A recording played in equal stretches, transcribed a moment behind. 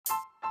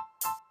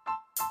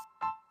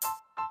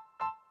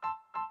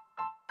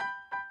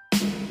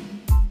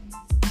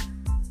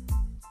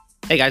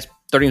Hey guys,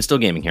 30 and Still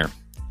Gaming here.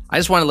 I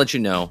just want to let you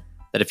know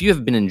that if you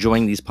have been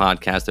enjoying these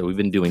podcasts that we've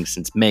been doing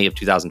since May of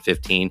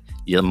 2015,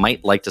 you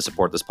might like to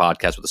support this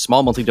podcast with a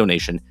small monthly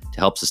donation to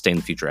help sustain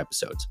the future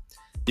episodes.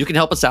 You can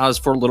help us out as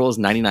for little as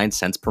 99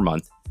 cents per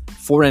month,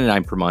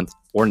 $4.99 per month,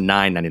 or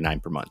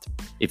 $9.99 per month.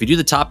 If you do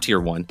the top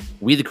tier one,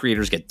 we the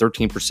creators get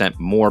 13%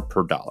 more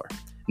per dollar.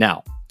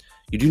 Now,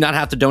 you do not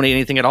have to donate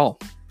anything at all.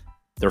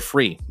 They're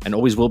free and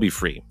always will be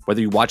free, whether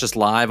you watch us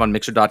live on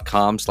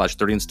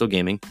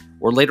mixer.com/30andstillgaming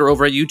or later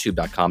over at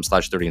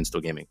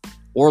youtube.com/30andstillgaming,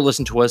 or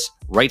listen to us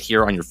right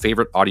here on your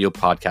favorite audio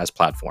podcast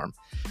platform.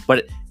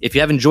 But if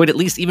you have enjoyed at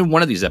least even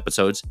one of these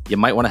episodes, you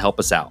might want to help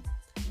us out.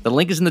 The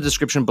link is in the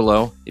description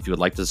below if you would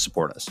like to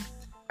support us.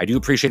 I do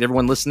appreciate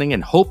everyone listening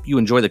and hope you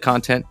enjoy the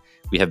content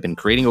we have been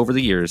creating over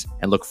the years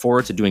and look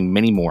forward to doing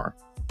many more.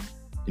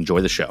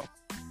 Enjoy the show.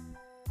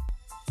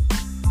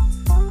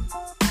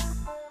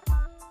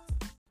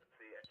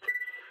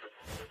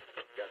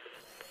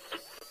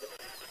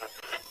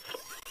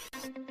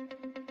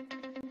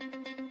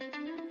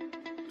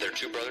 They're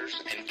two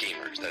brothers and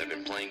gamers that have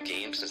been playing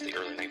games since the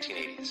early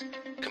 1980s.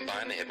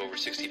 Combined, they have over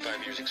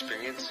 65 years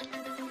experience.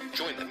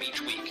 Join them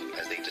each week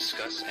as they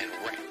discuss and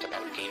rant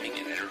about gaming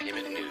and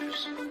entertainment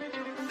news.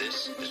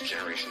 This is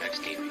Generation X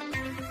Gaming.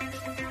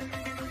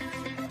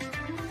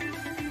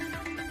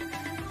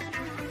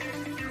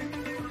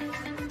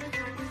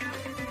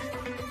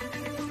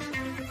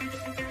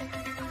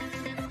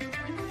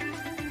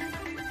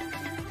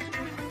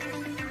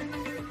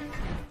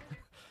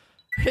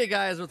 Hey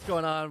guys, what's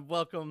going on?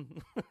 Welcome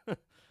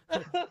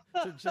to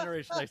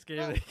Generation X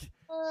Gaming,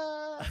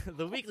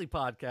 the weekly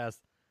podcast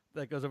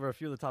that goes over a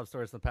few of the top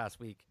stories from the past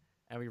week,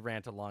 and we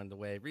rant along the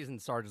way. The reason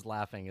Sarge is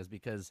laughing is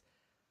because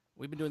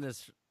we've been doing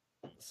this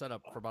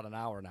setup for about an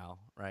hour now,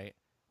 right?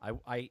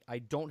 I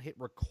don't hit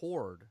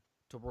record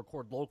to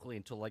record locally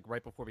until like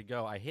right before we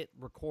go. I hit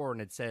record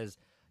and it says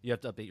you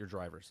have to update your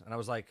drivers, and I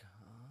was like,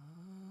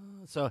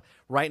 so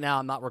right now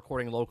I'm not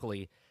recording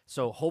locally.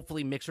 So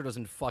hopefully Mixer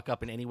doesn't fuck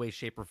up in any way,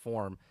 shape, or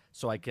form,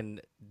 so I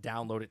can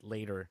download it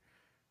later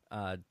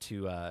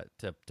to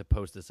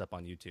post this up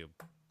on YouTube.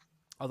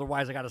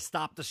 Otherwise, I got to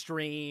stop the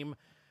stream,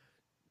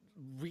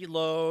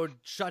 reload,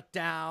 shut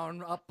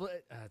down,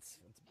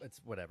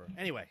 it's whatever.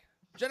 Anyway,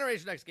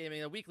 Generation X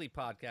Gaming, a weekly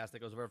podcast that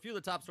goes over a few of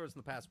the top stories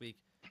from the past week.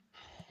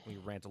 We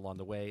rant along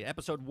the way.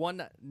 Episode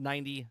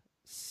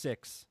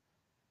 196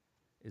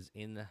 is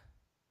in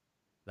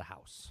the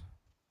house.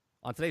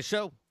 On today's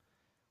show,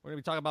 we're going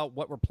to be talking about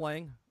what we're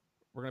playing.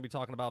 We're going to be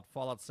talking about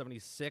Fallout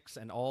 76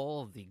 and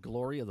all of the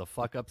glory of the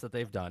fuck-ups that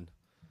they've done.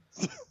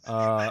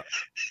 We're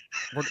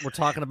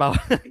talking about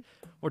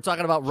we're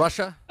talking about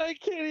Russia. I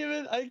can't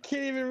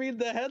even read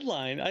the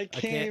headline. I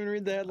can't even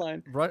read the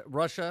headline.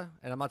 Russia,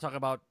 and I'm not talking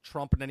about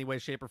Trump in any way,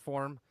 shape, or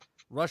form.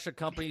 Russia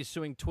company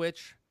suing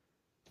Twitch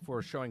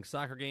for showing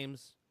soccer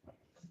games.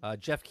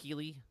 Jeff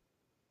Keighley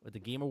with the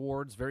Game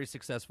Awards, very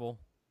successful.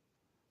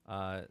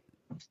 We're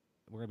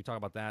going to be talking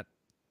about that.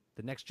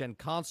 The next-gen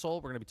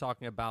console, we're going to be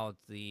talking about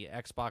the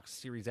Xbox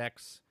Series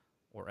X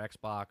or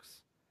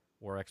Xbox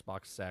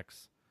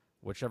X,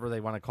 whichever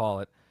they want to call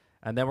it.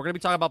 And then we're going to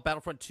be talking about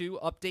Battlefront 2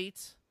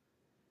 updates.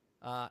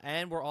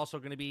 And we're also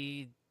going to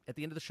be, at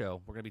the end of the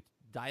show, we're going to be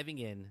diving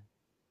in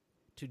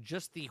to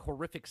just the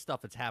horrific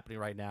stuff that's happening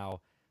right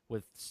now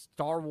with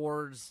Star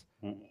Wars,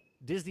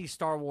 Disney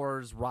Star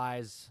Wars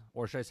Rise,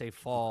 or should I say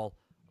Fall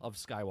of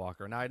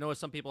Skywalker. Now, I know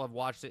some people have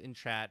watched it in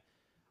chat.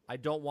 I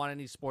don't want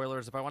any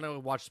spoilers. If I want to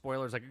watch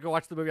spoilers, I could go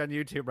watch the movie on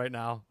YouTube right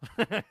now.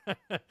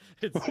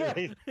 Just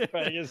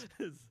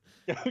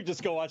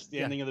go watch the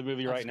ending of the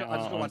movie right now. I'll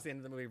just go watch the end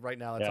of the movie right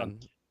now.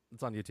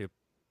 It's on YouTube.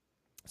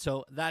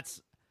 So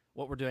that's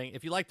what we're doing.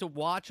 If you like to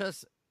watch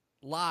us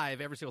live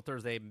every single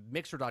Thursday,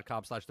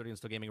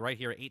 mixer.com/30andstillgaming right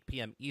here at 8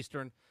 p.m.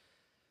 Eastern.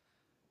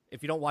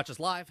 If you don't watch us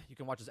live, you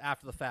can watch us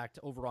after the fact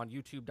over on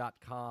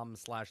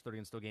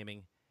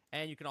youtube.com/30andstillgaming.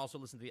 And you can also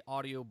listen to the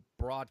audio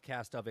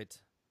broadcast of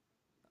it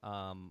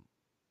on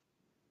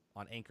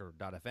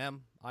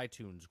Anchor.fm,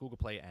 iTunes, Google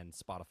Play, and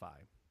Spotify.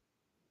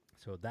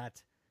 So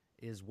that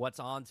is what's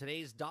on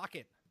today's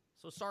docket.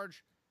 So,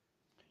 Sarge,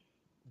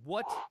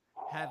 what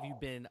have you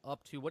been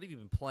up to? What have you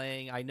been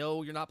playing? I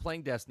know you're not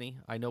playing Destiny.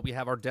 I know we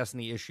have our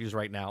Destiny issues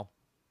right now.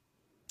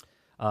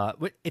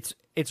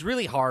 It's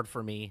really hard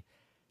for me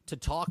to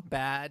talk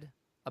bad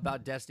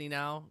about Destiny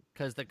now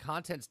because the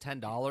content's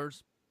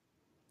 $10,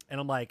 and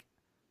I'm like,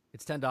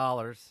 it's $10,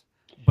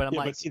 but I'm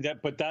like,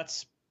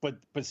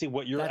 but see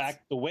what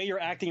the way you're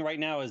acting right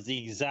now is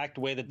the exact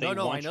way that they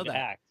want you to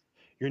act.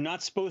 You're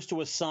not supposed to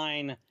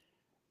assign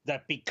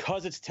that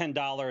because it's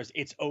 $10,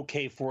 it's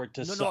okay for it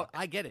to suck. No,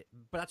 I get it,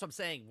 but that's what I'm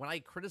saying. When I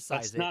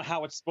criticize that's not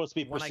how it's supposed to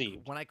be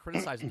perceived. When I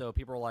criticize it, though,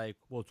 people are like,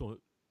 "Well, it's only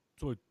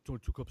 2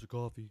 cups of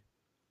coffee.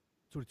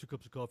 It's only 2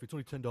 cups of coffee. It's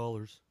only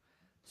 $10."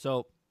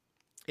 So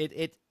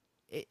it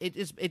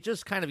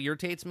just kind of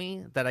irritates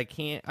me that I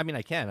can't. I mean,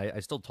 I can. I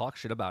still talk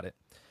shit about it.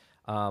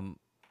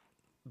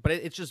 But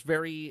it's just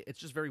very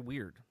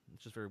weird.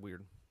 It's just very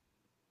weird.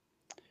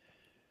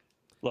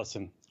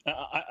 Listen,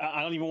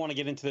 I don't even want to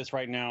get into this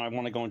right now. I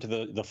want to go into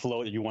the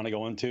flow that you want to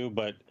go into,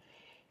 but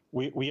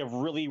we have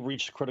really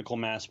reached critical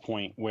mass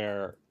point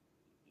where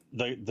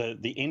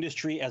the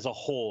industry as a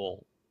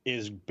whole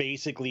is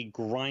basically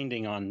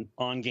grinding on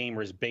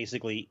gamers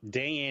basically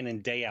day in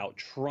and day out,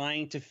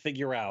 trying to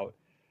figure out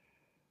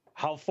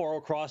how far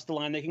across the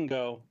line they can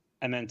go,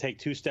 and then take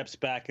 2 steps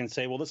back and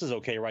say, well, this is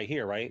okay right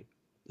here, right?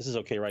 This is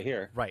okay right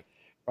here. Right.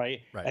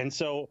 And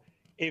so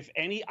if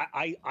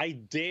I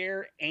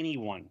dare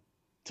anyone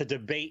to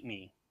debate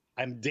me,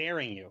 I'm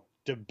daring you,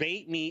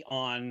 debate me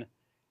on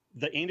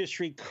the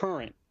industry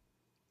current.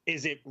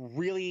 Is it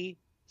really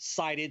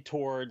sided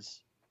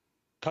towards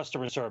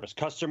customer service,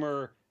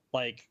 customer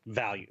like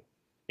value?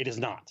 It is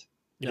not.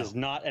 It is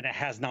not, and it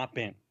has not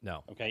been.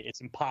 No. Okay,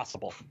 it's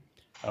impossible.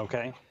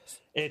 Okay,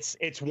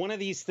 it's one of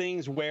these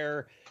things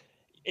where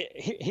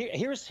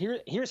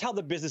here's how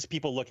the business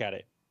people look at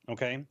it.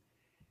 Okay,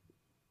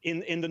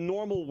 in the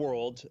normal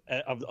world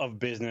of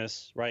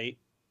business, right?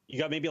 You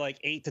got maybe like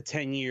 8 to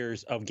 10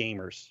 years of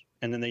gamers,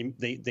 and then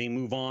they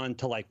move on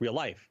to like real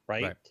life,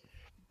 right?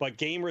 But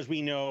gamers,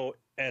 we know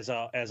as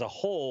a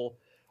whole,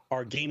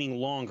 are gaming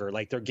longer.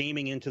 Like they're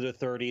gaming into their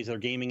 30s, they're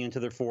gaming into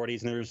their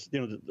 40s, and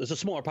there's a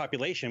smaller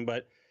population,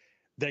 but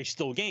they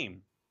still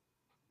game.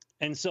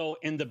 And so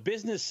in the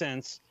business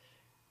sense,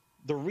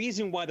 the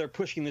reason why they're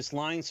pushing this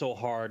line so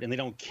hard, and they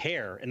don't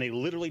care, and they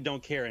literally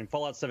don't care, and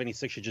Fallout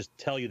 76 should just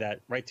tell you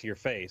that right to your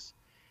face,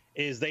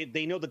 is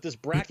they know that this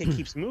bracket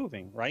keeps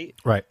moving, right?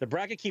 Right. The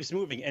bracket keeps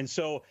moving. And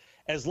so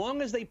as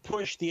long as they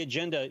push the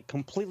agenda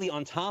completely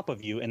on top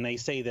of you and they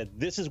say that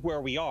this is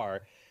where we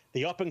are,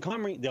 the up and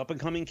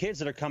coming kids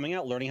that are coming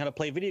out learning how to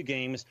play video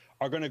games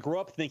are going to grow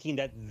up thinking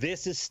that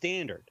this is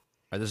standard.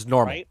 Right, this is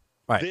normal. Right?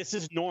 This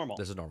is normal.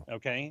 This is normal.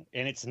 Okay?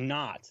 And it's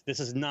not. This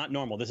is not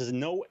normal. This is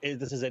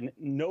in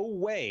no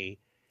way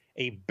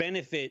a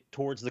benefit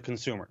towards the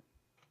consumer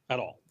at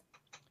all.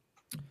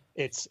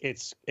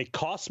 It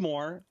costs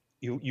more,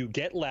 you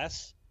get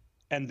less,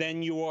 and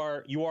then you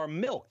are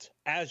milked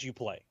as you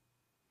play.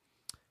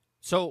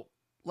 So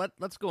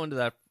let's go into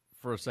that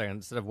for a second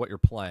instead of what you're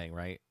playing,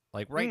 right?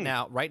 Like right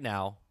now.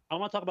 I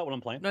want to talk about what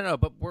I'm playing. No,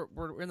 but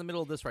we're in the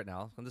middle of this right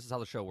now, and this is how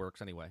the show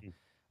works anyway.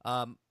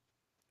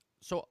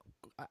 So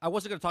I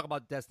wasn't going to talk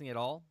about Destiny at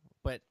all,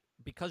 but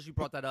because you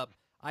brought that up,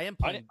 I am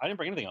playing. I didn't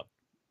bring anything up.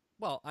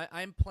 Well,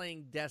 I'm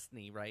playing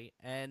Destiny, right?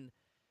 And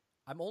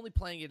I'm only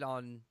playing it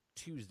on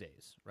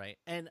Tuesdays, right?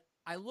 And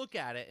I look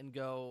at it and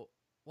go,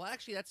 well,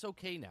 actually, that's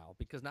okay now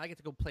because now I get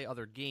to go play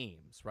other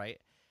games, right?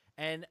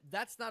 And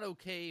that's not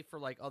okay for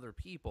like other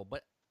people,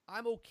 but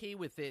I'm okay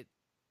with it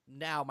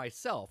now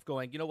myself,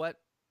 going, you know what?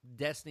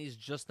 Destiny's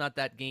just not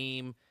that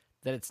game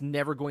that it's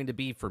never going to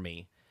be for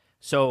me.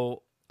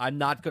 So I'm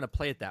not going to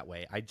play it that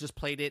way. I just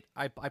played it.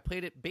 I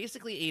played it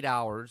basically 8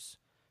 hours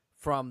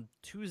from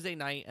Tuesday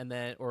night and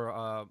then,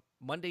 or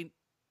Monday.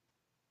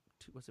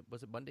 Was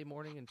it Monday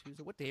morning and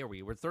Tuesday? What day are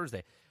we? We're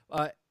Thursday.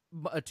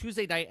 A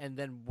Tuesday night and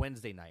then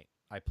Wednesday night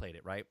I played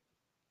it, right?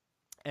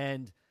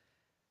 And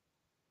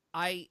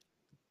I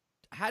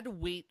had to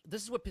wait.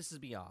 This is what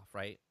pisses me off,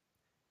 right?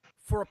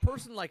 For a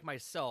person like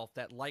myself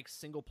that likes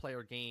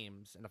single-player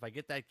games, and if I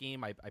get that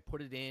game, I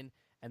put it in,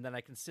 and then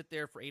I can sit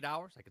there for 8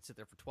 hours. I could sit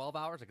there for 12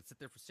 hours. I could sit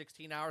there for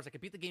 16 hours. I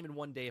could beat the game in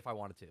one day if I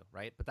wanted to,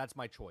 right? But that's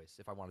my choice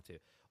if I wanted to.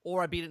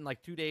 Or I beat it in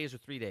like 2 days or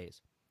 3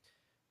 days.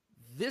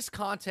 This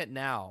content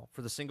now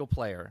for the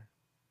single-player,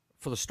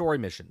 for the story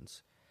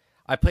missions,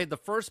 I played the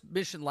first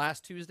mission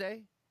last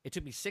Tuesday. It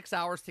took me 6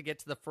 hours to get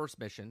to the first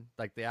mission,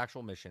 like the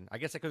actual mission. I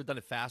guess I could have done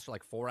it faster,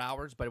 like 4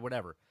 hours, but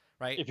whatever.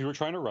 Right? If you were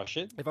trying to rush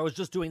it. If I was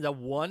just doing the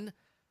one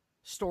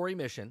story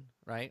mission,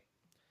 right?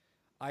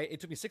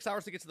 It took me 6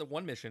 hours to get to the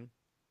one mission,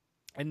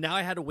 and now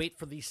I had to wait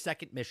for the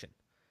second mission,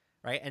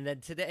 right? And then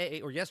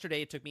today or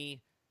yesterday, it took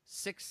me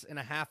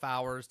 6.5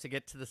 hours to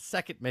get to the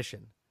second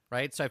mission,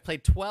 right? So I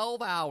played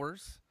 12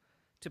 hours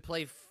to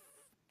play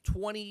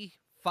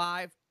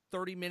 25,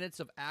 30 minutes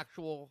of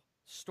actual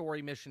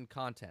story mission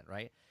content,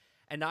 right?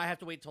 And now I have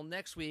to wait till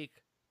next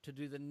week to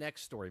do the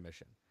next story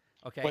mission.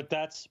 Okay. But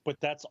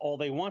that's all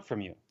they want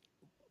from you.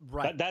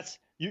 Right. That's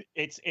you.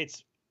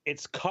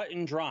 It's cut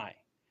and dry.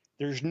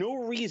 There's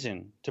no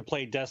reason to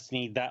play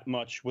Destiny that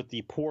much with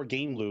the poor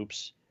game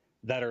loops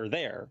that are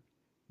there.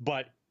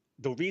 But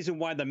the reason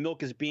why the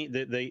milk is being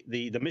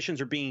the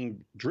missions are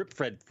being drip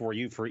fed for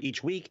you for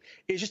each week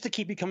is just to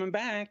keep you coming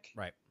back.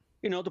 Right.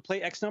 You know, to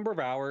play X number of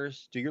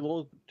hours, do your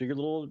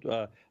little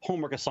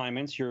homework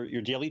assignments,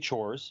 your daily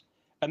chores,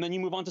 and then you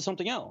move on to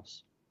something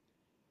else.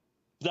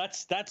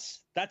 That's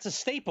a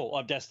staple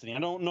of Destiny. I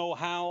don't know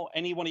how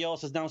anybody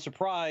else is now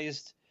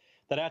surprised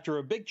that after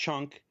a big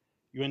chunk,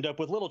 you end up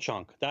with little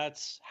chunk.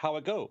 That's how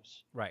it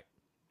goes. Right.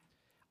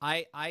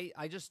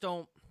 I just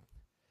don't.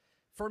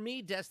 For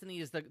me, Destiny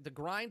is the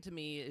grind. To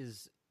me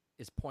is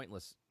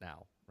pointless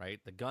now. Right.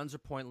 The guns are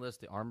pointless.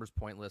 The armor's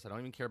pointless. I don't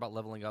even care about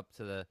leveling up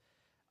to the.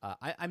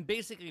 I'm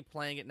basically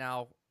playing it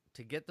now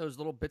to get those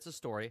little bits of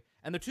story.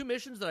 And the 2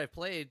 missions that I've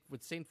played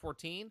with Saint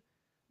 14,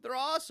 they're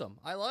awesome.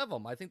 I love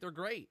them. I think they're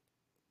great.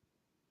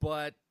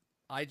 But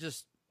I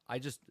just,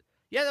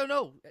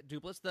 no,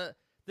 Dupless, the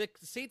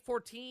Saint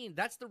 14,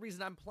 that's the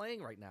reason I'm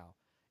playing right now,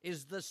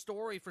 is the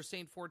story for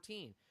Saint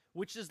 14.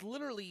 which is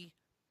literally,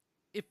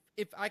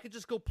 if I could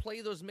just go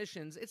play those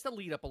missions, it's the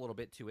lead up a little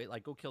bit to it,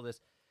 like go kill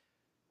this.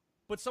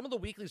 But some of the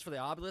weeklies for the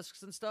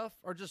obelisks and stuff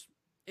are just,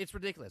 it's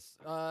ridiculous.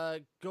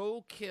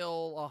 Go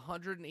kill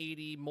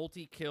 180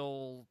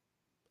 multi-kill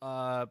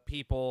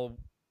people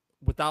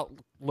without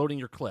loading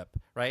your clip,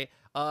 right?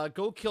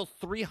 Go kill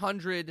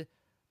 300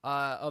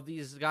 of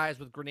these guys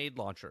with grenade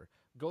launcher.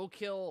 Go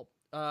kill,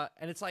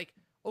 and it's like,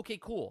 okay,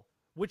 cool.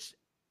 Which,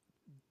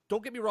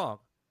 don't get me wrong,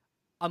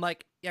 I'm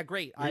like, yeah,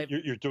 great.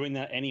 You're doing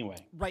that anyway.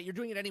 Right, you're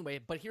doing it anyway.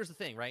 But here's the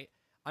thing, right?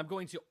 I'm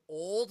going to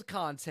old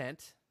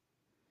content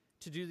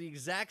to do the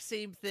exact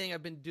same thing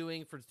I've been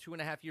doing for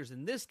 2.5 years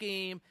in this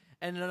game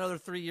and another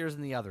 3 years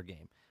in the other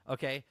game.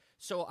 Okay?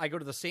 So I go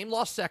to the same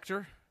lost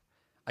sector.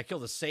 I kill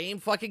the same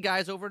fucking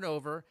guys over and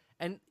over.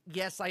 And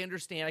yes, I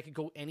understand I could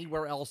go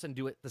anywhere else and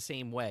do it the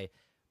same way.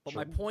 But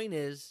my point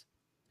is,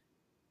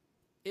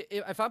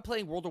 if I'm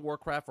playing World of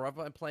Warcraft, or if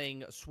I'm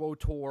playing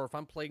SWTOR, if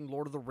I'm playing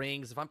Lord of the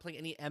Rings, if I'm playing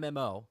any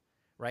MMO,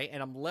 right,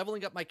 and I'm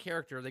leveling up my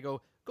character, they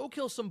go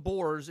kill some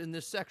boars in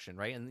this section,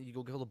 right? And you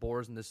go kill the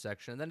boars in this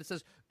section. And then it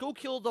says, go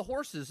kill the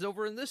horses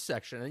over in this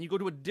section. And you go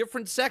to a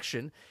different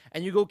section,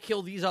 and you go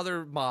kill these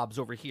other mobs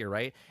over here,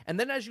 right? And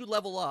then as you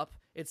level up,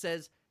 it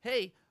says,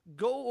 hey,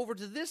 go over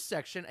to this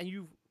section, and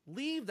you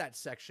leave that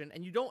section,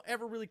 and you don't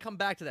ever really come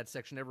back to that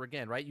section ever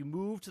again, right? You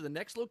move to the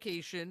next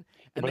location,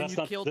 and then you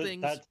kill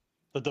things.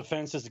 The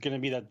defense is going to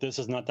be that this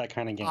is not that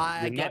kind of game.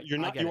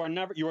 You are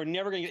never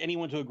going to get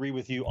anyone to agree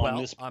with you on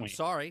this point. I'm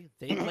sorry.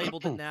 They've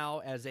labeled it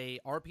now as a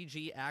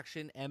RPG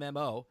action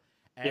MMO.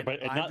 Yeah, but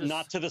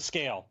not to the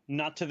scale.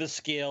 Not to the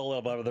scale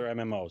of other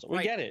MMOs.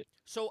 We get it.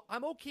 So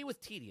I'm okay with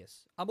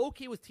tedious.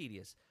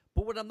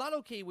 But what I'm not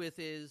okay with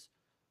is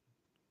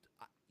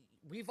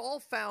we've all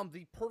found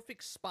the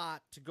perfect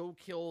spot to go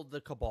kill the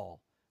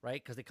Cabal,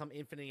 right? Because they come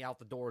infinitely out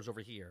the doors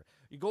over here.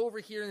 You go over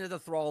here and there's a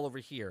Thrall over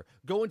here.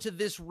 Go into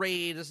this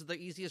raid. This is the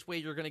easiest way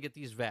you're going to get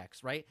these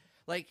Vex, right?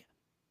 Like,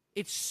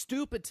 it's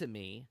stupid to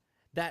me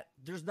that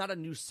there's not a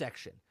new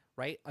section,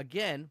 right?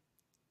 Again,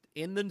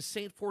 in the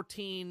Saint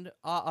 14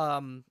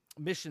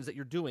 missions that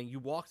you're doing, you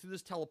walk through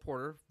this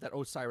teleporter that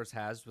Osiris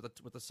has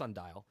with a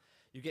sundial.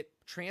 You get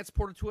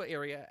transported to an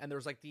area, and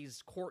there's like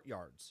these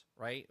courtyards,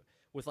 right?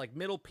 With like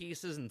middle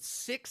pieces and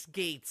 6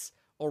 gates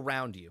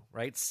around you,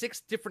 right?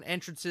 6 different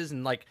entrances,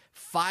 and like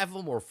 5 of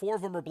them or 4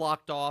 of them are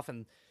blocked off,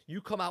 and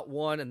you come out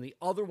one, and the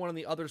other one on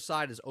the other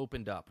side is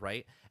opened up,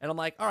 right? And I'm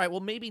like, all right,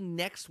 well, maybe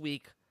next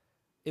week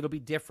it'll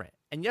be different.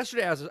 And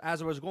yesterday,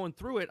 as I was going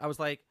through it, I was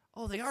like,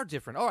 oh, they are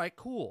different. All right,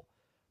 cool,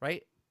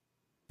 right?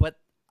 But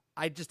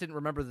I just didn't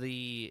remember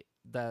the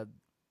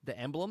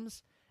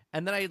emblems,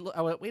 and then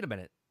I went, wait a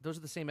minute. Those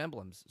are the same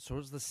emblems. So it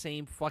was the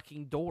same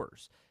fucking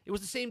doors. It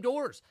was the same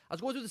doors. I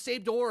was going through the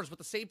same doors with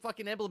the same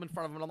fucking emblem in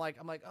front of them. And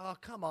I'm like, oh,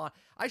 come on.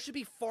 I should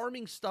be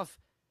farming stuff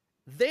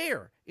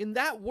there in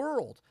that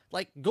world.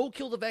 Like, go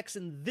kill the Vex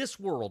in this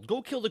world.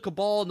 Go kill the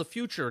Cabal in the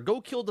future.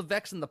 Go kill the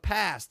Vex in the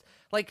past.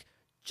 Like,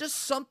 just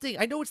something.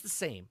 I know it's the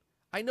same.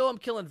 I know I'm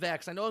killing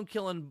Vex. I know I'm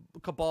killing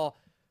Cabal.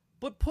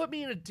 But put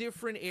me in a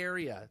different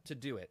area to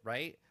do it,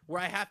 right?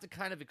 Where I have to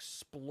kind of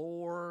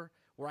explore,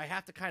 where I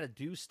have to kind of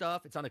do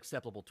stuff. It's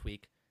unacceptable,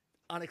 Tweak.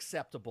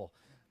 Unacceptable.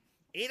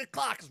 8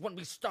 o'clock is when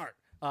we start.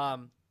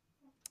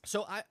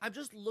 So I'm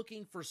just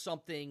looking for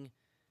something.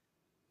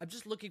 I'm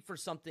just looking for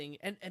something,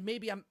 and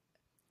maybe and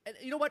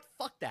you know what?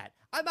 Fuck that.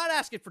 I'm not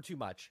asking for too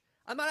much.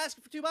 I'm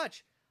asking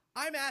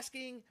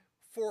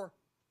for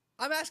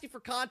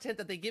content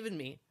that they've given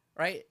me,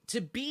 right?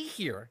 To be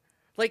here.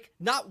 Like,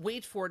 not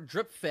wait for it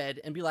drip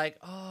fed and be like,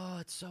 oh,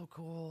 it's so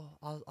cool.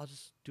 I'll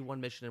just do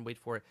one mission and wait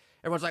for it.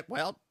 Everyone's like,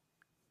 well,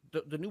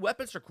 the new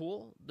weapons are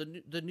cool.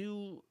 The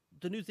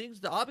new things,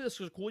 the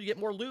obelisks are cool. You get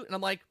more loot, and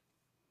I'm like,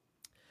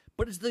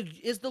 but is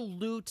the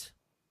loot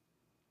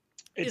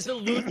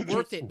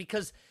worth it?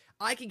 Because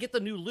I can get the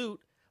new loot,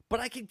 but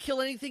I can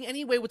kill anything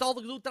anyway with all the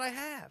loot that I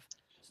have.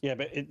 Yeah,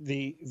 but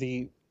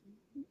the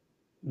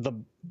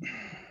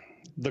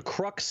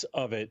crux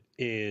of it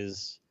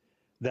is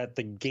that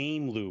the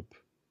game loop,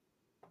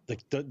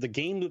 the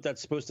game loop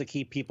that's supposed to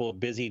keep people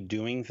busy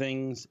doing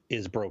things,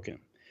 is broken.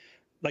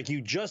 Like,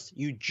 you just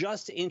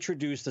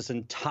introduced this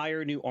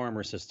entire new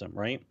armor system,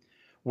 right?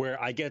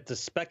 Where I get to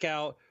spec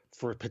out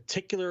for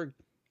particular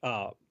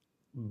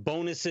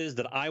bonuses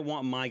that I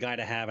want my guy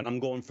to have, and I'm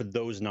going for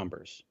those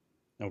numbers,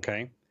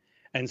 okay?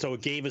 And so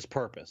it gave us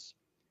purpose.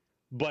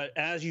 But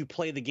as you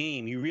play the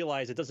game, you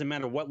realize it doesn't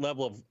matter what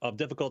level of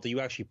difficulty you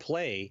actually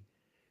play,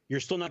 you're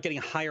still not getting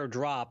higher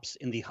drops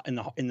in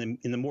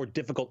the more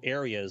difficult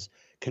areas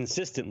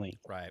consistently.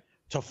 Right.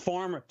 To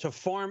farm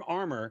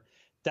armor,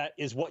 that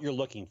is what you're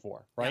looking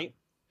for, right? Yeah.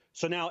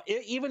 So now,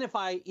 even if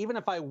I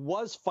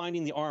was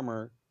finding the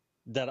armor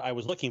that I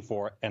was looking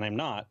for, and I'm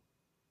not,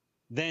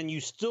 then you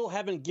still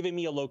haven't given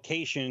me a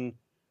location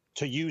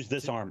to use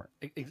this armor.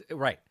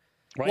 Right.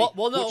 Right.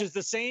 Well, no. Which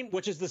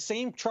is the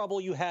same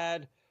trouble you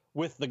had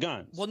with the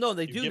guns. Well, no,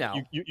 they do now.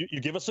 You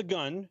give us a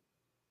gun.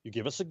 You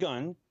give us a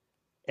gun,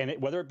 and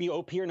whether it be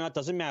OP or not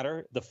doesn't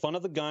matter. The fun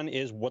of the gun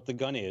is what the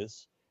gun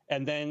is,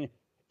 and then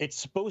it's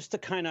supposed to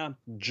kind of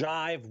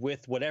jive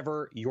with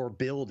whatever your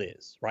build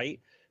is, right?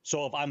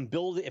 So if I'm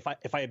building,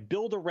 if I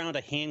build around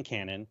a hand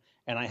cannon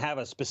and I have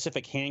a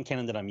specific hand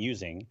cannon that I'm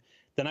using,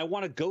 then I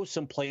want to go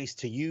someplace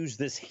to use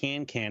this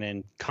hand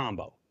cannon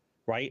combo,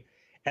 right?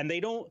 And they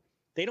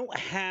don't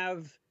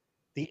have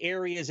the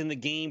areas in the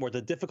game or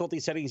the difficulty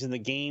settings in the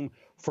game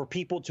for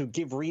people to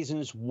give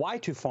reasons why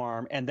to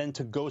farm and then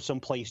to go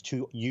someplace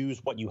to use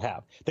what you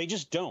have. They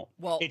just don't.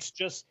 Well, it's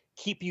just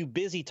keep you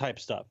busy type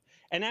stuff.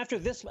 And after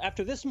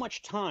this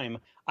much time,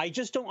 I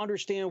just don't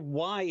understand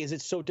why is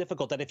it so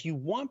difficult that if you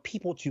want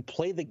people to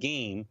play the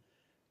game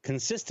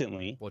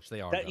consistently, which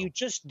they are, that you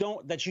just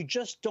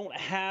don't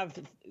have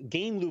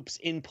game loops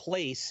in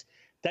place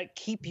that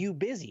keep you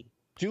busy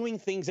doing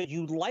things that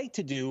you like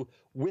to do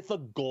with a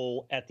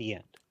goal at the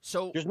end.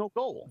 So there's no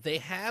goal. They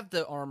have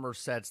the armor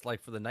sets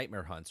like for the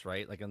nightmare hunts,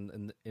 right? Like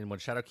in when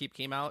Shadowkeep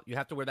came out, you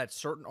have to wear that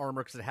certain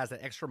armor because it has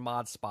that extra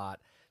mod spot,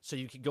 so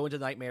you can go into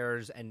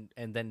nightmares and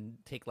then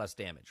take less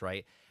damage,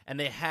 right? And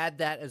they had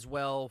that as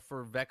well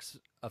for Vex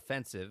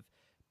Offensive,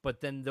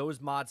 but then those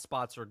mod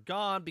spots are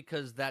gone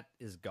because that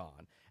is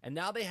gone. And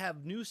now they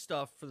have new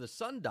stuff for the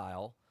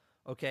Sundial,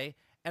 okay?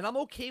 And I'm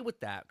okay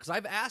with that because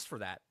I've asked for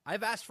that.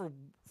 I've asked for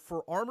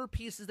armor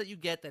pieces that you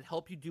get that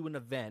help you do an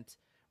event,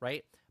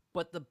 right?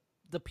 But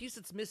the piece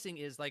that's missing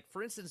is, like,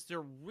 for instance,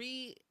 they're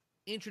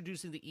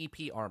reintroducing the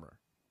EP armor,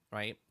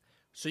 right?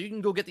 So you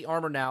can go get the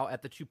armor now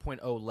at the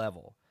 2.0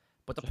 level.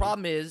 But the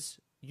problem is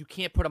you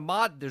can't put a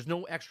mod. There's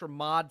no extra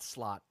mod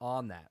slot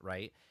on that,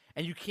 right?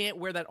 And you can't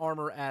wear that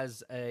armor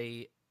as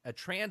a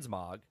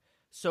transmog.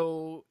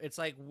 So it's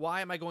like,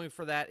 why am I going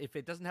for that if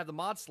it doesn't have the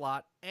mod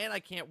slot and I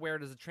can't wear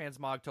it as a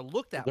transmog to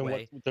look that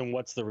way? Then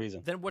what's the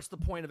reason? Then what's the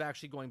point of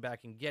actually going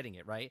back and getting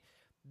it, right?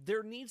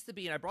 There needs to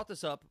be, and I brought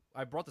this up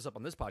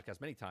on this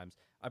podcast many times.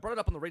 I brought it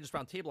up on the Raiders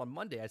Roundtable on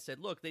Monday. I said,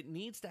 look, it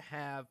needs to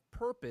have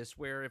purpose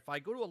where if I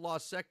go to a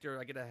lost sector,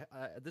 I get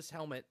this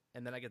helmet,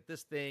 and then I get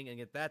this thing, and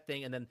get that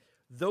thing, and then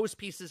those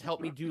pieces help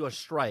me do a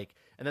strike.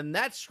 And then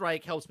that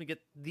strike helps me get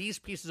these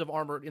pieces of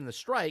armor in the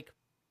strike,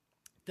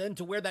 then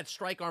to wear that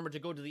strike armor to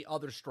go to the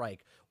other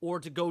strike, or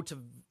to go to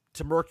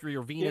Mercury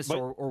or Venus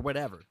or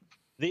whatever.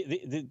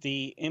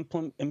 The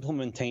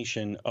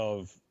implementation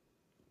of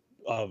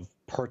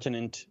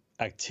pertinent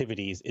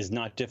activities is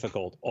not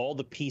difficult. All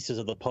the pieces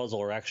of the puzzle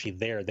are actually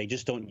there. They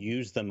just don't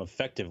use them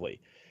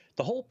effectively.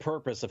 The whole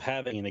purpose of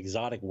having an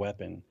exotic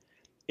weapon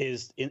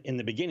is in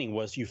the beginning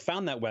was you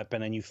found that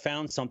weapon and you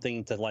found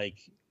something to like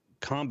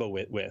combo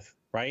it with,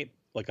 right?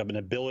 Like an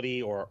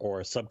ability or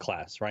a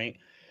subclass, right?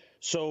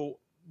 So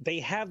they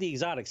have the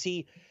exotic.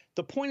 See,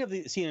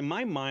 in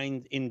my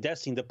mind in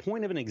Destiny, the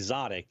point of an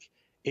exotic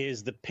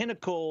is the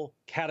pinnacle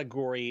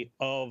category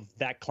of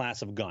that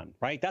class of gun,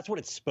 right? That's what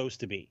it's supposed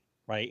to be.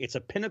 Right, it's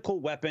a pinnacle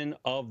weapon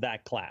of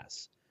that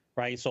class,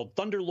 right? So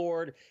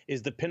Thunderlord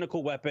is the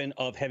pinnacle weapon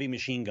of heavy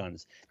machine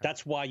guns.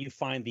 That's why you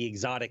find the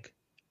exotic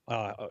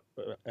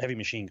heavy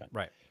machine gun.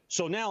 Right.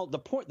 So now the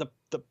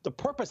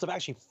purpose of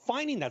actually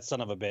finding that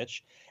son of a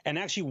bitch and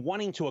actually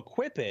wanting to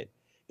equip it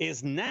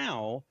is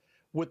now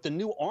with the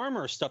new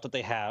armor stuff that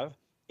they have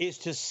is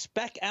to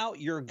spec out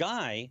your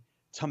guy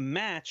to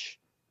match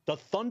the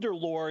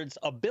Thunderlord's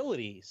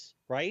abilities,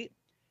 right?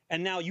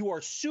 And now you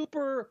are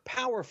super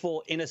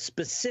powerful in a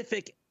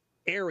specific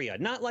area,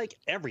 not like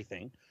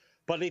everything,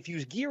 but if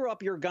you gear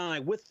up your guy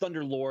with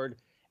Thunderlord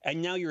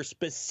and now you're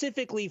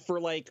specifically for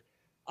like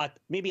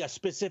maybe a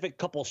specific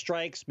couple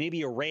strikes,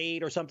 maybe a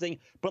raid or something,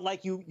 but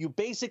like you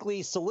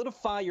basically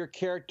solidify your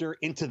character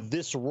into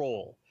this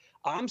role.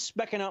 I'm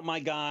specking out my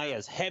guy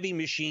as heavy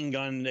machine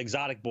gun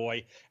exotic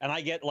boy, and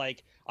I get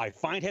like I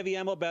find heavy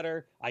ammo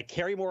better, I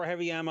carry more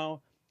heavy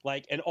ammo.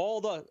 Like, and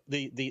all the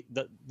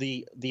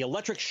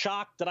electric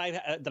shock that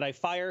I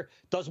fire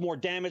does more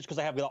damage because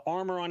I have the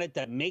armor on it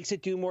that makes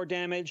it do more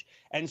damage,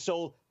 and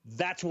so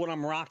that's what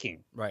I'm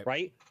rocking.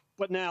 Right.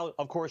 But now,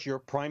 of course, your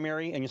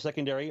primary and your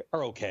secondary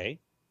are okay,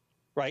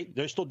 right?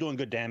 They're still doing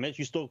good damage.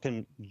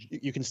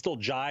 You can still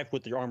jive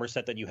with the armor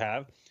set that you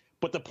have.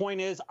 But the point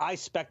is, I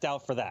spec'd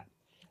out for that.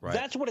 Right.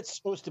 That's what it's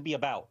supposed to be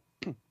about.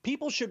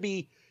 People should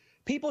be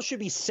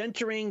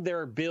centering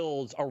their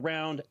builds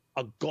around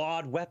a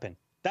god weapon.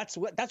 That's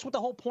what the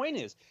whole point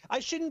is. I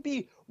shouldn't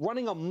be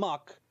running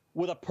amok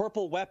with a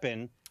purple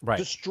weapon,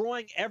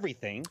 destroying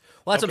everything.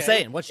 Well, that's what I'm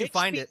saying. Once you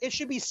find it, it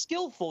should be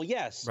skillful,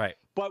 yes. Right.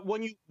 But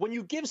when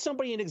you give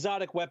somebody an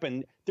exotic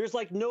weapon, there's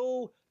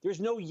no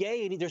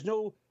yay, there's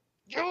no,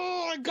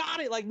 oh, I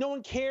got it. Like no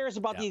one cares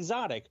about the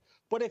exotic.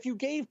 But if you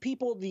gave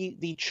people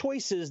the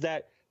choices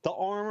that the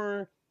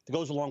armor that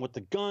goes along with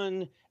the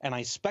gun, and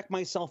I spec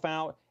myself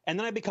out, and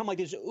then I become like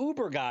this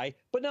Uber guy.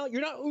 But no,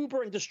 you're not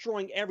Uber and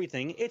destroying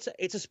everything. It's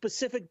a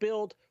specific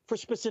build for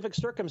specific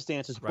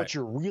circumstances, but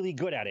you're really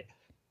good at it.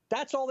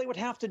 That's all they would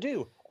have to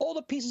do. All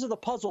the pieces of the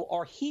puzzle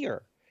are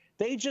here.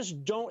 They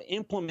just don't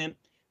implement.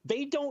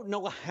 They don't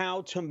know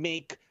how to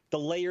make the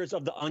layers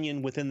of the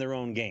onion within their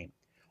own game.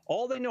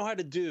 All they know how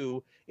to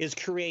do is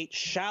create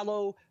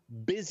shallow,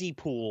 busy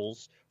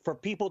pools for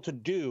people to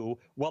do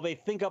while they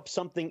think up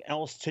something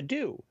else to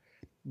do.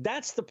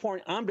 That's the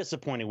point I'm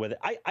disappointed with it.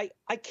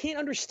 I can't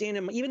understand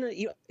him. Even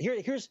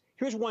here's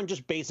one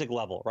just basic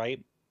level,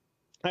 right?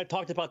 I've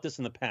talked about this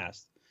in the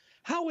past.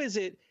 How is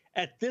it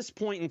at this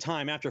point in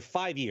time, after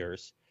 5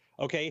 years,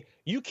 okay,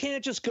 you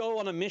can't just go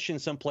on a mission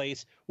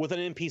someplace with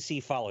an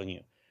NPC following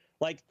you?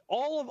 Like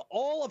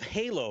all of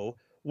Halo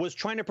was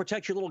trying to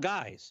protect your little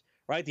guys,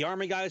 right? The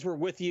army guys were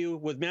with you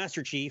with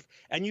Master Chief,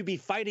 and you'd be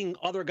fighting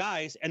other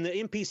guys, and the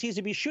NPCs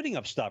would be shooting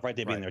up stuff, right?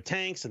 They'd be in their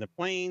tanks and the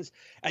planes,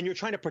 and you're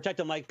trying to protect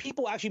them. Like,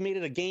 people actually made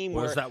it a game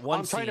where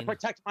I'm trying to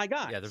protect my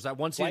guys. Yeah, there's that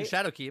one scene in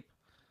Shadowkeep.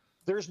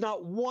 There's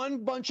not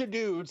one bunch of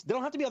dudes. They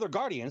don't have to be other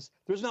Guardians.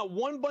 There's not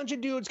one bunch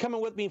of dudes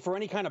coming with me for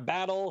any kind of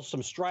battle,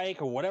 some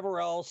strike, or whatever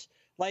else.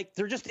 Like,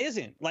 there just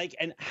isn't. Like,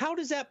 and how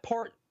does that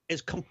part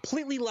is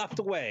completely left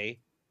away,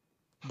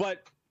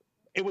 but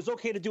it was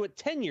okay to do it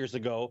 10 years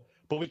ago,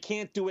 but we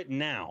can't do it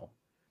now,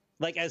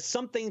 like as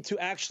something to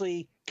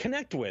actually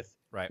connect with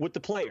the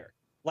player.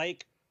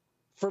 Like,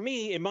 for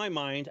me, in my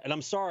mind, and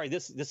I'm sorry,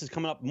 this is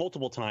coming up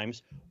multiple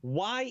times.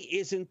 Why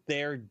isn't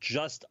there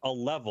just a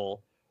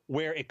level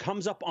where it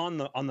comes up on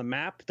the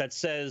map that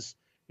says,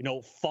 you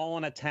know,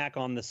 Fallen attack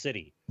on the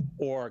city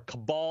or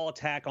Cabal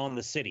attack on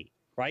the city,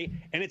 right?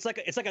 And it's like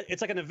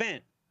an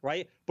event,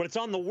 right? But it's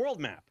on the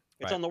world map.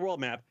 It's on the world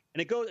map,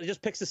 and it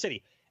just picks the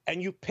city,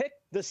 and you pick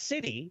the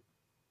city.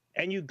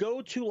 And you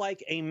go to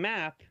like a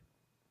map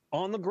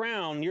on the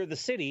ground near the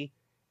city,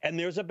 and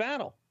there's a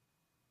battle,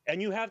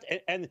 and you have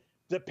and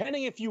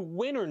depending if you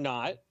win or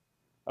not,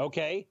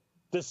 okay,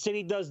 the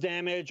city does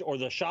damage, or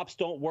the shops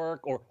don't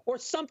work, or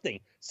something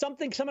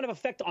of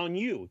effect on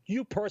you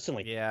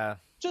personally. Yeah,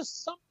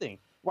 just something,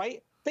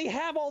 right? They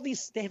have all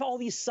these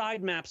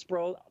side maps,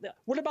 bro.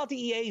 What about the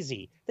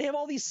EAZ? They have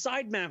all these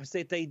side maps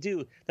that they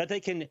do that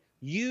they can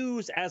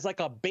use as like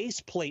a base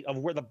plate of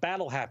where the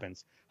battle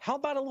happens. How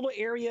about a little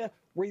area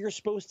where you're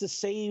supposed to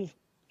save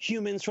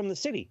humans from the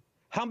city?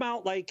 How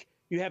about like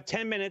you have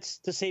 10 minutes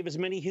to save as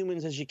many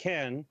humans as you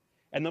can,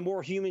 and the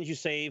more humans you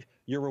save,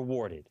 you're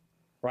rewarded,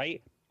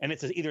 right? And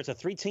either it's a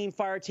 3-team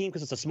fire team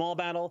because it's a small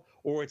battle,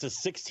 or it's a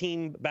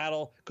 6-team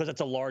battle because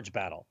it's a large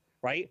battle,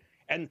 right?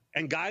 And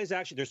guys,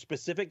 actually, there's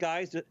specific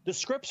guys. The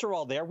scripts are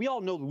all there. We all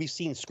know that we've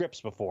seen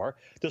scripts before.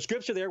 The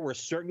scripts are there where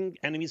certain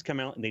enemies come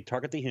out and they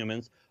target the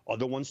humans.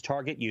 Other ones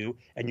target you.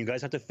 And you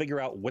guys have to figure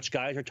out which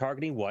guys are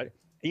targeting what.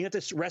 And you have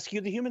to rescue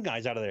the human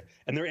guys out of there.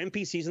 And they're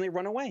NPCs and they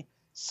run away.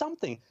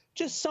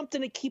 Just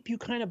something to keep you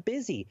kind of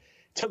busy.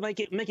 To make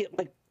it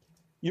like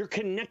you're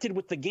connected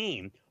with the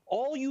game.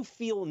 All you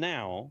feel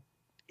now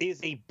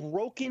is a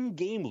broken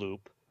game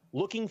loop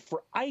looking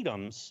for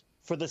items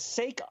for the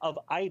sake of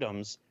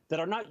items that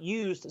are not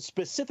used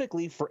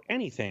specifically for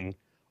anything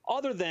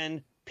other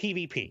than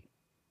PvP.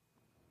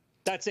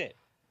 That's it.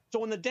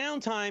 So in the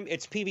downtime,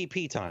 it's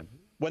PvP time.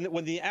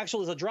 When the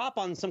actual is a drop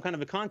on some kind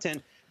of a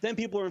content, then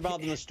people are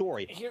involved in the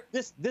story.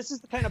 This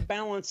is the kind of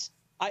balance.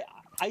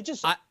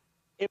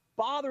 It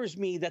bothers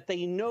me that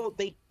they know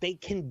they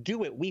can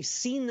do it. We've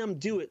seen them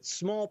do it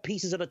small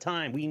pieces at a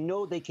time. We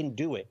know they can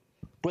do it,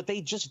 but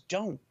they just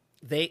don't.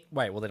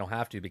 Well, they don't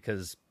have to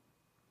because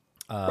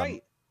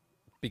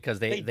because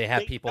they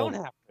have people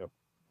don't have to.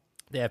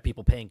 They have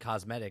people paying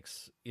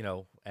cosmetics, you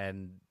know,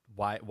 and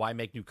why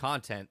make new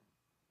content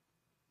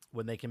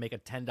when they can make a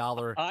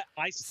 $10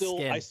 I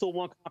still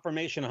want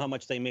confirmation of how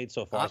much they made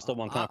so far. I still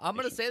want confirmation. I'm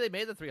going to say they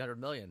made the $300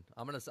 million.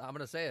 I'm going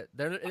to say it.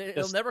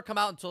 It'll never come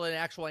out until an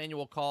actual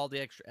annual call,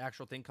 the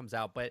actual thing comes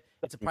out, but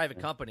it's a private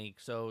company,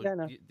 so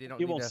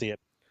you won't see it.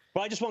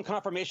 But I just want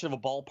confirmation of a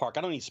ballpark.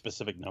 I don't need a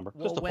specific number.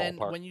 Well, just a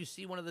ballpark. When you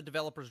see one of the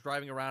developers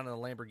driving around in a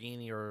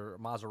Lamborghini or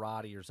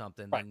Maserati or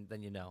something,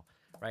 then you know,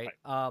 right?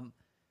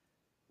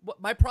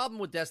 My problem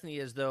with Destiny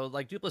is, though,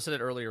 like Dupla said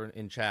it earlier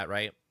in chat,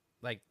 right?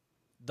 Like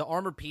the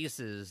armor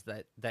pieces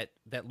that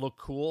look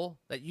cool,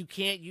 that you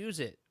can't use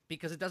it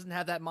because it doesn't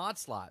have that mod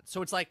slot.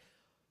 So it's like,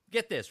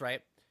 get this,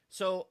 right?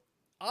 So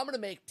I'm going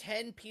to make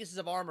 10 pieces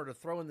of armor to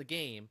throw in the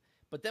game.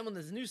 But then when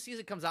this new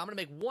season comes out, I'm going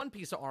to make one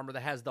piece of armor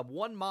that has the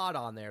one mod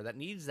on there that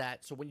needs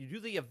that. So when you do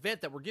the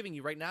event that we're giving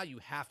you right now, you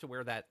have to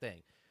wear that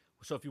thing.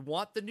 So if you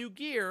want the new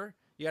gear,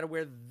 you got to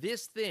wear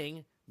this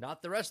thing,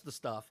 not the rest of the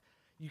stuff.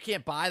 You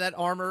can't buy that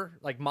armor,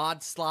 like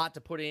mod slot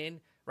to put in,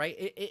 right?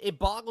 It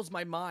boggles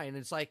my mind.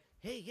 It's like,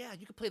 hey, yeah,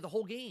 you can play the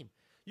whole game.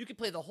 You can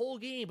play the whole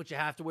game, but you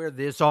have to wear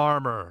this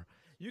armor.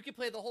 You can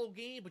play the whole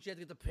game, but you have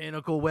to get the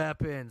pinnacle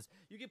weapons.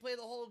 You can play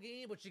the whole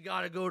game, but you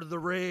got to go to the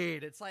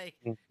raid. It's like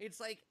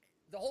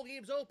the whole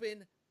game's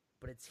open,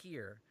 but it's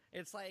here.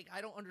 It's like,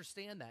 I don't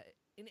understand that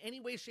in any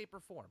way, shape, or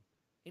form.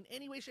 In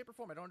any way, shape, or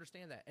form, I don't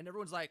understand that. And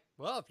everyone's like,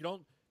 well, if you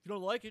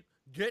don't like it,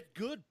 get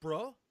good,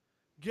 bro.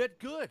 Get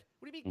good.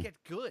 What do you mean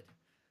get good?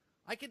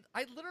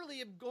 I literally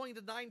am going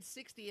to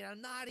 960 and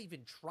I'm not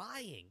even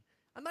trying.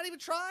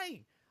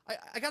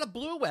 I got a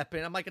blue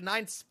weapon. I'm like a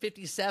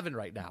 957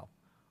 right now.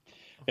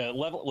 Yeah,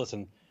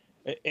 listen,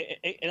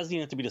 it doesn't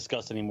even have to be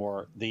discussed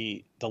anymore.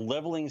 The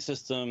leveling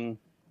system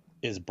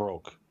is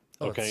broke.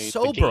 Okay, it's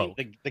so broke.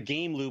 The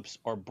game loops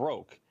are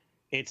broke.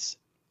 It's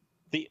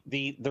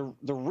the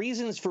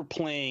reasons for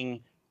playing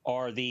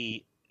are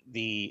the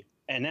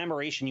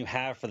enamoration you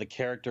have for the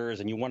characters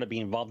and you want to be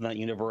involved in that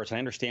universe. And I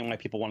understand why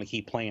people want to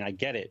keep playing. I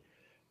get it.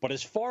 But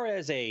as far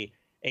as a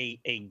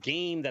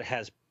game that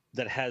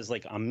has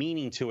like a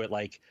meaning to it,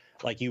 like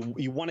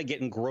you want to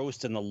get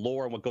engrossed in the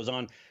lore and what goes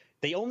on,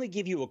 they only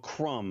give you a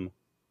crumb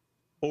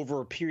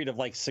over a period of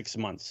like 6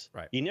 months.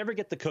 Right. You never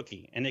get the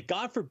cookie. And if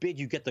God forbid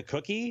you get the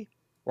cookie,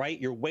 right,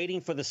 you're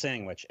waiting for the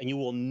sandwich and you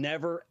will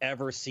never,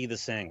 ever see the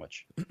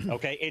sandwich.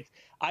 Okay.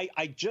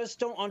 I just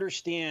don't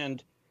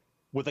understand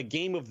with a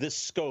game of this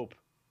scope,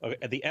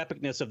 the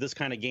epicness of this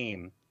kind of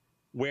game,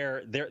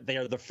 where they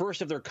are the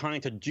first of their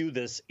kind to do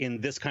this in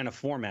this kind of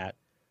format,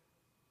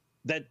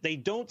 that they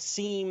don't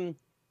seem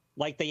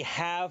like they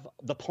have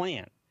the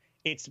plan.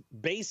 It's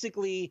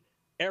basically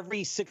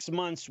every 6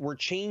 months we're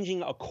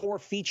changing a core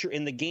feature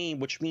in the game,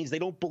 which means they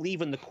don't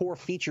believe in the core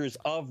features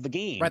of the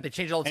game. Right, they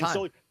change all the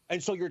time.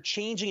 And so you're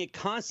changing it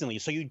constantly.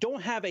 So you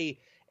don't have a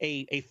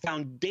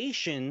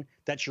foundation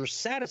that you're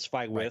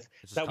satisfied with,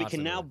 that we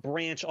can now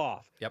branch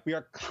off. Yep. We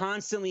are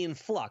constantly in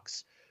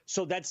flux.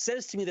 So that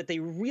says to me that they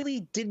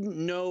really didn't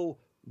know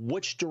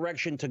which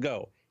direction to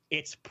go.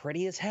 It's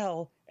pretty as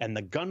hell, and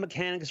the gun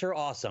mechanics are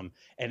awesome,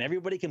 and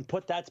everybody can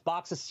put that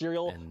box of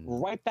cereal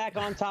right back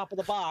on top of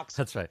the box.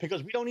 That's right.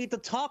 Because we don't need to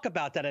talk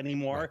about that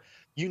anymore. Right.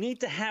 You need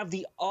to have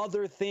the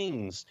other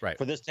things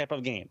for this type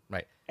of game.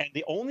 Right. And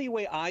the only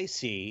way I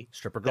see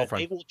that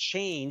they will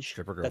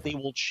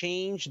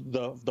change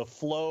the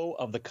flow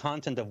of the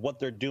content of what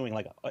they're doing,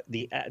 like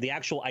the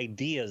actual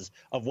ideas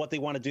of what they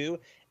want to do,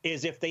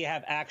 is if they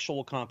have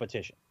actual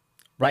competition.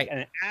 Right. Like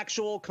an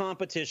actual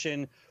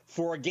competition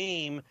for a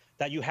game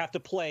that you have to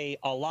play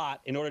a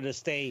lot in order to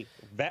stay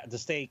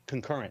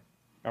concurrent.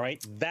 All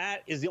right.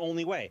 That is the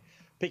only way.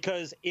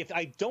 Because if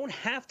I don't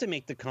have to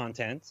make the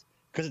content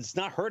because it's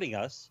not hurting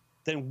us,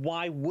 then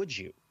why would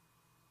you?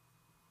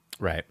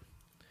 Right.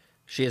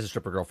 She is a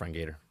stripper girlfriend,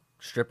 Gator.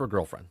 Stripper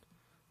girlfriend.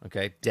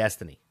 Okay.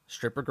 Destiny.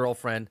 Stripper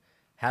girlfriend,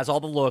 has all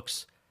the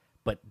looks,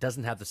 but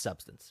doesn't have the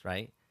substance,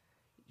 right?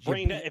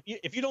 Brain,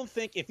 if you don't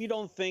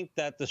think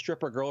that the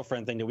stripper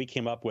girlfriend thing that we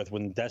came up with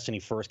when Destiny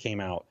first came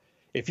out,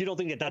 if you don't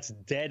think that that's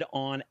dead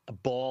on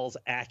balls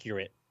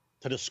accurate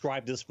to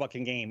describe this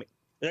fucking game,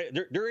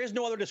 there is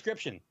no other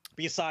description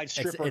besides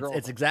stripper girlfriend.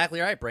 It's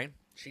exactly right, Brain.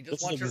 She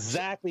just wants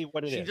exactly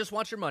what it is. She just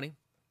wants your money,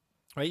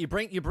 right? You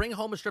bring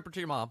home a stripper to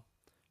your mom,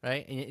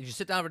 right? And you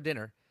sit down for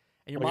dinner,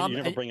 and your mom. You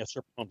never bring a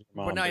stripper home to your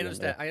mom. Well, no, I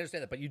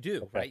understand that, but you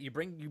do, right? You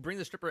bring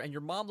the stripper, and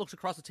your mom looks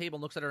across the table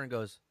and looks at her and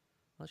goes,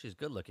 "Well, she's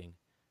good looking.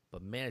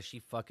 But man, is she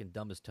fucking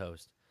dumb as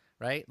toast,"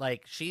 right?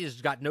 Like, she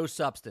has got no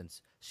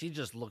substance. She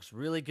just looks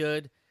really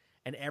good,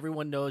 and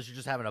everyone knows you're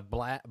just having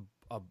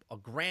a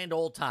grand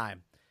old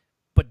time.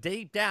 But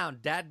deep down,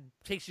 Dad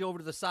takes you over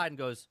to the side and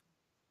goes,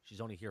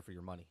 "She's only here for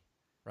your money,"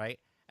 right?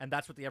 And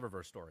that's what the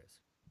Eververse store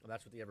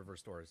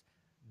is.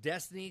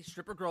 Destiny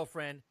stripper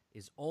girlfriend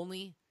is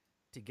only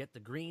to get the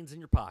greens in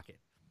your pocket.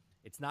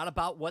 It's not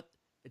about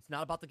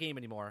the game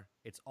anymore.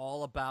 It's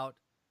all about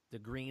the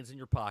greens in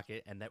your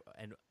pocket, and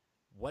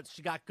what's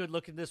she got good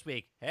looking this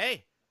week?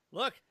 Hey,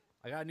 look,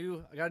 I got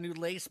a new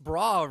lace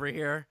bra over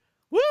here.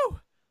 Woo!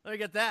 Let me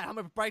get that. How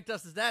much bright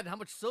dust is that? And how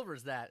much silver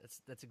is that?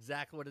 That's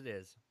exactly what it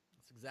is.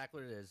 That's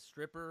exactly what it is.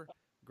 Stripper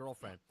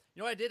girlfriend. You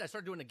know what I did? I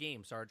started doing a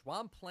game, Sarge. While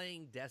I'm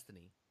playing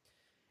Destiny,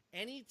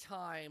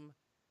 anytime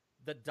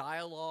the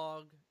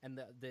dialogue and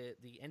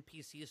the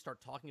NPCs start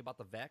talking about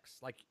the Vex,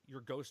 like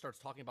your ghost starts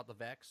talking about the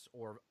Vex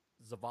or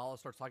Zavala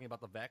starts talking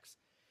about the Vex,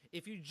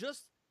 if you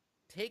just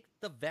take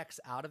the Vex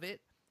out of it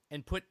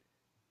and put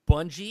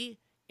Bungie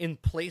in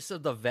place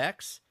of the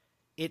Vex,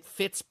 it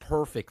fits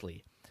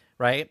perfectly,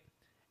 right?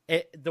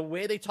 The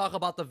way they talk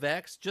about the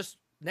Vex, just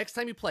next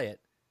time you play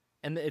it,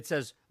 and it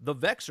says, the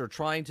Vex are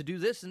trying to do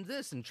this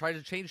and try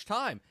to change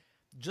time.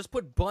 Just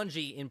put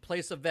Bungie in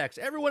place of Vex.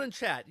 Everyone in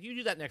chat, you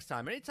do that next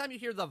time. Anytime you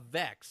hear the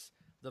Vex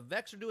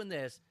are doing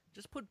this,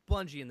 just put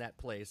Bungie in that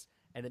place,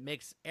 and it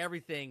makes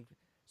everything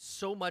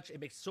so much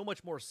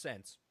more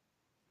sense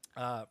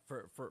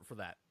for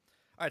that.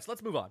 All right, so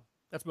let's move on.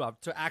 Let's move on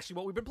to actually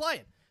what we've been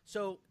playing.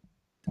 So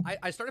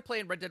I started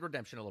playing Red Dead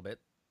Redemption a little bit.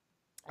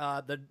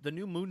 The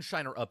new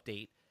Moonshiner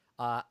update,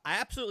 I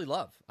absolutely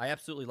love. I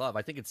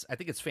think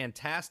it's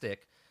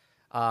fantastic.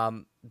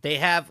 They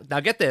have, now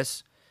get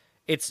this,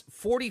 it's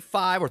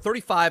 45 or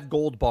 35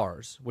 gold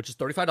bars, which is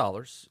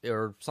 $35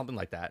 or something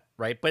like that,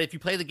 right? But if you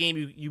play the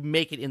game, you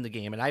make it in the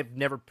game. And I've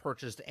never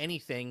purchased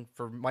anything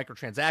for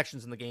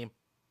microtransactions in the game,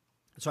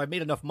 so I've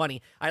made enough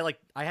money. I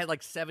had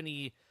like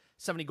 70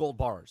 gold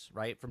bars,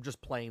 right, from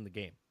just playing the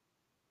game.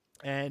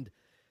 And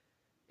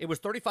it was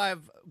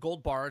 35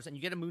 gold bars, and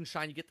you get a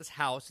moonshine, you get this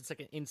house. It's like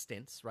an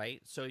instance, right?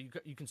 So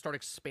you can start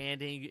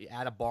expanding, you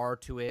add a bar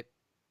to it.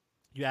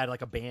 You add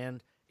like a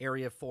band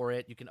area for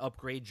it. You can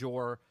upgrade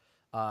your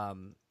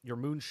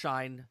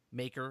moonshine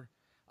maker.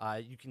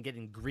 You can get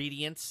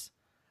ingredients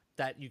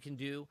that you can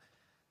do.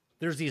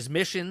 There's these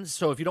missions,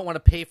 so if you don't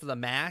want to pay for the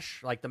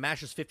mash, like the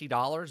mash is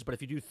 $50, but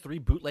if you do 3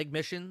 bootleg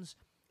missions,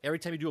 Every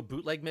time you do a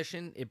bootleg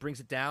mission, it brings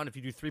it down. If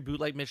you do 3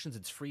 bootleg missions,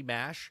 it's free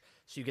MASH.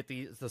 So you get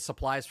the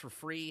supplies for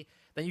free.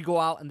 Then you go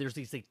out and there's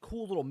these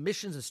cool little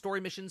missions and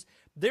story missions.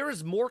 There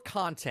is more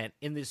content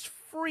in this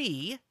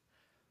free,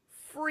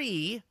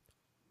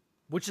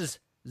 which is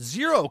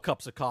 0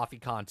 cups of coffee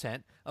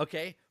content,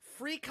 okay?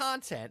 Free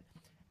content.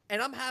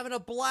 And I'm having a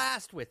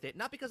blast with it.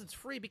 Not because it's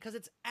free, because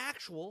it's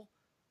actual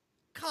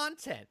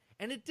content.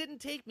 And it didn't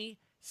take me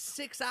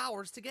 6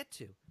 hours to get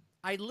to.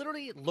 I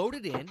literally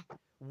loaded in,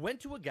 went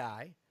to a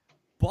guy,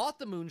 bought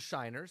the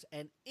Moonshiners,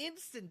 and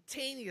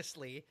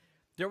instantaneously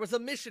there was a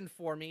mission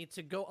for me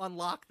to go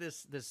unlock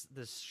this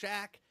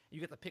shack. You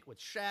get to pick which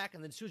shack,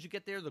 and then as soon as you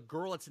get there, the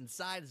girl that's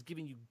inside is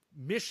giving you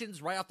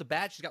missions right off the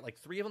bat. She's got like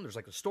 3 of them. There's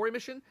like a story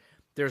mission.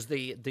 There's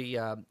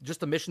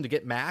just a mission to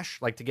get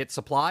MASH, like to get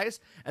supplies,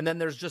 and then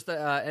there's just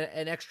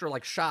an extra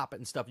like shop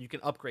and stuff. You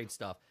can upgrade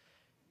stuff.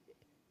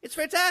 It's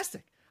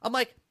fantastic. I'm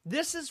like,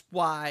 this is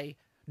why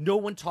no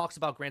one talks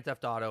about Grand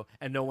Theft Auto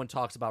and no one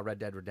talks about Red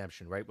Dead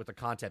Redemption, right, with the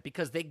content,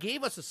 because they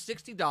gave us a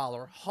 $60,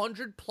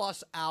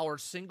 100+ hour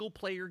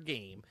single-player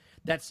game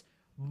that's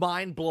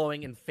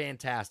mind-blowing and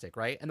fantastic,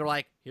 right? And they're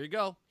like, here you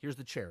go. Here's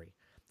the cherry.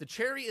 The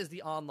cherry is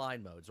the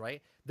online modes,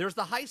 right? There's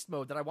the heist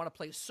mode that I want to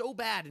play so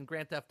bad in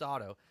Grand Theft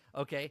Auto,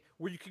 okay,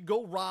 where you can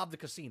go rob the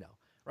casino,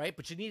 right?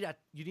 But you need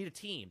a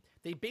team.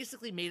 They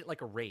basically made it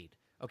like a raid,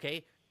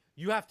 okay?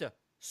 You have to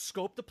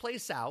scope the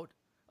place out,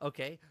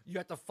 okay? You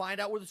have to find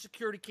out where the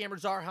security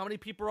cameras are, how many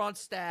people are on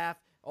staff,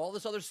 all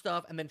this other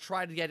stuff, and then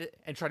try to get it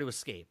and try to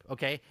escape,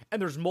 okay?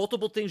 And there's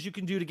multiple things you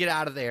can do to get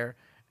out of there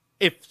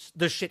if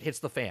the shit hits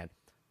the fan.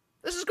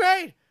 This is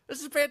great.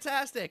 This is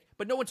fantastic.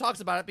 But no one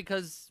talks about it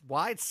because,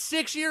 why? It's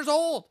 6 years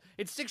old.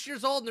 It's 6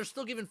 years old, and they're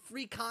still giving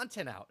free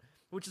content out,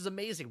 which is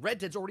amazing. Red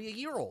Dead's already a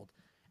year old,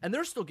 and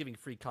they're still giving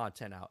free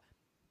content out.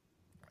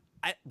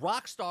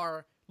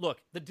 Rockstar,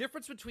 look, the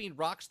difference between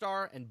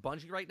Rockstar and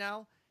Bungie right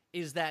now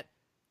is that,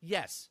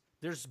 yes,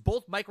 there's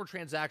both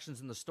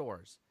microtransactions in the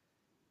stores.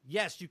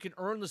 Yes, you can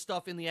earn the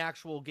stuff in the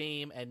actual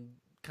game and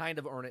kind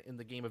of earn it in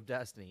the game of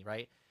Destiny,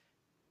 right?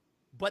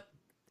 But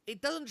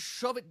it doesn't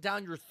shove it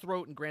down your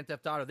throat in Grand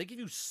Theft Auto. They give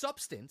you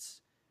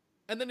substance,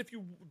 and then if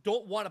you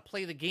don't want to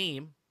play the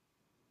game,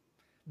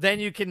 then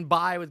you can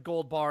buy with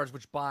gold bars,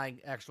 which buying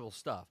actual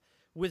stuff.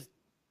 With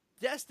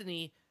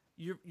Destiny,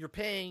 you're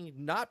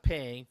not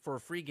paying for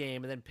a free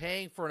game, and then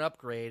paying for an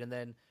upgrade, and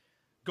then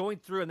going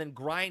through and then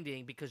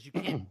grinding because you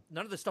can't.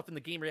 None of the stuff in the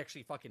game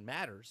actually fucking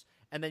matters.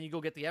 And then you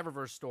go get the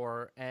Eververse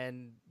store,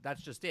 and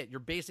that's just it. You're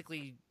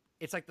basically,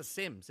 it's like The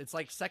Sims. It's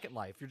like Second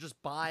Life. You're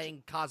just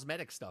buying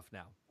cosmetic stuff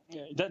now.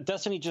 Yeah,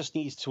 Destiny just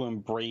needs to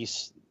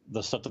embrace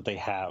the stuff that they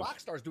have.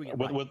 Rockstar's doing it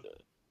right.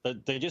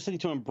 They just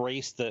need to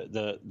embrace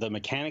the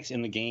mechanics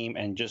in the game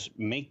and just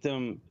make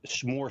them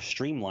more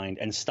streamlined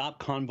and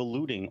stop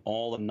convoluting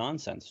all the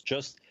nonsense.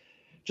 Just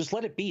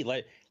let it be.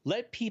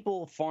 Let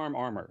people farm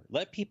armor.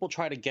 Let people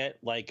try to get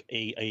like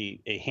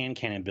a hand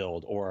cannon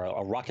build or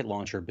a rocket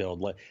launcher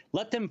build.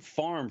 Let them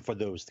farm for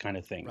those kind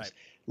of things. Right.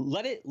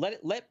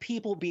 Let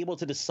people be able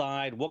to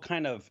decide what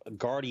kind of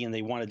guardian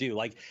they want to do.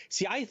 Like,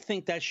 see, I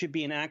think that should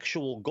be an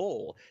actual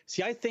goal.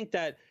 See, I think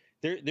that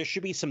there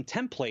should be some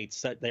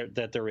templates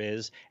that there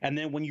is, and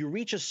then when you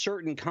reach a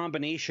certain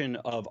combination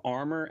of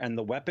armor and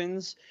the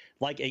weapons,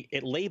 like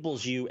it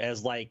labels you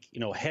as like, you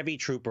know, heavy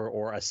trooper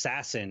or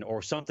assassin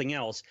or something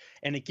else,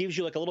 and it gives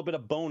you like a little bit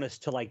of bonus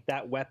to like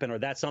that weapon or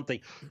that something.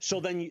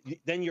 So then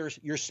you're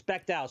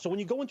specced out. So when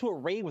you go into a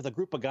raid with a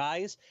group of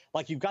guys,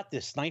 like you've got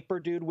this sniper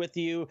dude with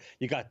you,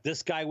 you got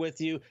this guy with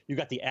you, you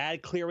got the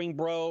ad clearing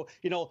bro,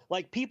 you know,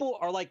 like people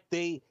are like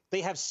they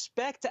have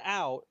specced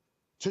out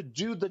to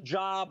do the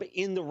job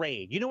in the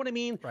raid. You know what I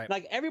mean? Right.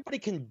 Like everybody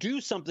can do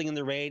something in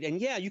the raid,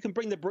 and yeah, you can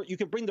bring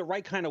the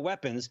right kind of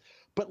weapons,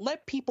 but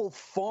let people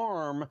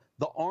farm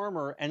the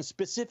armor and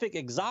specific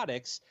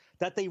exotics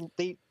that they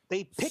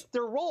pick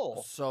their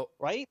role. So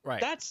right?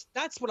 That's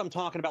what I'm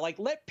talking about. Like,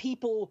 let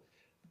people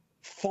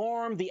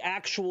farm the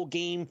actual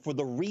game for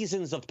the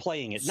reasons of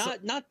playing it,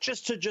 not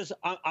just to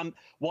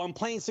I'm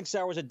playing 6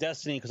 hours of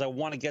Destiny because I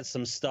want to get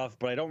some stuff,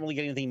 but I don't really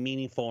get anything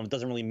meaningful and it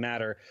doesn't really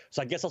matter.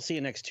 So I guess I'll see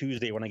you next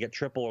Tuesday when I get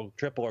triple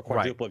or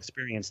quadruple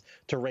experience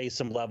to raise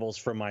some levels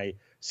for my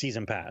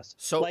season pass.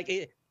 So like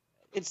it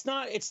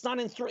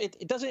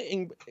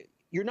doesn't.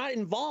 You're not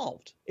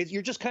involved.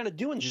 You're just kind of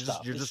doing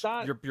stuff.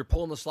 You're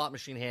pulling the slot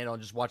machine handle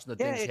and just watching the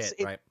things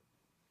hit, right?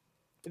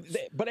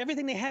 But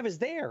everything they have is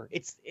there.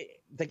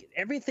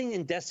 Everything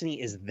in Destiny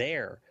is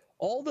there.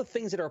 All the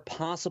things that are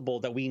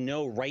possible that we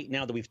know right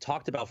now that we've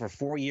talked about for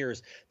 4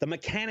 years, the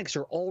mechanics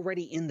are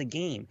already in the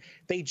game.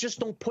 They just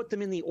don't put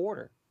them in the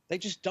order. They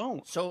just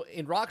don't. So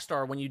in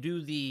Rockstar, when you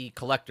do the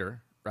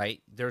collector,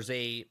 right, there's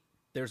a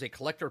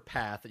collector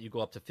path that you go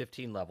up to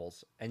 15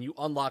 levels, and you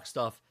unlock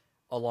stuff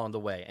along the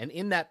way. And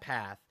in that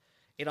path,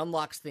 it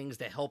unlocks things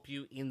that help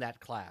you in that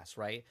class,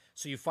 right?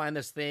 So you find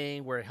this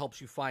thing where it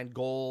helps you find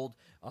gold.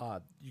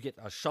 You get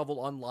a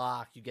shovel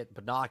unlock. You get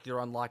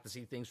binocular unlock to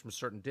see things from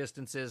certain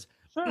distances.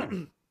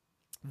 Sure.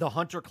 The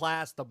hunter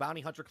class, the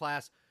bounty hunter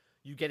class,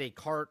 you get a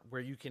cart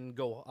where you can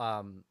go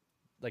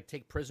like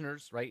take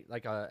prisoners, right?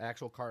 Like an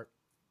actual cart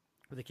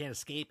where they can't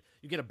escape.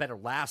 You get a better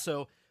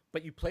lasso,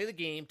 but you play the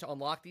game to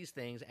unlock these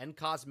things and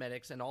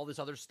cosmetics and all this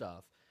other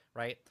stuff,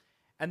 right?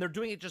 And they're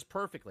doing it just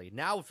perfectly.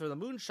 Now for the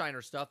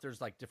Moonshiner stuff,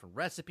 there's like different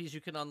recipes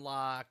you can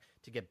unlock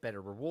to get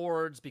better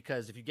rewards,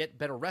 because if you get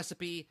better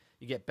recipe,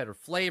 you get better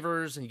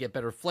flavors, and you get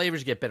better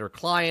flavors, you get better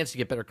clients, you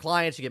get better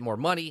clients, you get more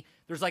money.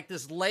 There's like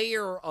this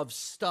layer of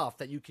stuff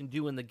that you can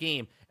do in the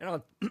game.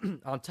 And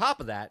on top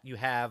of that, you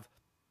have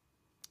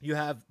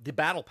the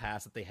battle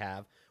pass that they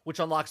have, which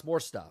unlocks more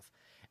stuff.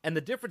 And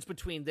the difference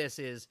between this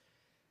is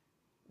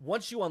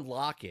once you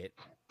unlock it,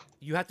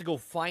 you have to go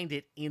find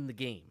it in the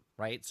game,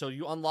 right? So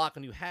you unlock a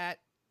new hat,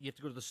 you have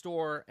to go to the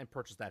store and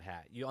purchase that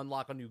hat. You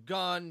unlock a new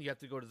gun, you have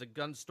to go to the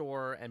gun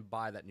store and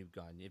buy that new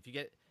gun.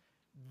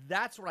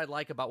 That's what I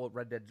like about what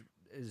Red Dead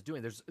is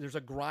doing. There's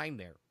a grind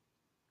there.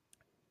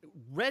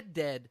 Red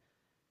Dead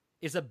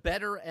is a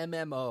better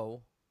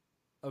MMO,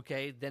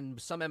 okay, than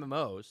some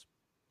MMOs.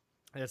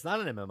 And it's not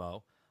an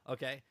MMO,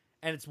 okay?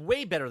 And it's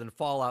way better than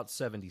Fallout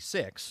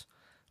 76,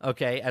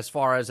 okay, as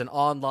far as an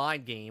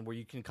online game where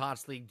you can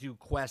constantly do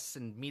quests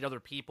and meet other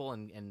people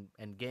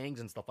and gangs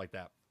and stuff like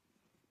that.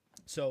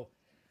 So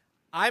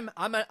I'm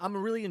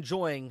really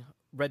enjoying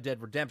Red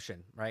Dead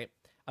Redemption, right?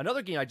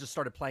 Another game I just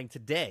started playing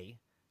today,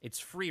 it's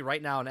free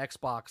right now on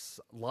Xbox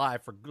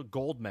Live for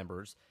gold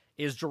members,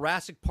 is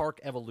Jurassic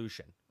Park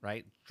Evolution,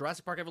 right?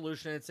 Jurassic Park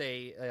Evolution, it's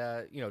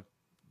a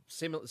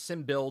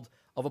sim build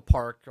of a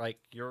park, like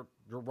you're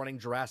running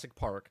Jurassic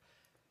Park.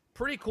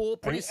 Pretty cool,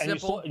 pretty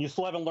simple. And you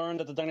still haven't learned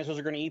that the dinosaurs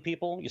are going to eat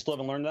people? You still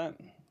haven't learned that?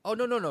 Oh,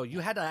 no.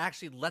 You had to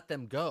actually let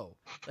them go.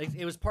 Like,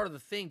 it was part of the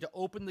thing to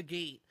open the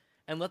gate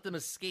and let them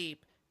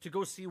escape to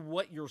go see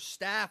what your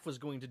staff was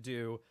going to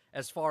do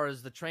as far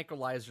as the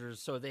tranquilizers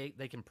so they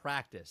can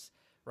practice,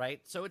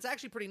 right? So it's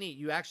actually pretty neat.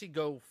 You actually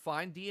go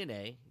find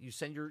DNA. You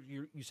send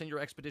your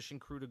expedition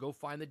crew to go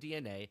find the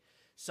DNA.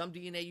 Some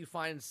DNA you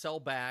find and sell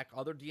back.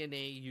 Other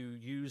DNA you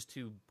use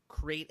to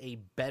create a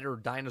better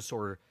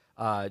dinosaur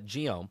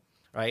genome,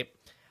 right?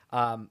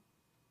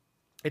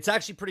 It's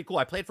actually pretty cool.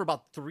 I played for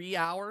about 3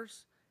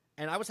 hours,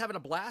 and I was having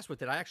a blast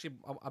with it. I think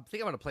I'm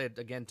going to play it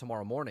again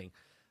tomorrow morning.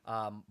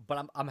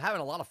 But I'm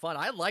having a lot of fun.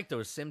 I like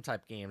those sim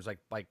type games, like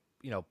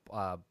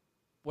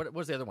what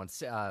was the other one?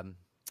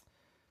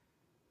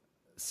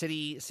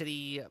 City.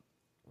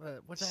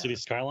 What's that? City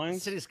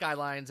Skylines. City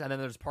Skylines, and then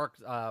there's Park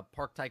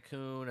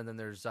Tycoon, and then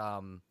there's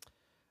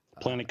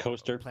Planet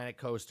Coaster. Planet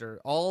Coaster.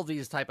 All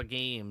these type of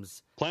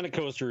games. Planet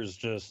Coaster is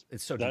just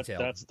it's so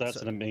detailed. That's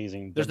an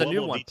amazing. There's the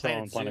new one,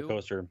 Planet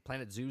Coaster.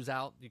 Planet Zoo's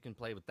out. You can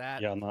play with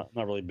that. Yeah, I'm not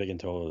really big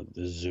into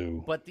the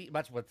zoo. But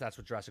that's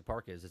what Jurassic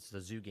Park is. It's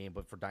the zoo game,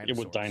 but for dinosaurs.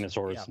 Yeah, with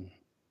dinosaurs.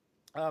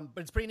 Yeah.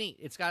 But it's pretty neat.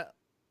 It's got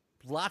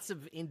lots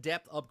of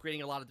in-depth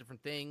upgrading, a lot of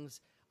different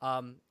things.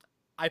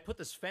 I put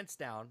this fence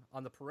down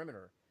on the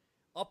perimeter,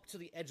 up to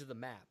the edge of the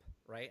map,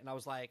 right? And I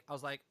was like,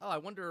 oh, I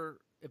wonder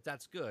if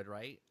that's good,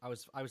 right? I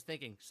was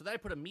thinking. So then I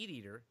put a meat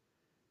eater.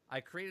 I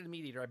created a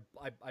meat eater.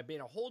 I made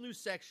a whole new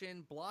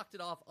section, blocked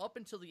it off up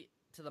until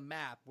to the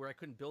map where I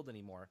couldn't build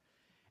anymore.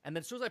 And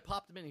then as soon as I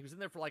popped him in, he was in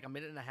there for like a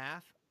minute and a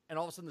half, and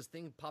all of a sudden this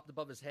thing popped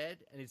above his head,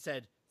 and it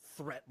said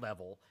threat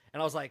level.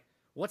 And I was like,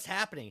 what's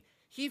happening?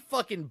 He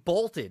fucking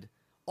bolted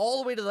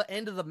all the way to the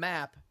end of the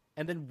map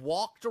and then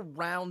walked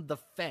around the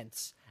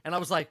fence. And I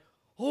was like,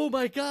 oh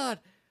my God.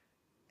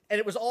 And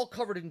it was all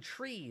covered in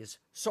trees.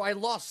 So I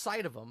lost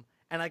sight of him,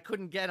 and I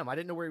couldn't get him. I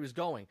didn't know where he was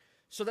going.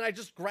 So then I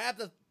just grabbed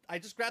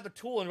the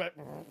tool and went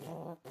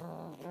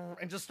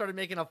and just started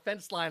making a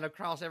fence line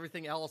across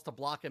everything else to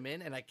block him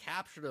in. And I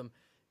captured him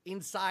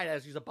inside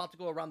as he was about to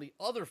go around the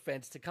other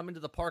fence to come into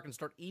the park and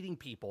start eating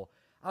people.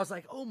 I was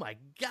like, oh my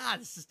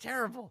God, this is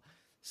terrible.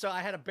 So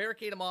I had to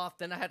barricade him off.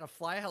 Then I had to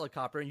fly a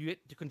helicopter, and you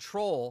get to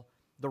control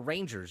the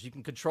rangers. You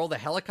can control the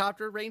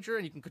helicopter ranger,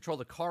 and you can control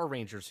the car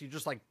ranger. So you're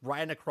just like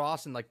riding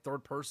across in like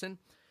third person.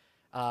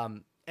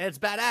 And it's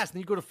badass.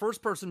 And you go to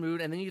first person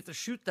mode, and then you have to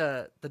shoot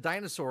the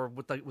dinosaur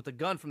with the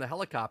gun from the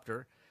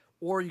helicopter,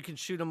 or you can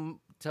shoot them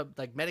to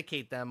like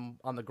medicate them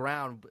on the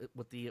ground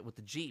with the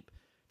Jeep.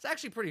 It's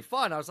actually pretty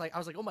fun. I was like,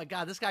 oh my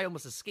God, this guy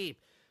almost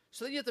escaped.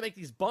 So then you have to make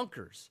these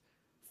bunkers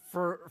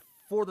for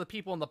the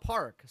people in the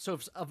park. So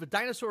if a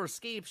dinosaur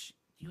escapes,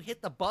 you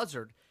hit the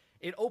buzzard.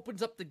 It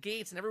opens up the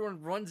gates, and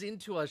everyone runs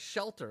into a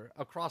shelter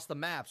across the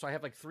map. So I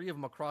have like 3 of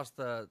them across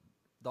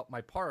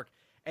my park,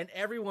 and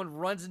everyone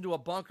runs into a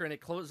bunker, and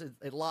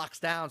it locks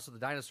down so the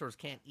dinosaurs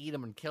can't eat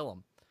them and kill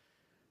them.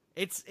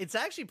 It's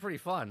actually pretty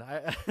fun.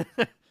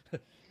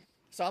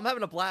 So I'm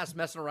having a blast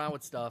messing around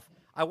with stuff.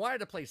 I wanted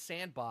to play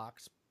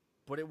Sandbox,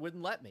 but it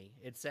wouldn't let me.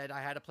 It said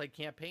I had to play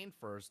campaign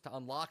first to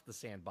unlock the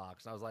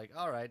Sandbox. And I was like,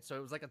 all right. So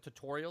it was like a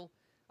tutorial,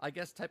 I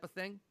guess, type of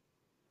thing.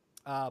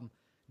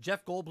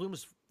 Jeff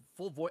Goldblum's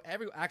full voice.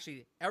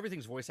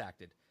 Everything's voice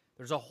acted.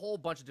 There's a whole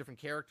bunch of different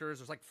characters.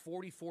 There's like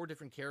 44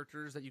 different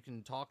characters that you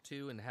can talk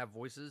to and have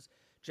voices.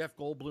 Jeff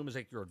Goldblum is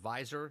like your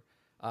advisor.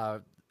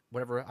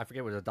 Whatever, I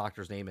forget what the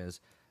doctor's name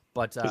is.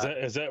 But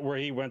is that where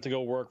he went to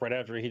go work right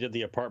after he did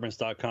the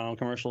Apartments.com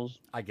commercials?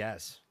 I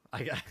guess.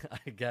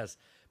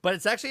 But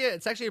it's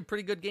actually a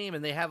pretty good game,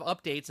 and they have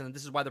updates, and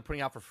this is why they're putting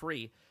it out for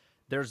free.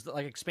 there's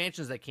like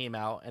expansions that came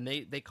out, and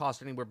they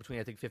cost anywhere between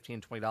I think $15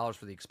 and $20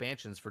 for the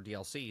expansions for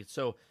DLC.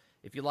 So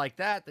if you like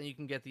that, then you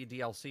can get the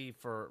DLC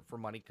for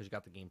money because you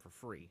got the game for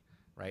free,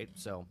 right?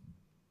 So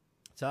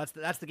that's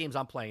the games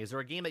I'm playing. Is there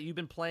a game that you've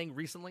been playing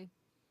recently?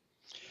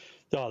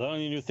 No, the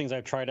only new things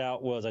I've tried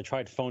out was I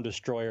tried Phone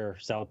Destroyer,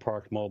 South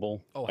Park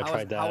Mobile. Oh, I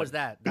tried that. How was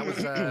that?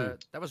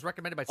 That was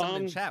recommended by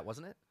someone in chat,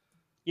 wasn't it?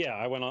 Yeah,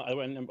 I went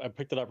and I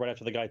picked it up right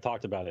after the guy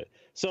talked about it.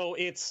 So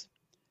it's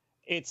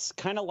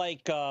kind of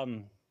like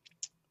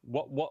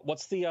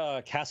what's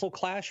the Castle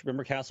Clash?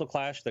 Remember Castle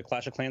Clash, the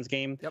Clash of Clans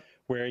game? Yep.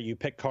 Where you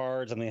pick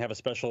cards and they have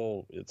it's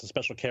a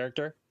special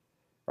character,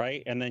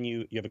 right? And then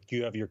you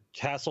have your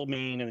castle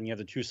main, and then you have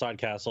the 2 side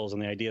castles,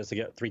 and the idea is to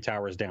get 3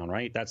 towers down,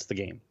 right? That's the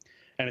game,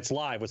 and it's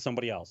live with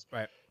somebody else.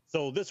 Right.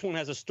 So this one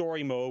has a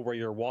story mode where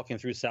you're walking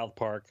through South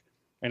Park,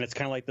 and it's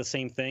kind of like the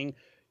same thing.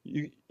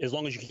 As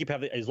long as you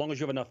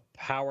have enough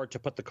power to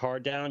put the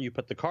card down, you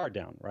put the card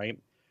down, right?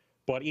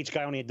 But each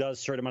guy only does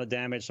a certain amount of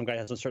damage. Some guy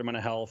has a certain amount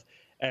of health,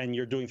 and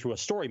you're doing through a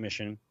story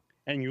mission,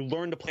 and you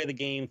learn to play the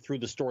game through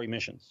the story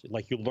missions.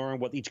 Like you learn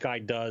what each guy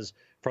does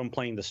from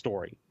playing the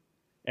story.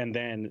 And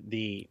then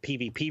the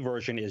PvP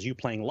version is you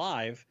playing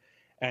live,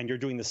 and you're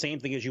doing the same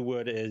thing as you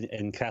would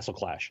in Castle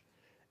Clash.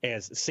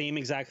 As same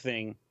exact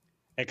thing,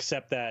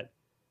 except that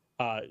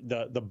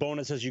the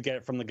bonuses you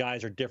get from the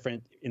guys are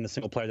different in the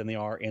single player than they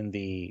are in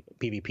the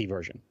PvP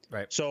version.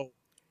 Right. So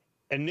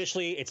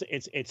initially,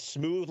 it's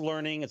smooth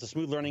learning. It's a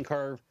smooth learning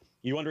curve.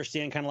 You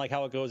understand kind of like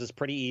how it goes. It's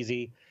pretty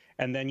easy,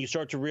 and then you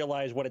start to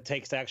realize what it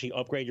takes to actually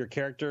upgrade your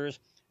characters,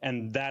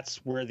 and that's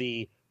where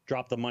the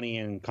drop the money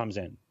in comes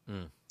in.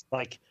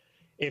 Like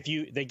if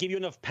they give you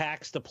enough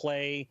packs to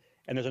play,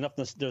 and there's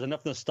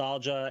enough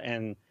nostalgia,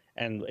 and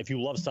if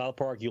you love South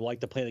Park, you like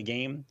to play the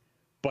game.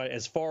 But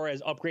as far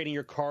as upgrading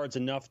your cards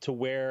enough to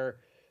where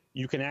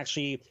you can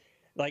actually,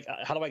 like,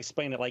 how do I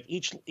explain it? Like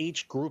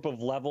each group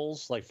of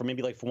levels, like from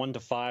 1 to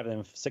 5, and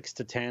then 6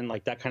 to 10,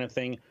 like that kind of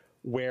thing,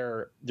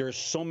 where there's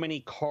so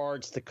many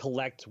cards to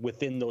collect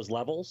within those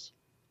levels,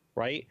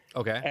 right?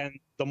 Okay. And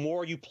the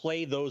more you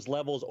play those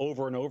levels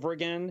over and over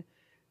again,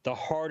 the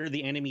harder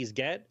the enemies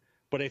get.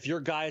 But if your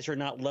guys are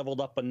not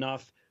leveled up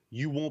enough,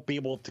 you won't be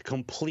able to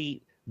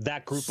complete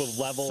that group of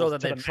levels to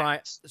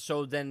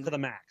the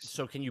max.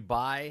 So can you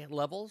buy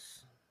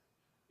levels?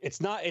 It's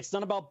not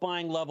about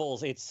buying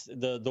levels. It's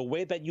the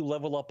way that you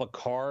level up a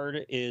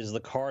card is the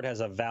card has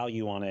a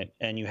value on it,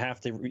 and you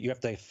have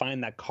to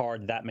find that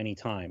card that many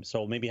times.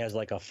 So maybe it has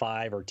like a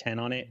 5 or 10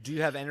 on it. Do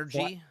you have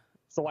energy?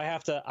 So I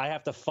have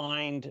to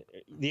find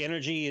the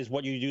energy is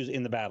what you use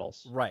in the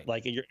battles. Right.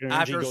 Like your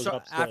energy goes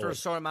up slowly. After a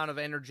certain amount of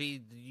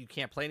energy, you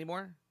can't play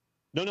anymore?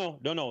 No.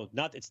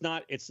 Not.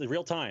 It's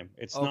real time.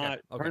 It's not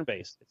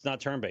turn-based. It's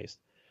not turn-based.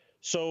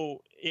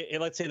 So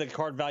let's say the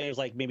card value is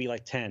maybe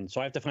 10.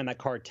 So I have to find that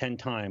card 10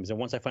 times. And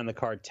once I find the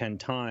card 10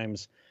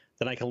 times,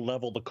 then I can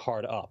level the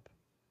card up.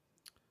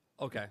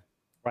 Okay.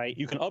 Right?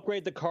 You can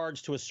upgrade the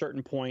cards to a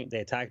certain point. They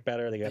attack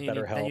better. They get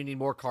better health. Then you need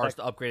more cards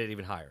to upgrade it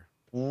even higher.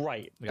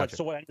 Right. But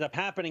so what ends up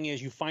happening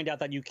is you find out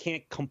that you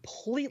can't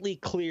completely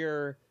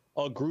clear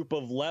a group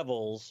of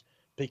levels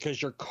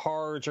because your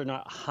cards are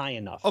not high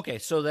enough. Okay,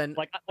 so then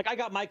like I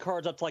got my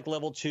cards up to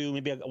level 2,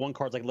 maybe one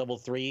card's level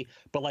 3,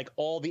 but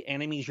all the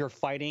enemies you're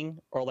fighting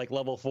are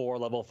level 4,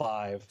 level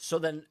 5. So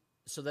then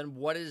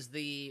what is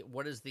the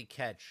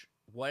catch?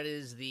 What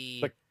is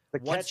the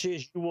catch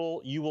is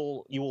you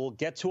will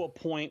get to a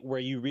point where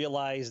you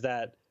realize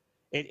that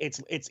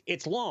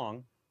it's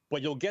long,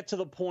 but you'll get to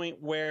the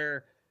point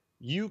where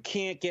you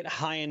can't get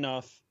high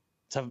enough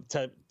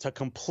to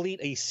complete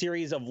a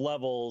series of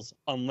levels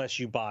unless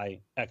you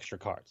buy extra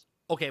cards.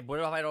 Okay, but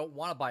if I don't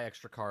want to buy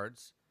extra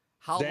cards,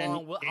 how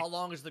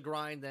long is the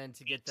grind then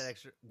to get that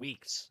extra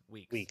weeks?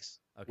 Okay.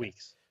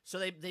 Weeks. So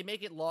they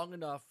make it long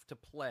enough to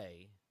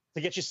play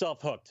to get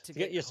yourself hooked. To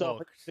get yourself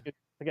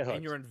hooked.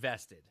 And you're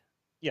invested.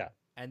 Yeah.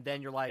 And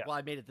then you're like, well,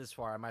 I made it this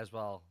far. I might as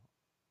well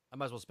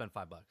spend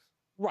 $5.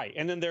 Right.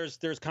 And then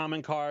there's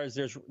common cards,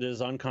 there's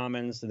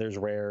uncommons, there's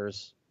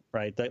rares,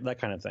 right? That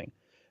kind of thing.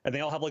 And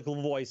they all have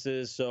little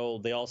voices, so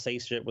they all say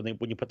shit when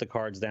you put the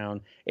cards down.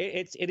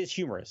 It is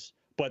humorous,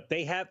 but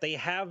they have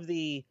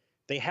the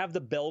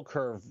bell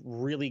curve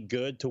really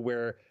good to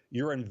where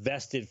you're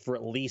invested for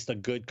at least a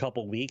good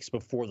couple weeks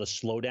before the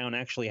slowdown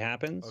actually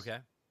happens. Okay.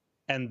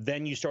 And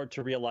then you start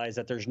to realize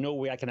that there's no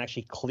way I can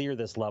actually clear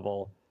this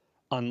level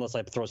unless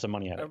I throw some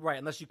money at it. Right,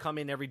 unless you come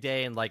in every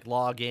day and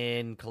log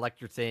in,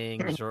 collect your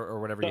things or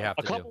whatever you have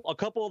to do. A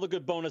couple of the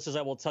good bonuses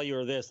I will tell you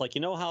are this.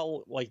 You know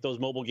how those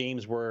mobile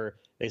games where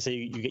they say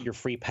you get your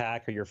free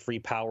pack or your free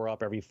power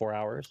up every 4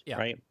 hours,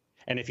 right?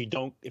 And if you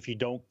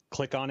don't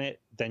click on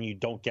it, then you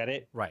don't get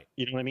it. Right.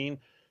 You know what I mean?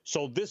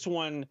 So this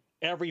one,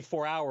 every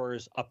 4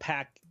 hours, a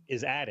pack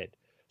is added.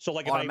 So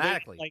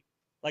automatically.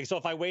 Like, so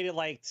if I waited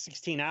like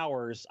 16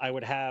 hours, I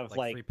would have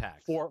like 3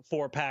 packs.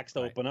 four packs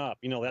to open up,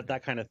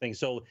 that kind of thing.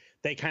 So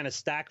they kind of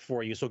stack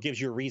for you. So it gives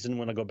you a reason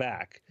when to go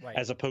back,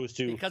 as opposed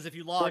to because if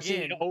you log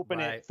forcing you to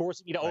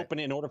open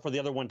it in order for the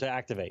other one to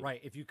activate. Right.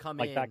 If you come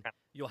in,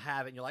 you'll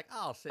have it and you're like,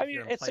 oh, I'll sit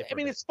here and play.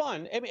 It's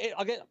fun.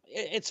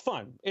 It's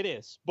fun. It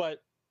is.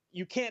 But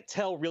you can't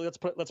tell really.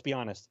 Let's be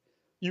honest.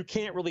 You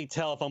can't really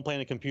tell if I'm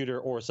playing a computer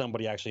or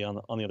somebody actually on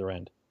the other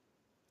end.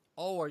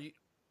 Oh, are you?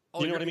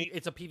 Oh, you know what I mean?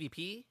 It's a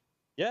PvP?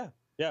 Yeah.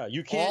 Yeah,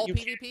 you can't. All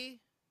PvP?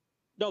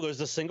 No,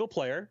 there's a single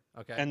player.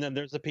 Okay. And then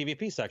there's the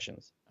PvP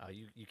sections. Oh,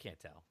 you can't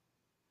tell.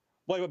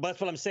 Well, but that's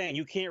what I'm saying.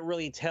 You can't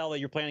really tell that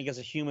you're playing against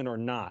a human or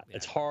not. Yeah.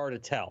 It's hard to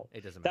tell.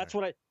 It doesn't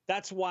matter.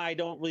 That's why I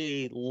don't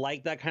really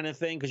like that kind of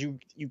thing, because you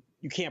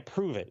can't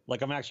prove it.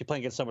 Like I'm actually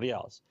playing against somebody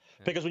else.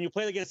 Yeah. Because when you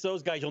play against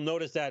those guys, you'll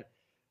notice that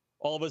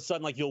all of a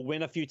sudden, like, you'll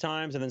win a few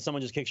times and then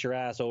someone just kicks your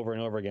ass over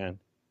and over again,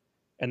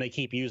 and they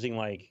keep using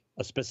like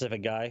a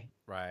specific guy.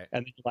 Right.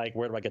 And like,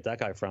 where do I get that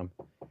guy from?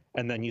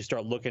 And then you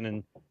start looking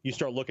in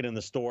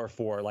the store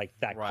for like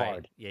that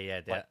card.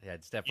 Yeah,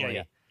 it's definitely.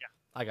 Yeah.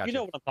 I got you. You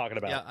know what I'm talking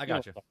about. Yeah, I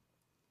got you.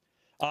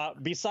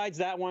 Besides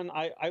that one,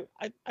 I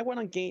went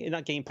on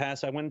not Game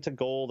Pass. I went into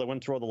Gold. I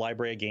went through all the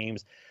library of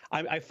games.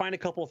 I find a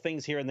couple of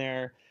things here and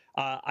there.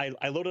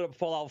 I loaded up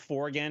Fallout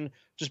 4 again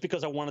just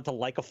because I wanted to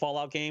like a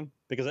Fallout game,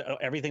 because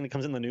everything that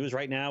comes in the news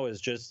right now is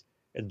just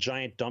a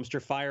giant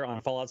dumpster fire on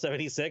Fallout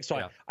 76.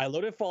 So I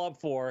loaded Fallout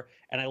 4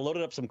 and I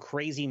loaded up some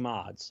crazy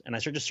mods, and I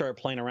just started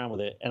playing around with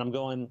it. And I'm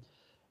going,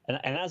 and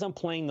as I'm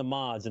playing the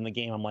mods in the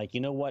game, I'm like,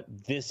 you know what?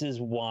 This is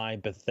why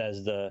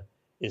Bethesda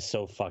is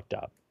so fucked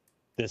up.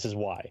 This is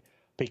why.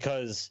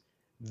 Because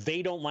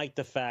they don't like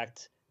the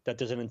fact that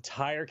there's an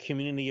entire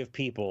community of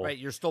people. Right,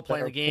 you're still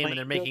playing the game and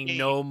they're making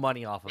no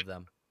money off of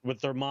them. With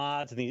their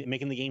mods, and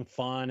making the game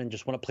fun and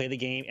just want to play the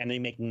game, and they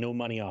make no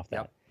money off that.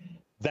 Yep.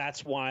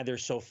 That's why they're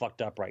so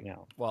fucked up right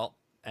now. Well,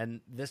 and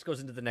this goes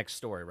into the next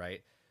story,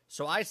 right?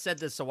 So I said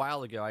this a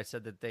while ago. I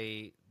said that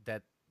they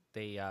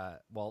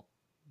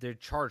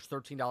charge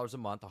 $13 a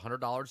month,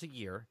 $100 a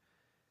year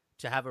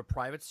to have a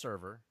private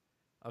server,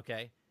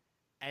 okay?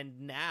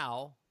 And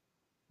now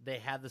they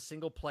have the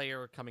single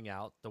player coming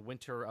out, the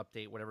winter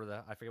update,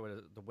 whatever I forget what it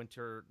is, the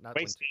winter, not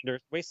Wastelanders.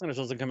 Wastelanders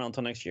doesn't come out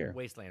until next year.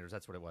 Wastelanders,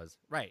 that's what it was.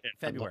 Right, yeah,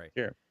 February.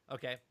 Here.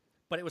 Okay.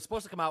 But it was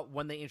supposed to come out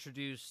when they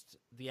introduced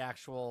the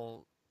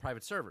actual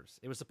private servers.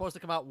 It was supposed to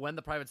come out when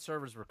the private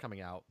servers were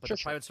coming out, but the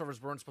private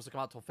servers weren't supposed to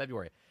come out until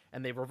February,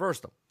 and they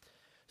reversed them.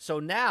 So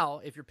now,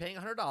 if you're paying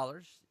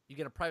 $100, you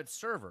get a private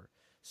server.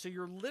 So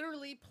you're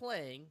literally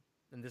playing,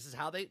 and this is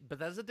how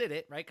Bethesda did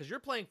it, right? Because you're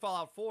playing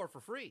Fallout 4 for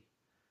free.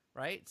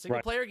 Right?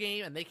 Single-player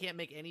game, and they can't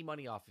make any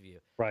money off of you.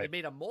 Right. They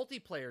made a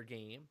multiplayer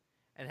game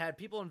and had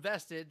people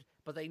invested,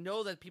 but they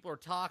know that people are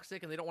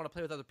toxic and they don't want to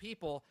play with other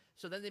people,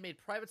 so then they made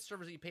private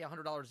servers that you pay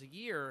 $100 a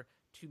year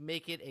to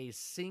make it a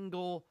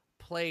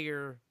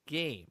single-player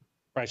game.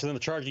 Right, so then they're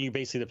charging you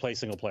basically to play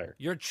single-player.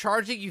 You're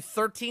charging you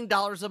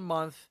 $13 a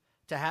month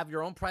to have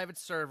your own private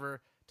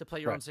server to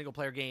play your own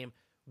single-player game,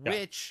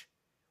 which,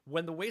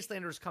 when the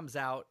Wastelanders comes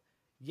out,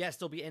 yes,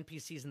 there'll be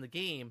NPCs in the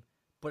game,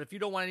 but if you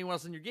don't want anyone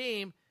else in your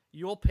game,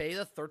 you'll pay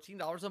the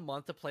 $13 a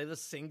month to play the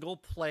single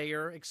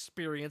player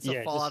experience of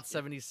Fallout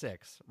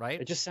 76,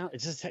 right? It just sounds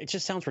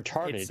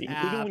retarded. It's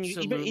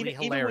absolutely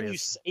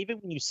hilarious. Even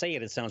when you say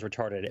it, it sounds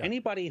retarded. Yeah.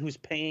 Anybody who's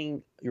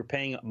paying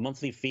a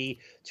monthly fee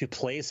to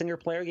play a single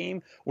player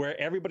game where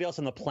everybody else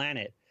on the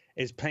planet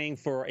is paying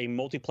for a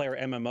multiplayer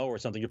MMO or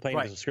something, you're paying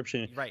a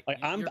subscription. Right. Like,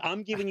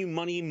 I'm giving you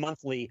money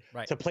monthly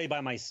to play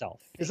by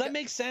myself. Does that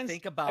make sense?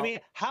 Think about. I mean,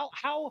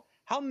 how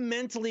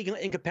mentally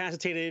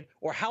incapacitated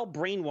or how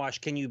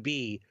brainwashed can you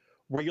be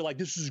where you're like,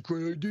 this is a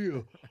great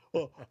idea.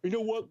 You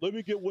know what? Let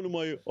me get one of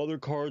my other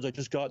cards I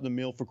just got in the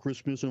mail for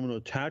Christmas, and I'm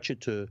going to attach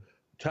it to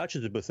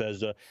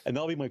Bethesda, and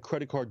that'll be my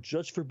credit card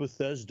just for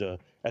Bethesda.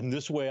 And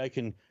this way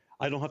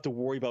I don't have to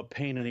worry about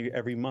paying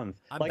every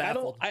month. I'm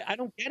baffled. I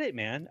don't get it,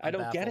 man. I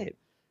don't get it.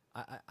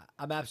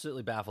 I'm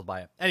absolutely baffled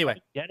by it.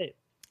 Anyway, get it.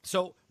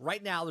 So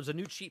right now there's a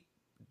new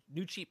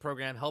cheat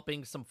program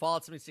helping some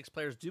Fallout 76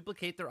 players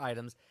duplicate their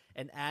items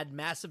and add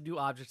massive new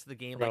objects to the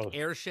game, like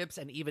airships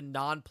and even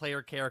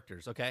non-player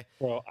characters. Okay.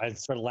 Well, I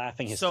started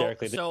laughing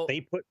hysterically.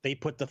 They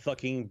put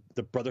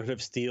the Brotherhood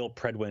of Steel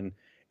Predwin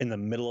in the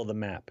middle of the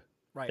map.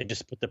 Right. They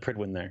just put the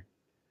Predwin there.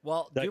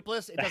 Well,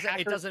 Dupless,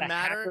 it doesn't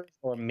matter.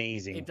 Are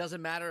amazing. It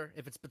doesn't matter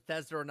if it's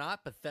Bethesda or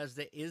not.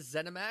 Bethesda is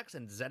ZeniMax,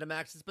 and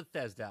ZeniMax is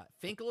Bethesda.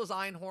 Finkel is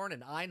Einhorn,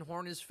 and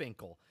Einhorn is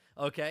Finkel.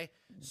 Okay,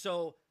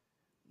 so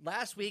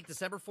last week,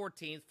 December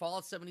 14th,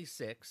 Fallout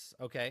 76,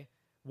 okay,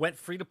 went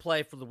free to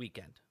play for the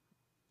weekend.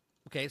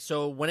 Okay,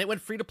 so when it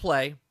went free to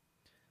play,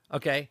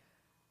 okay,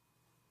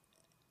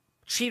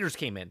 cheaters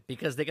came in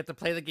because they get to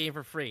play the game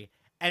for free,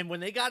 and when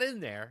they got in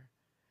there,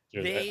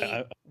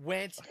 they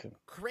went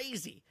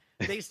crazy.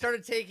 They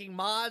started taking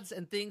mods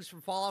and things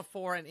from Fallout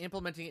 4 and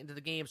implementing it into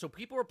the game. So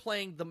people were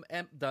playing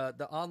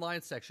the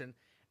online section,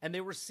 and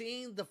they were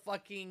seeing the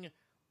fucking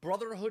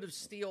Brotherhood of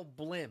Steel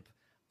blimp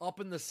up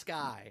in the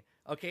sky.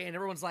 Okay, and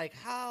everyone's like,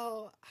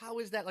 how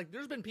is that? Like,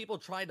 there's been people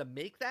trying to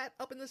make that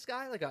up in the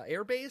sky, like an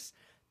air base.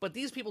 But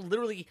these people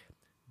literally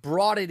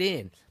brought it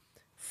in.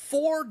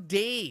 4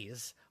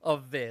 days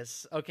of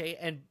this, okay?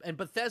 And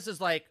Bethesda's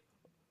like,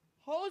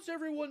 how does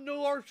everyone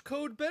know our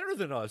code better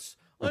than us?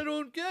 I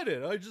don't get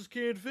it. I just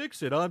can't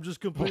fix it. I'm just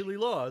completely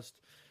lost,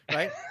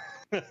 right?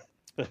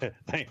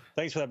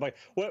 Thanks for that, Mike.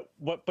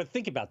 But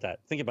think about that.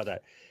 Think about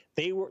that.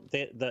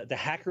 The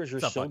hackers are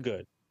so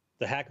good.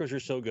 The hackers are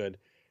so good.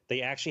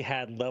 They actually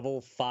had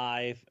level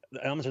 5,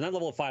 not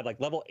level 5,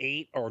 like level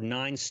 8 or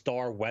 9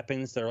 star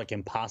weapons that are like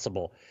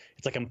impossible.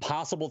 It's like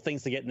impossible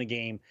things to get in the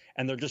game,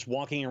 and they're just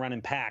walking around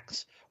in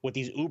packs with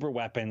these uber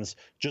weapons,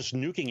 just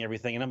nuking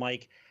everything. And I'm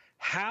like,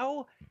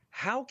 how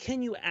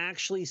can you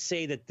actually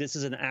say that this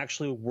is an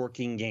actually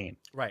working game?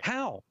 Right.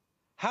 How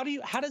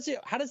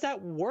does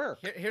that work?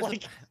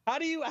 How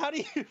do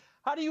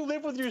you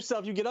live with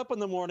yourself? You get up in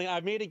the morning,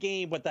 I've made a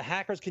game, but the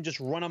hackers can just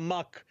run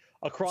amok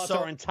across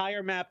our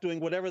entire map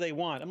doing whatever they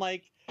want. I'm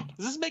like,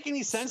 does this make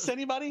any sense to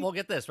anybody? Well,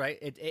 get this, right?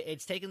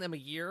 It's taken them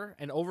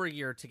over a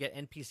year to get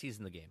NPCs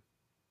in the game,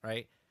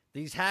 right?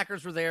 These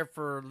hackers were there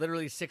for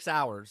literally 6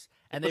 hours,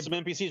 and they put some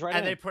NPCs right in.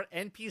 And they put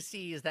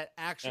NPCs that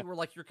actually were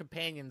like your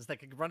companions that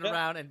could run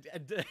around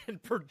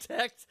and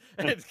protect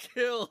and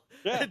kill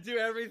and do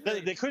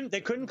everything.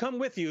 They couldn't come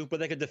with you, but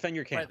they could defend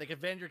your camp. Right, they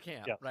could defend your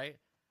camp. Right.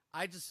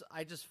 I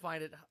just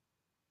find it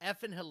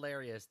effing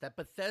hilarious that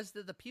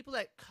Bethesda, the people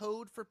that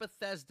code for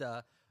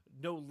Bethesda,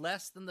 know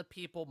less than the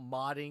people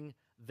modding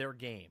their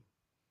game.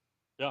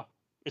 Yeah,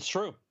 it's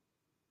true.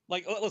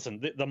 Like,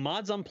 listen, the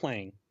mods I'm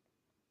playing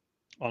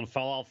on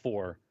Fallout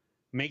 4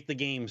 make the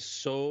game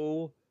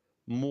so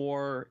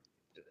much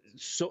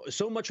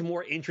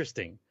more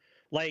interesting.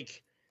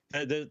 Like,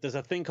 there's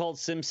a thing called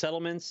Sim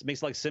Settlements. It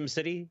makes it like Sim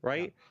City,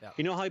 right? Yeah.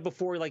 You know how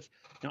before, like,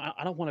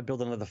 I don't want to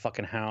build another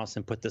fucking house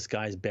and put this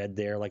guy's bed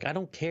there. Like, I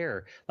don't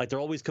care. Like,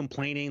 they're always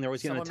complaining. They're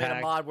always getting attacked. Someone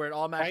made a mod where it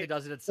automatically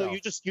does it itself.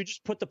 So you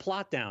just put the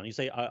plot down. You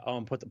say, I'm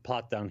gonna put the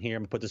plot down here.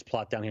 I'm gonna put this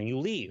plot down here, and you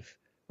leave,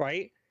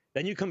 right?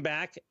 Then you come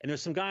back, and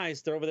there's some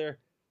guys. They're over there.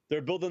 They're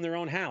building their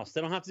own house.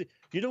 They don't have to.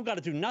 You don't got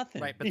to do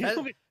nothing. Right.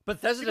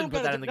 Bethesda didn't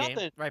put that in the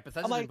game. Right.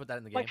 Bethesda didn't put that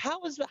in the game. Like, how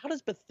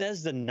does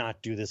Bethesda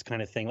not do this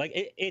kind of thing? Like,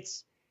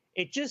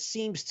 it just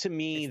seems to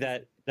me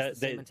that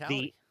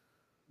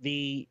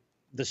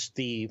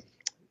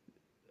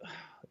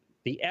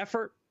the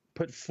effort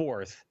put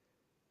forth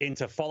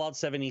into Fallout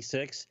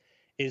 76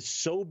 is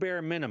so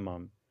bare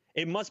minimum.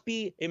 It must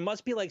be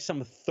like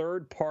some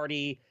third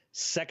party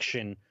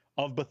section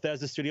of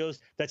Bethesda Studios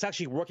that's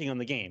actually working on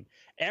the game.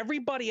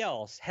 Everybody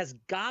else has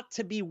got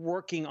to be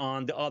working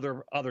on the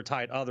other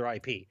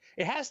IP.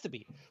 It has to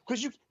be,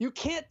 because you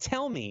can't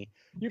tell me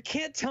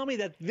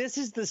that this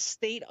is the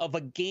state of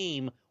a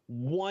game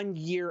 1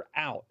 year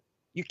out.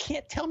 You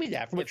can't tell me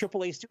that from a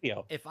AAA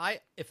studio. If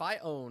I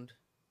owned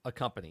a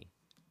company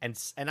and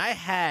I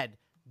had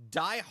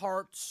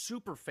diehard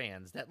super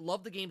fans that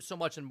loved the game so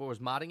much and was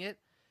modding it,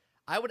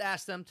 I would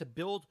ask them to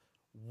build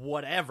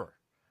whatever.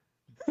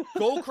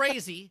 Go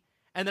crazy,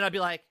 and then I'd be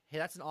like, "Hey,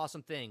 that's an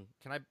awesome thing.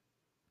 Can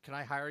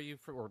I hire you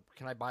for, or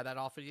can I buy that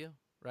off of you?"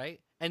 Right?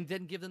 And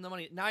then give them the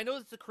money. Now I know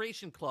that the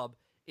Creation Club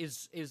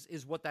is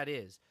what that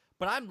is,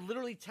 but I'm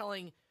literally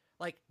telling,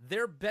 like,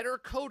 they're better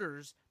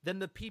coders than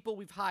the people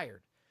we've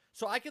hired.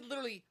 So I could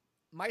literally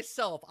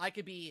myself, I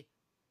could be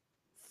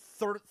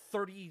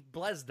 30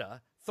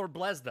 Blesda,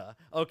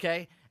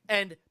 okay,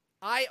 and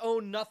I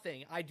own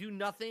nothing. I do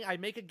nothing. I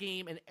make a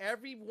game, and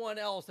everyone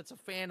else that's a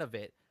fan of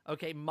it,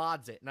 okay,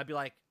 mods it. And I'd be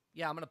like,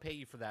 yeah, I'm going to pay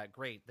you for that.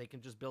 Great. They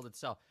can just build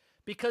itself.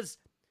 Because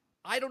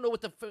I don't know what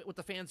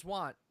the fans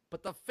want,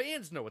 but the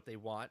fans know what they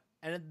want,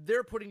 and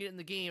they're putting it in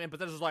the game, but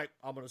they're just like,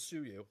 I'm going to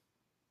sue you,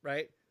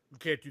 right? You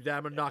can't do that.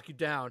 I'm going to knock you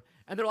down.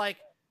 And they're like,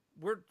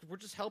 we're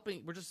just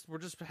helping. We're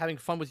just having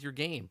fun with your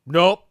game.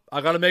 Nope.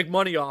 I got to make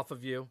money off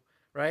of you,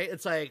 right?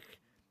 It's like,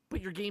 but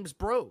your game's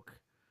broke.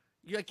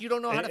 You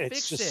don't know how to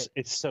fix it.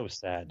 It's so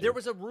sad. There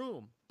was a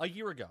room a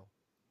year ago,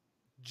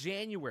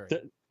 January,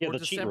 or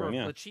December,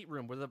 the cheat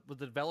room where the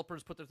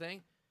developers put their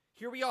thing.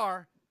 Here we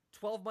are,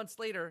 12 months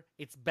later,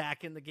 it's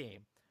back in the game.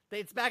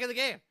 It's back in the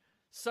game.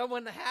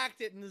 Someone hacked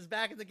it and is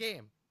back in the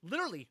game.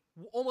 Literally,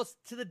 almost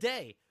to the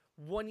day,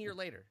 1 year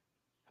later.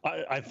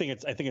 I think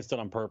it's done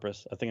on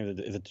purpose. I think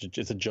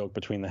it's a joke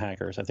between the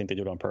hackers. I think they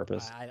do it on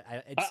purpose.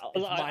 It's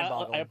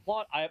mind-boggling.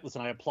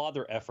 I applaud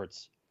their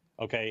efforts.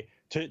 Okay,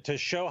 to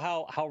show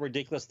how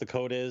ridiculous the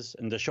code is,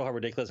 and to show how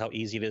ridiculous, how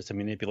easy it is to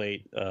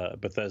manipulate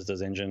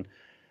Bethesda's engine.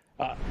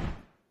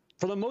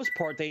 For the most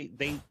part, they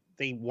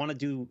want to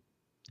do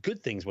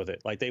good things with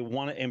it. Like, they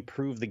want to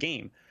improve the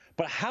game.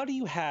 But how do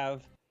you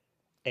have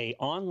a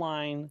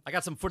online? I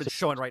got some footage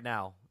showing right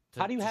now.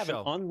 How do you have an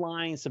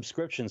online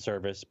subscription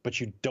service, but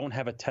you don't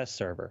have a test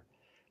server?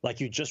 Like,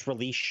 you just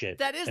release shit.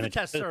 That is the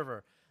test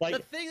server. Like,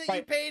 the thing that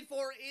you paid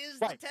for is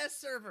the test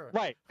server.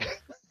 Right.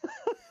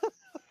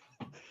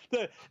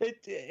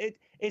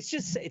 It's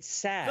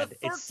sad. The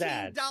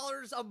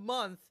 $13 a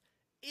month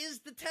is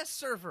the test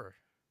server.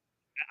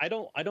 I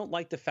don't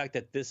like the fact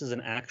that this is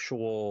an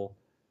actual.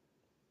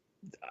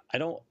 I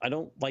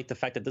don't like the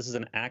fact that this is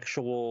an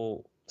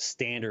actual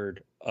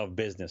standard of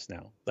business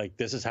now. Like,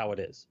 this is how it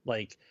is.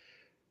 Like,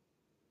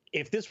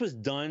 if this was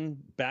done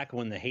back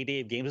when the heyday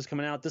of games was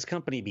coming out, this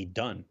company would be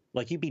done.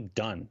 Like, you'd be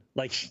done.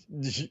 Like,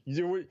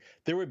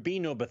 there would be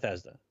no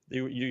Bethesda.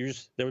 There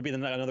would be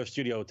another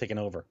studio taking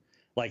over.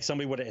 Like,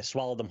 somebody would have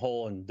swallowed them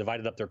whole and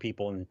divided up their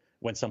people and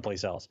went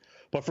someplace else.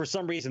 But for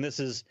some reason, this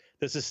is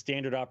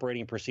standard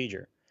operating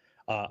procedure.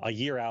 A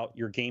year out,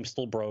 your game's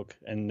still broke,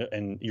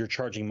 and you're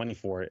charging money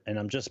for it. And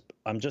I'm just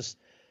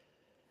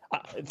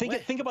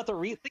think about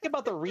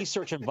the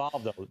research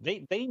involved though.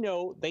 They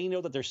know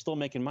that they're still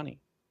making money.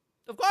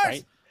 Of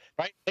course,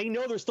 right? They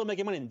know they're still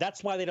making money, and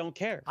that's why they don't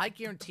care. I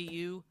guarantee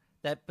you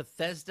that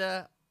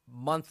Bethesda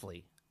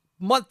monthly,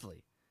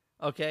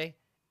 okay,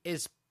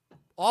 is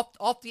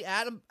off the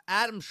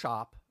Atom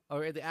shop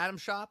or the Atom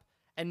shop,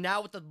 and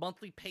now with the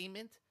monthly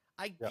payment,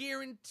 I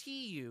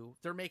guarantee you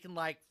they're making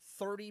like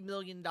 $30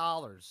 million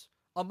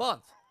a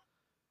month.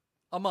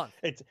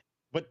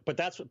 But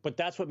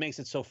that's what makes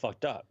it so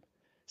fucked up.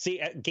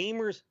 See,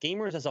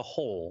 gamers as a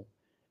whole,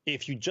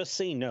 if you just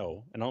say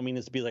no, and I don't mean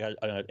this to be like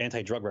an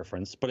anti-drug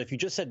reference, but if you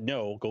just said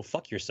no, go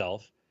fuck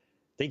yourself,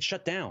 they'd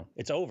shut down.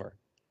 It's over,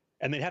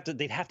 and they'd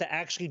have to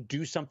actually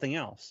do something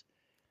else.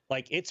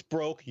 Like, it's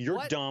broke,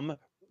 you're dumb,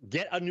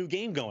 get a new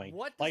game going.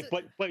 But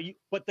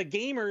the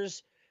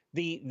gamers,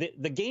 the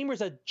gamers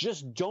that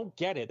just don't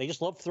get it, they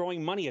just love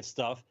throwing money at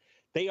stuff.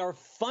 They are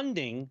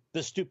funding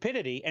the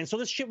stupidity, and so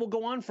this shit will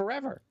go on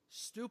forever.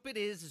 Stupid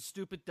is as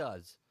stupid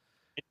does.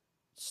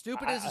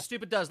 Stupid is as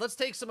stupid does. Let's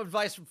take some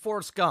advice from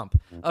Forrest Gump,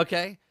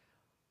 okay?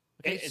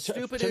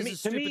 Stupid is as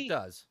stupid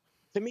does.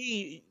 To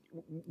me,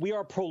 we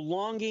are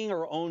prolonging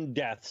our own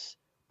deaths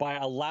by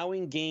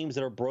allowing games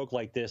that are broke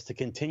like this to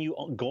continue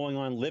going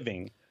on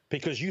living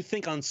because you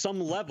think on some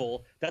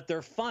level that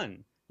they're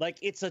fun. Like,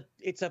 it's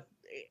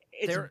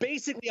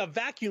basically a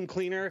vacuum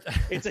cleaner.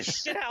 It's a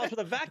shit house with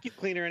a vacuum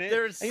cleaner in it,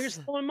 and you're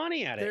throwing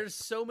money at it. There's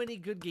so many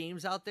good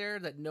games out there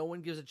that no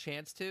one gives a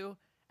chance to,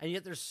 and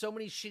yet there's so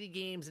many shitty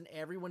games, and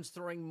everyone's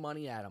throwing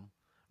money at them,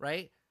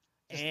 right?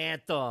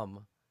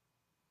 Anthem,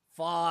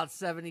 Fallout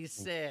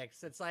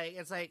 76. It's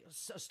like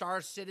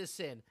Star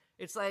Citizen.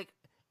 It's like,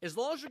 as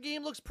long as your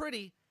game looks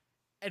pretty,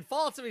 and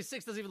Fallout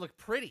 76 doesn't even look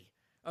pretty,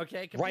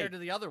 okay, compared to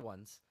the other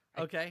ones,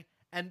 okay?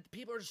 And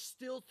people are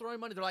still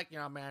throwing money. They're like,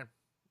 yeah, man,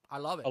 I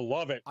love it. I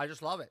love it. I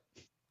just love it.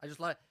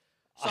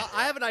 So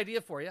I have an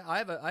idea for you. I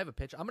have a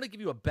pitch. I'm going to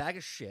give you a bag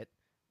of shit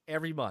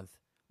every month.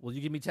 Will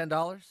you give me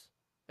 $10?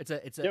 It's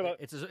a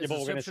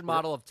subscription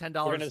model of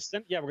 $10. We're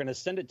going to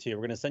send it to you.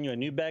 We're going to send you a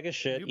new bag of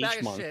shit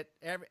each month.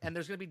 And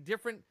there's going to be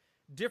different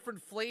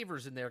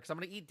flavors in there because I'm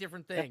going to eat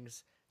different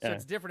things. So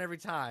it's different every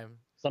time.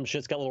 Some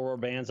shit's got little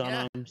rubber bands on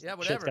them. Yeah,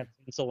 whatever. Shit's got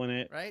pencil in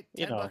it. Right?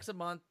 $10 a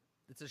month.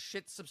 It's a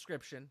shit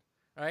subscription.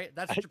 All right?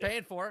 That's what you're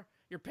paying for.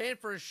 You're paying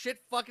for a shit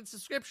fucking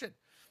subscription.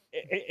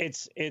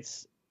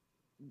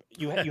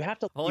 You have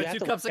to only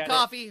 2 cups of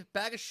coffee,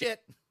 bag of shit.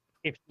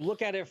 If you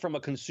look at it from a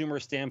consumer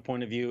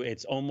standpoint of view,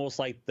 it's almost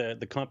like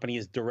the company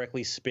is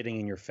directly spitting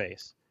in your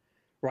face,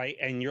 right?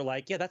 And you're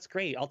like, yeah, that's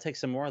great. I'll take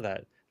some more of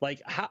that.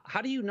 Like,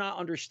 how do you not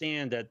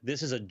understand that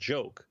this is a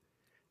joke?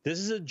 This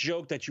is a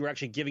joke that you're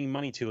actually giving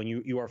money to, and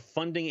you are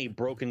funding a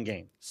broken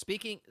game.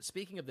 Speaking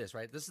of this,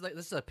 right? This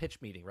is a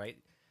pitch meeting, right?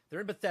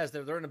 They're in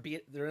Bethesda. They're in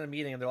a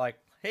meeting, and they're like,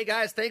 "Hey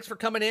guys, thanks for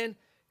coming in.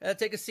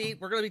 Take a seat.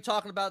 We're going to be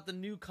talking about the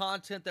new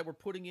content that we're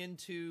putting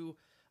into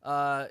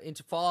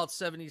Fallout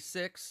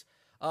 76.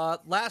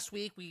 Last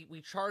week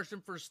we charged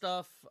them for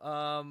stuff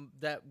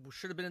that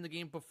should have been in the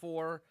game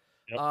before.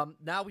 Yep.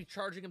 Now we're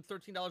charging them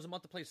 $13 a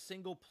month to play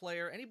single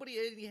player.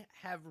 Anybody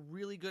have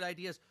really good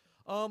ideas?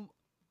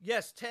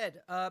 Yes,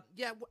 Ted.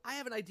 Yeah, I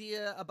have an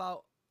idea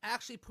about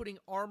actually putting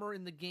armor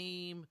in the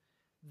game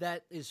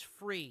that is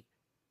free.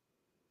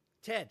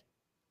 Ted,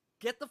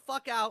 get the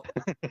fuck out.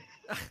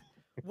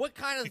 What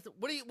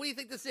do you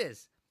think this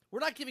is? We're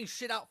not giving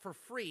shit out for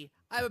free.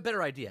 I have a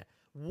better idea.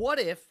 What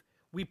if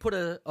we put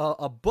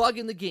a bug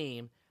in the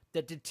game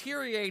that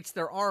deteriorates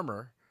their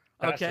armor,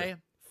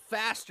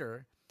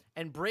 faster,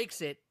 and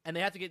breaks it, and they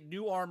have to get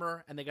new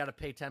armor, and they got to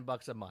pay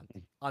 $10 a month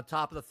on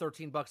top of the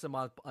 $13 a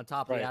month on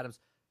top of the items.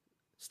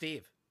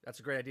 Steve, that's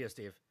a great idea,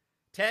 Steve.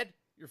 Ted,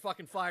 you're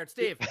fucking fired.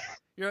 Steve,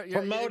 you're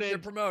promoted. You're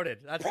promoted.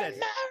 That's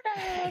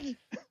it.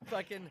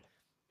 Fucking,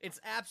 it's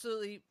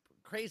absolutely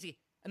crazy.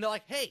 And they're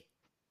like, hey,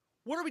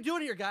 what are we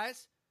doing here,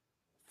 guys?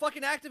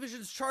 Fucking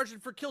Activision's charging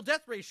for kill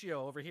death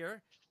ratio over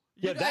here.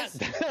 You guys.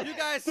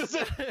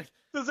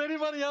 Does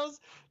anybody else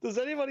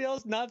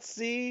not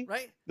see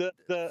the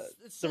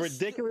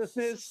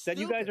ridiculousness that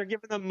you guys are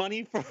giving them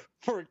money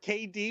for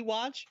KD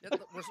watch? Yeah,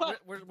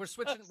 we're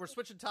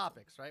switching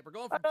topics, right? We're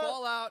going from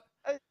Fallout.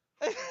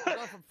 We're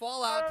going from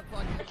Fallout to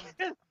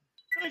fucking.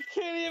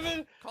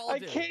 I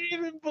can't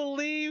even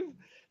believe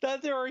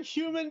that there are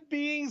human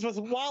beings with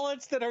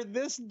wallets that are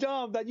this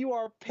dumb that you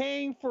are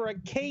paying for a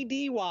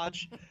KD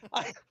watch.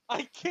 I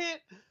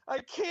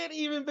can't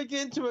even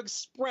begin to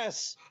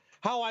express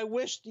how I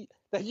wish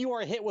that you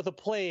are hit with a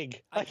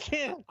plague. I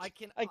can't. I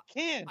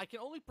can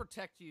only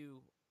protect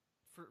you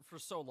for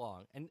so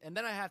long, and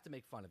then I have to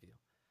make fun of you,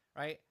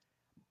 right?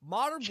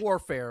 Modern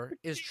Warfare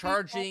is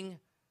charging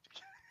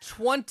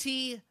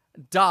 $20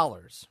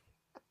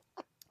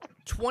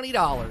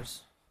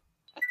 $20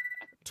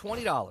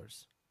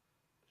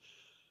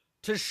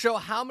 to show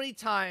how many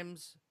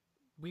times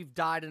we've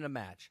died in a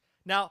match.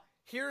 Now,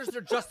 here's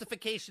their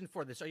justification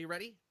for this. Are you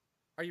ready?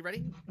 Are you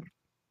ready?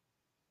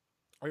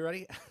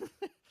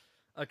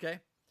 Okay.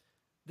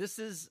 This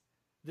is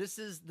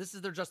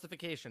their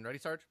justification. Ready,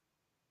 Sarge?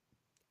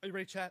 Are you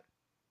ready, chat?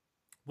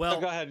 Well,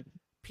 go ahead.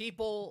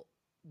 People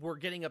were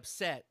getting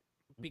upset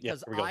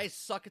because I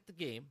suck at the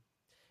game,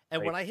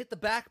 and when I hit the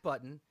back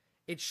button,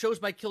 it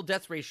shows my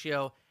kill-death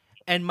ratio,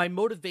 and my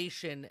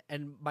motivation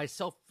and my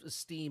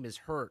self-esteem is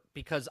hurt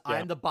because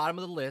I'm the bottom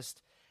of the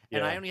list,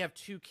 and I only have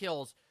 2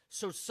 kills.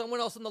 So someone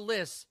else on the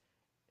list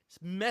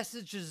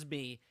messages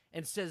me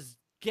and says,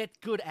 "Get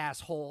good,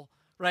 asshole."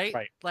 Right?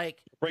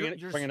 Like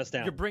you're bringing us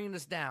down. You're bringing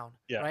us down.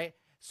 Yeah. Right?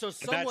 So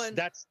someone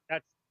that's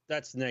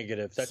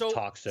negative. That's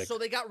toxic. So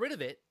they got rid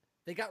of it.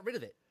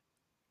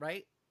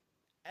 Right?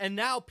 And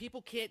now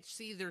people can't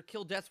see their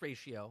kill-death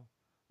ratio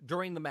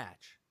during the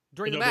match.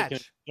 Nobody can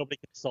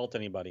insult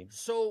anybody.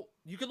 So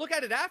you can look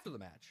at it after the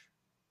match,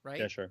 right?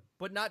 Yeah, sure.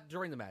 But not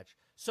during the match.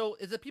 So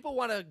if the people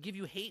want to give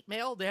you hate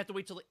mail, they have to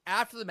wait till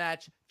after the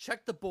match,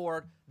 check the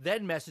board,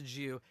 then message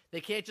you.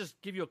 They can't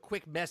just give you a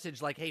quick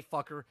message like, "Hey,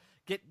 fucker,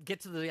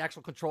 get to the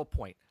actual control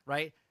point,"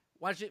 right?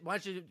 Why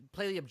don't you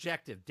play the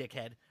objective,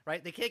 dickhead,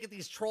 right? They can't get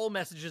these troll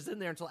messages in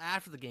there until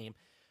after the game.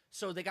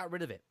 So they got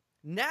rid of it.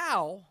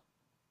 Now,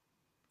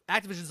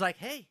 Activision's like,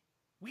 "Hey,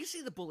 we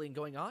see the bullying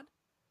going on.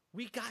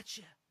 We got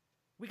you.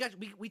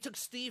 We took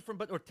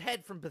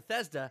Ted from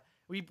Bethesda.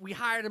 We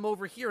hired him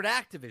over here at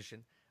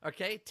Activision.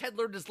 Okay, Ted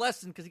learned his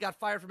lesson because he got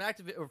fired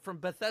from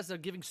Bethesda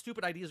giving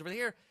stupid ideas over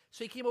here.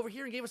 So he came over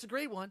here and gave us a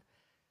great one.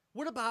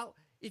 What about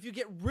if you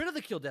get rid of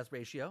the kill-death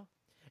ratio,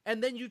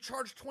 and then you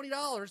charge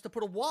 $20 to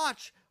put a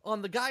watch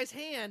on the guy's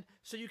hand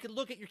so you can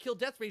look at your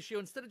kill-death ratio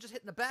instead of just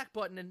hitting the back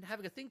button and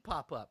having a thing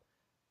pop up?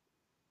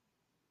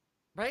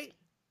 Right?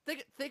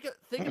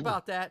 Think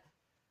about that,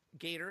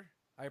 Gator.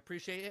 I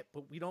appreciate it,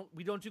 but we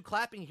don't do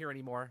clapping here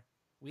anymore.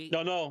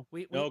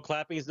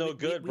 Clapping is no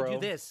good, bro. We do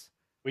this.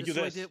 We do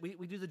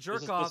the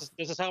jerk off.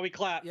 This is how we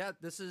clap. Yeah,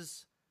 this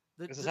is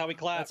how we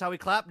clap. That's how we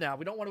clap now.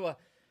 We don't want to.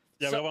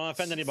 We don't want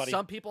to offend anybody.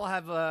 Some people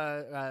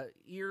have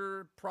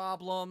ear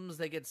problems.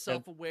 They get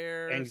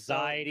self-aware.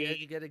 Anxiety. So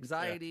you get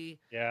anxiety.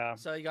 Yeah.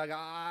 So you got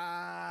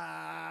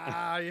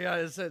you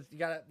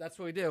got. That's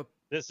what we do.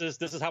 This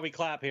is how we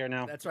clap here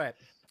now. That's right.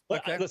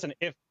 Okay. Listen,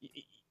 if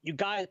you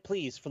guys,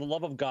 please, for the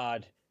love of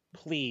God,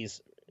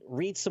 please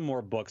read some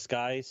more books,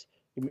 guys.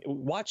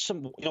 Watch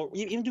some,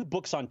 even do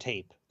books on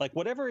tape, like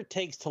whatever it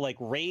takes to like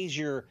raise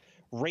your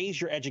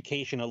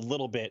education a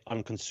little bit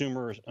on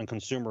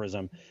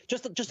consumerism,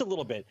 just a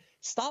little bit.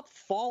 Stop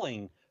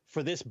falling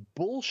for this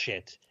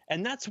bullshit,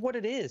 and that's what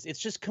it is. It's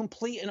just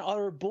complete and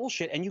utter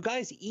bullshit, and you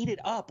guys eat it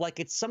up like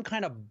it's some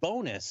kind of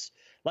bonus.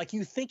 Like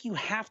you think you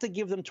have to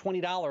give them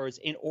 $20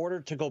 in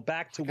order to go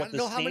back to what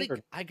the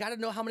standard. I got to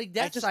know how many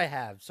deaths I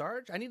have,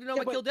 Sarge. I need to know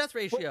my kill death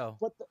ratio.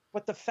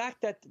 But the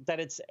fact that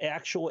it's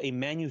a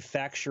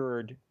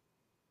manufactured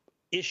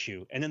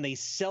issue, and then they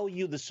sell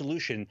you the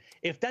solution.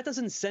 If that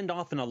doesn't send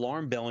off an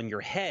alarm bell in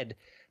your head,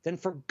 then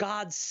for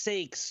God's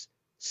sakes,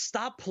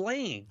 stop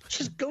playing.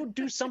 Just go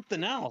do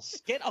something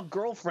else. Get a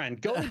girlfriend.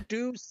 Go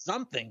do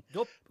something.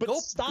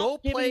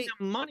 Stop giving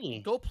them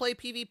money. Go play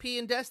PvP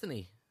in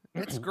Destiny.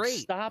 It's great.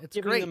 Stop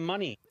giving them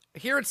money.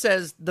 Here it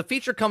says the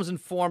feature comes in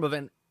form of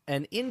an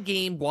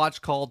in-game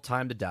watch called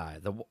Time to Die.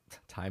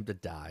 Time to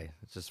Die.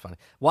 It's just funny.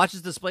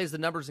 Watches displays the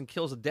numbers and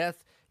kills of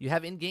death you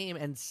have in-game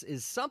and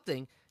is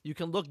something you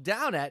can look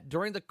down at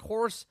during the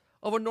course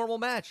of a normal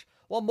match.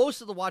 While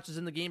most of the watches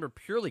in the game are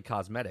purely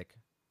cosmetic.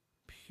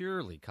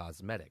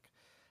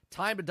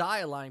 Time to Die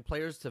allowing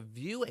players to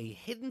view a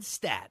hidden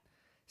stat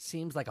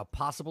seems like a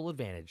possible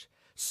advantage.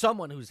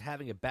 Someone who's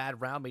having a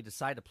bad round may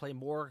decide to play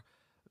more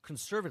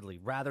conservatively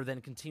rather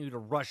than continue to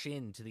rush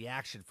into the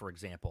action, for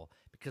example,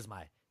 because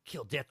my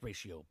kill-death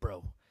ratio,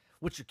 bro.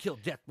 What's your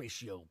kill-death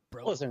ratio,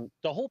 bro? Listen,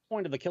 the whole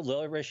point of the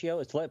kill-death ratio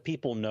is to let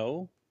people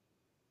know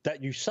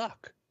that you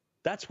suck.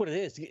 That's what it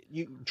is.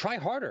 You try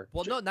harder.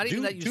 Well, no, not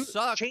even that you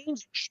suck.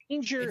 Change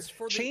your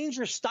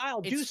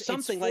style. Do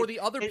something. It's for the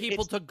other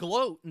people to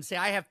gloat and say,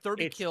 "I have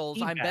 30 kills.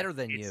 Feedback. I'm better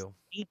than you."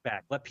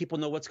 Feedback. Let people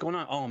know what's going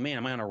on. Oh man,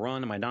 am I on a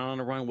run? Am I not on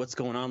a run? What's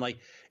going on? Like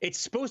it's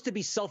supposed to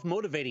be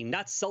self-motivating,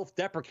 not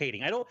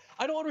self-deprecating. I don't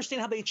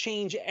understand how they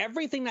change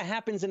everything that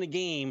happens in a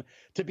game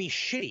to be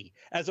shitty,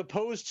 as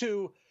opposed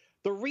to.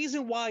 The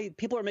reason why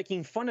people are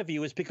making fun of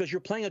you is because you're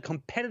playing a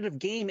competitive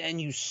game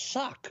and you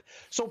suck.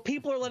 So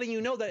people are letting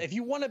you know that if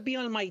you want to be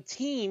on my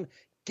team,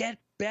 get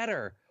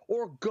better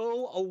or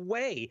go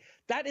away.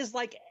 That is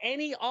like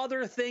any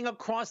other thing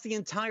across the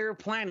entire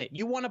planet.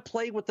 You want to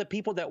play with the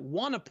people that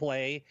want to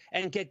play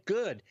and get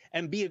good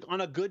and be on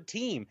a good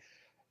team.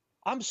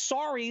 I'm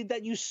sorry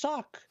that you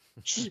suck.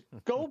 Just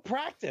go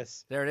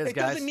practice. There it is,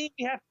 guys.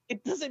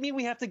 It doesn't mean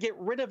we have to get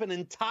rid of an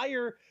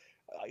entire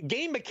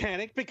game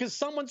mechanic because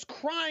someone's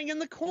crying in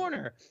the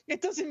corner. It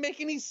doesn't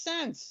make any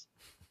sense.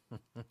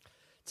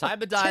 Time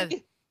to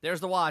Die. There's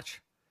the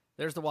watch.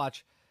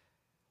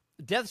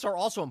 Deaths are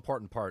also an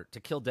important part to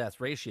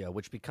kill-death ratio,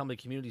 which become a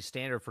community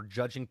standard for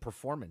judging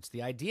performance.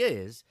 The idea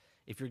is,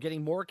 if you're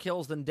getting more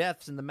kills than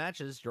deaths in the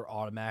matches, you're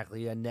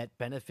automatically a net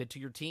benefit to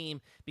your team,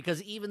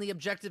 because even the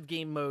objective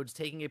game modes,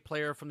 taking a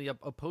player from the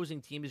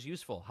opposing team, is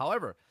useful.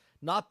 However,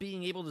 not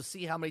being able to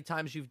see how many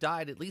times you've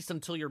died, at least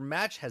until your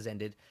match has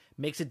ended,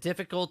 makes it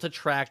difficult to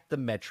track the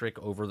metric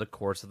over the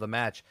course of the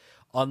match.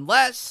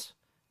 Unless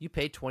you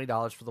pay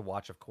 $20 for the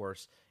watch, of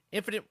course.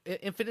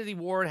 Infinity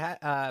Ward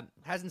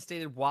hasn't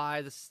stated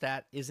why the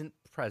stat isn't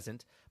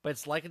present, but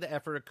it's likely to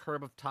effort a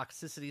curb of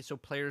toxicity so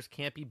players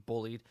can't be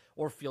bullied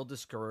or feel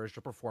discouraged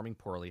or performing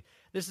poorly.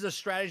 This is a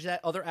strategy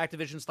that other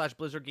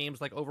Activision/Blizzard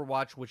games like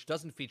Overwatch, which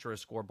doesn't feature a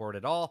scoreboard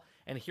at all,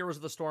 and Heroes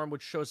of the Storm,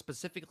 which shows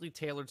specifically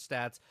tailored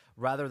stats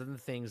rather than the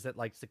things that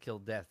likes to kill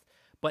death.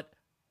 But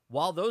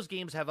while those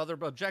games have other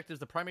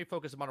objectives, the primary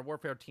focus of Modern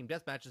Warfare Team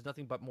Deathmatch is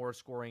nothing but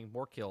scoring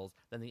more kills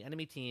than the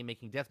enemy team,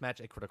 making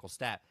Deathmatch a critical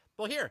stat.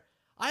 Well, here,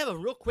 I have a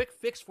real quick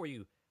fix for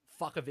you,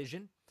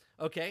 fuck-a-vision,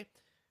 okay?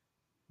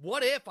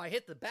 What if I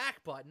hit the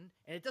back button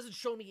and it doesn't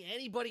show me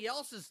anybody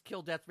else's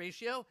kill-death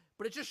ratio,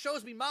 but it just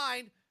shows me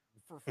mine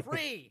for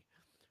free,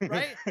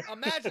 right?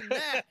 Imagine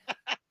that.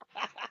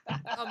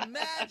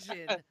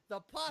 Imagine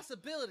the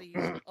possibilities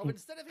of,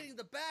 instead of hitting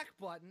the back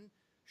button,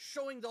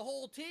 showing the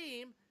whole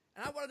team,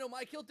 and I want to know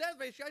my kill-death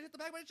ratio, I hit the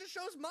back button, it just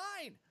shows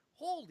mine.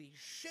 Holy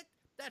shit,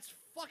 that's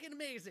fucking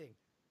amazing.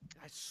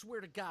 I swear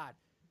to God.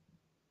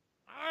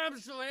 I'm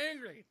so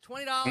angry.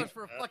 $20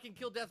 for a fucking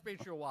kill-death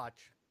ratio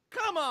watch.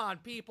 Come on,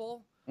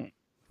 people.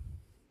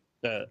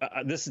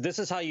 This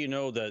is how you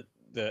know that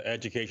the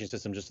education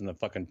system just in the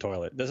fucking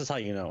toilet. This is how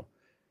you know,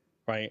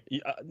 right?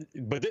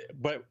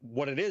 But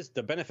what it is,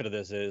 the benefit of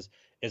this is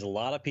a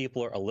lot of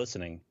people are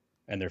listening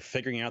and they're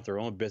figuring out their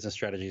own business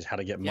strategies, how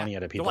to get money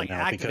out of people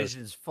now. Activision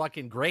is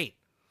fucking great.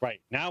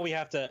 Right. Now we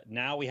have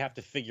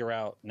to figure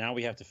out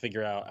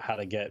how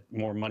to get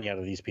more money out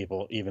of these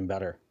people even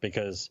better,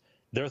 because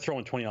they're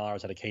throwing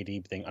 $20 at a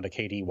KD thing, on a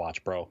KD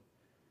watch, bro.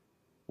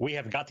 We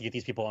have got to get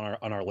these people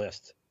on our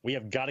list. We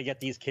have got to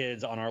get these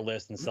kids on our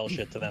list and sell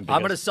shit to them.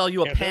 I'm going to sell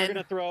you a pen.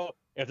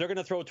 If they're going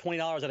to throw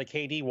 $20 at a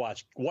KD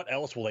watch, what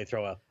else will they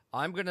throw up?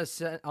 I'm going to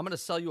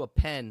sell you a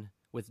pen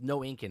with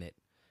no ink in it,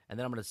 and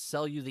then I'm going to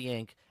sell you the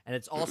ink, and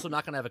it's also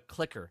not going to have a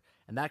clicker,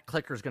 and that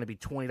clicker is going to be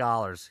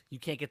 $20. You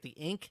can't get the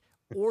ink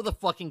or the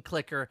fucking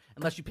clicker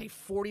unless you pay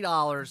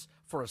 $40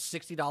 for a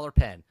 $60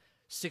 pen.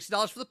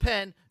 $60 for the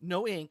pen,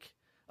 no ink.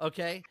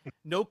 Okay,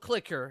 no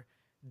clicker,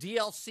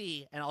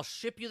 DLC, and I'll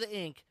ship you the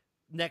ink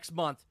next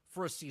month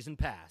for a season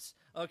pass.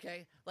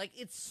 Okay, like,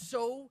 it's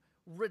so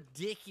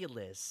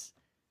ridiculous.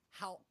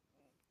 How?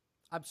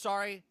 I'm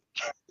sorry.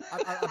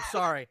 I'm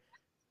sorry.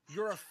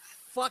 You're a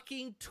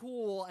fucking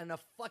tool and a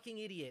fucking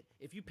idiot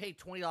if you paid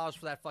 $20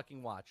 for that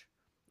fucking watch.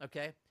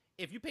 Okay,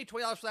 if you paid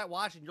 $20 for that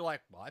watch and you're like,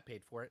 well, I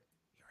paid for it,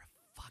 you're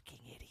a fucking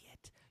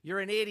idiot. You're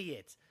an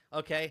idiot.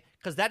 Okay,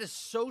 because that is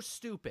so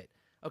stupid.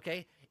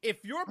 Okay.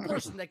 If you're a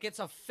person that gets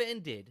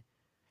offended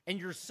and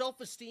your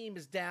self-esteem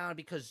is down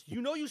because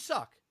you know you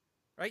suck,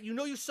 right? You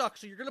know you suck,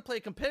 so you're going to play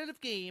a competitive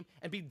game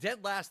and be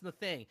dead last in the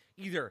thing.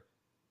 Either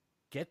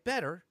get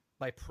better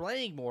by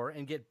playing more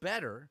and get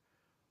better,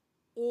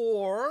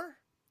 or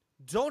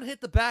don't hit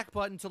the back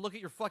button to look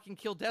at your fucking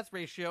kill-death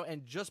ratio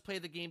and just play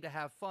the game to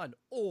have fun.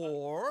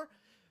 Or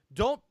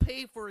don't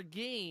pay for a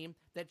game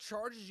that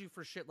charges you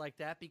for shit like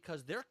that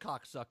because they're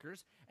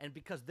cocksuckers, and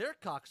because they're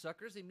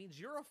cocksuckers, it means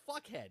you're a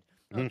fuckhead.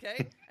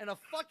 Okay? And a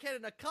fuckhead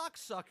and a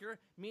cocksucker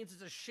means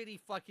it's a shitty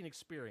fucking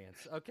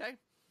experience, okay?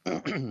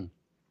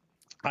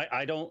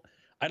 I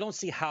don't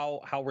see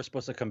how we're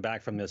supposed to come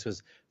back from this,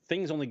 because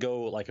things only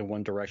go like in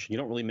one direction. You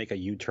don't really make a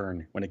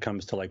U-turn when it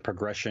comes to like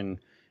progression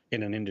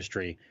in an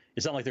industry.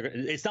 It's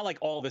not like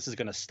all this is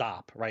going to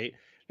stop, right?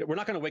 We're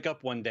not going to wake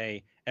up one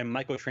day and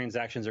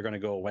microtransactions are going to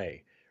go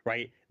away,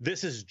 right?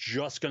 This is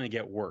just going to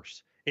get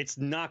worse. It's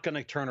not going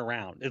to turn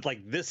around. It's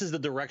like, this is the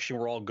direction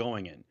we're all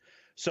going in.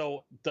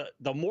 So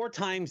the more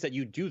times that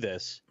you do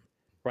this,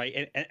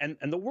 right, and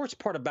the worst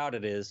part about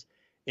it is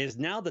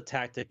now the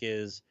tactic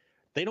is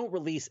they don't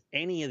release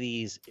any of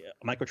these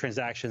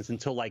microtransactions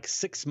until like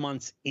 6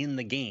 months in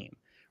the game,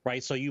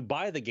 right? So you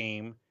buy the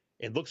game,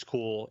 it looks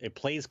cool, it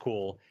plays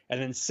cool,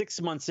 and then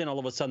 6 months in, all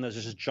of a sudden there's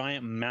this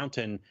giant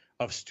mountain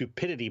of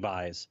stupidity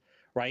buys,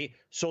 right?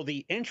 So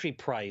the entry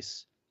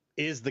price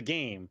is the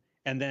game,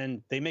 and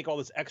then they make all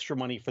this extra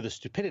money for the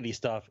stupidity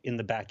stuff in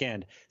the back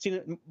end.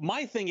 See,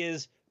 my thing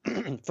is,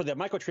 for the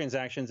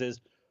microtransactions is,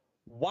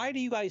 why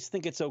do you guys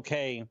think it's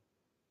okay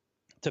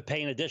to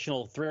pay an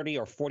additional $30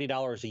 or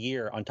 $40 a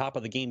year on top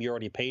of the game you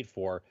already paid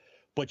for,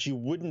 but you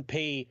wouldn't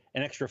pay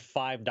an extra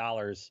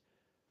 $5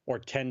 or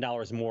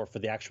 $10 more for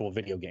the actual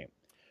video game?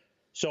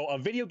 So a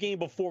video game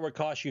before would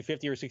cost you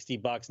 $50 or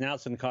 $60. Now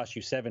it's going to cost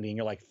you $70, and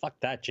you're like, fuck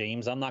that,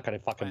 James. I'm not going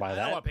to fucking buy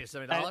that. I don't want to pay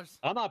 $70.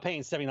 I'm not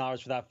paying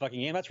 $70 for that fucking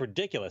game. That's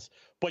ridiculous.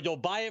 But you'll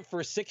buy it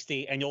for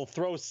 $60, and you'll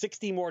throw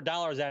 $60 more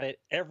at it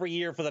every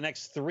year for the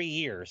next 3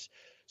 years.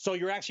 So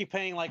you're actually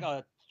paying like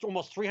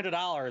almost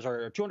 $300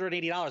 or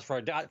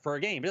 $280 for a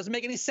game. It doesn't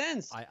make any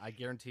sense. I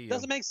guarantee you. It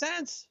doesn't make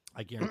sense.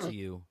 I guarantee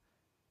you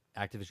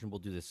Activision will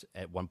do this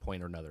at one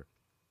point or another.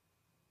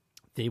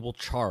 They will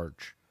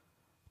charge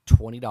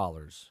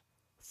 $20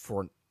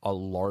 for a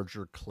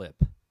larger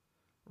clip,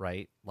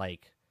 right?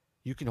 Like,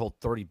 you can hold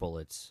 30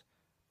 bullets,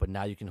 but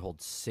now you can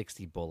hold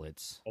 60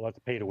 bullets. Well, that's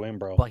pay to win,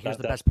 bro. But here's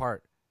the best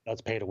part.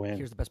 That's pay to win.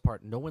 Here's the best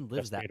part. No one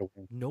lives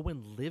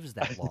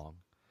that long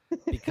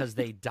because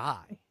they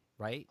die,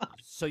 right?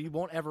 So you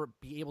won't ever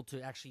be able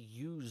to actually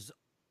use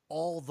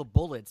all the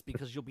bullets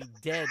because you'll be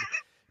dead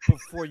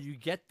before you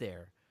get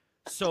there.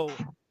 So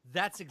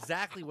that's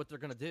exactly what they're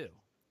going to do.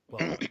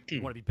 Well,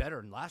 you want to be better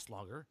and last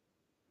longer,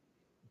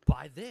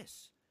 buy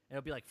this. And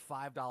it'll be like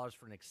 $5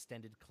 for an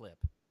extended clip,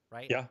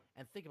 right? Yeah.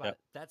 And think about it.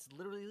 That's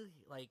literally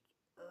like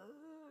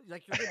you're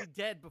going to be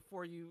dead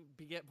before you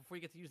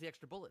get to use the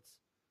extra bullets.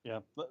 Yeah.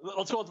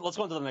 Let's go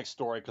on to the next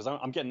story because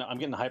I'm getting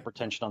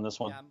hypertension on this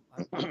one.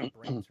 Yeah, my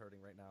brain's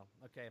hurting right now.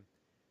 Okay.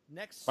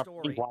 Next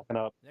story.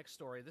 Next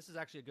story. This is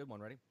actually a good one.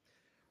 Ready?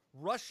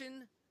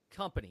 Russian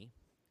company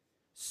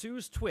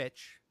sues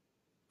Twitch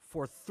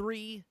for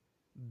 $3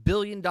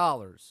 billion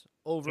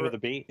over with a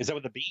B. Is that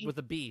with a B? With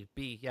a B.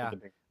 B. Yeah.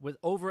 With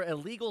over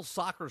illegal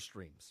soccer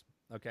streams.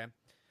 Okay.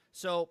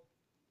 So,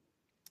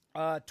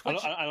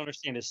 Twitch. I don't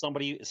understand. Is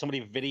somebody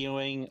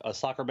videoing a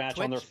soccer match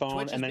on their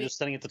phone and then just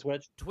sending it to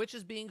Twitch? Twitch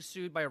is being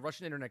sued by a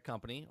Russian internet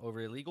company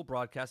over illegal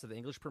broadcast of the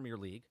English Premier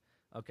League.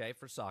 Okay,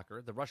 for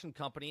soccer, the Russian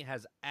company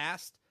has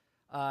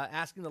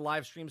asking the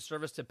live stream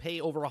service to pay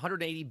over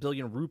 180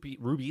 billion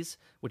rupees,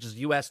 which is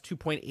US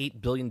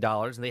 $2.8 billion,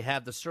 and they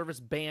have the service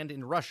banned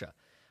in Russia.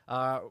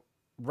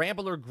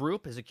 Rambler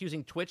Group is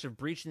accusing Twitch of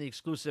breaching the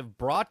exclusive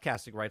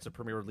broadcasting rights of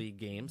Premier League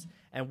games,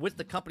 and with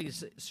the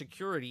company's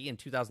security in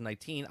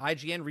 2019,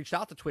 IGN reached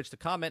out to Twitch to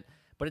comment,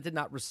 but it did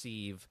not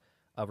receive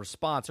a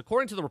response.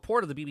 According to the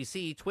report of the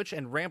BBC, Twitch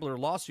and Rambler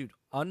lawsuit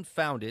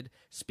unfounded.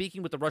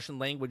 Speaking with the Russian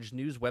language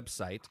news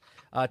website,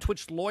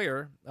 Twitch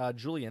lawyer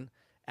Julian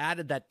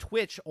added that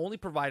Twitch only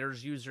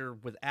providers users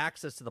with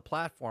access to the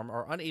platform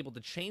are unable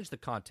to change the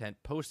content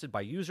posted by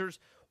users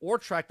or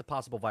track the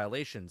possible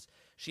violations.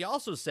 She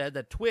also said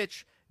that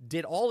Twitch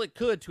did all it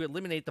could to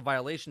eliminate the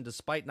violation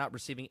despite not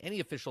receiving any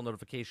official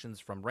notifications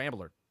from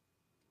Rambler.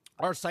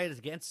 Our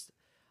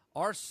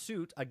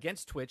suit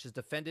against Twitch is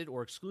defended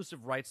or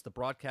exclusive rights to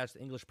broadcast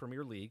English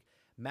Premier League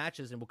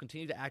matches and will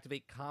continue to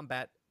activate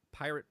combat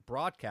pirate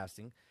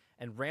broadcasting,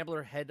 and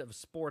Rambler head of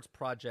sports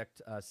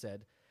project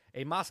said.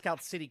 A Moscow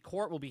City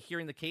court will be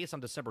hearing the case on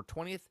December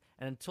 20th,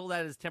 and until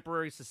that is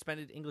temporarily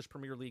suspended English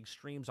Premier League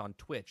streams on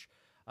Twitch.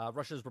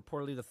 Russia is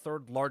reportedly the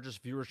third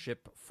largest viewership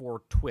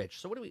for Twitch.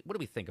 So what do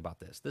we think about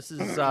this? This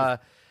is well,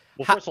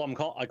 first of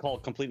all, I call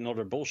it complete and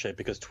utter bullshit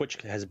because Twitch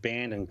has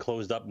banned and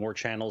closed up more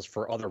channels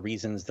for other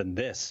reasons than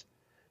this.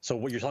 So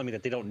what you're telling me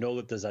that they don't know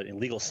that there's an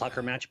illegal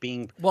soccer match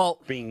being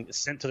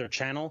sent to their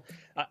channel?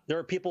 There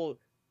are people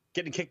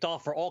getting kicked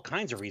off for all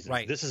kinds of reasons.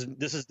 Right. This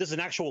is an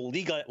actual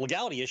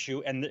legality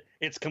issue, and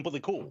it's completely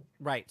cool.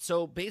 Right.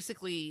 So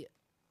basically,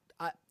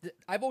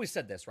 I've always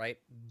said this, right?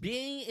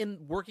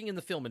 Working in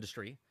the film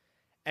industry,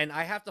 and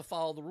I have to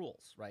follow the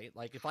rules, right?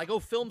 Like if I go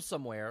film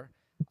somewhere,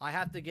 I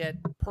have to get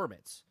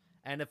permits,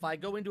 and if I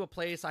go into a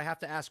place, I have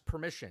to ask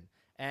permission,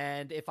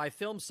 and if I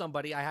film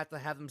somebody, I have to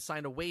have them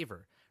sign a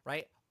waiver,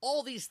 right?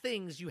 All these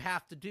things you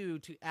have to do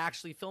to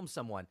actually film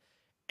someone.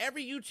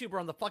 Every YouTuber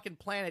on the fucking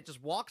planet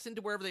just walks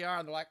into wherever they are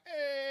and they're like,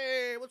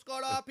 hey, what's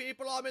going on,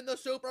 people? I'm in the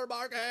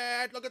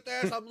supermarket. Look at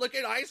this. I'm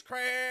licking ice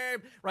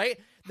cream, right?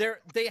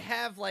 They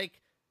have, like,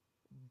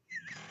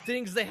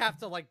 things they have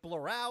to, like,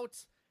 blur out.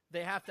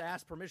 They have to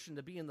ask permission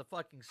to be in the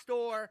fucking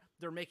store.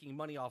 They're making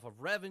money off of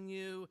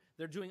revenue.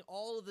 They're doing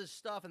all of this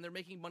stuff, and they're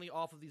making money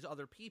off of these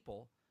other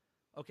people,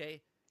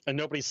 okay? And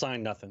nobody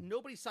signed nothing.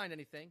 Nobody signed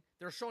anything.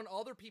 They're showing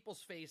other people's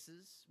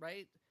faces,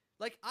 right?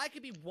 Like, I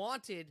could be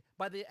wanted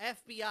by the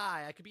FBI.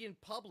 I could be in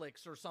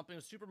Publix or something,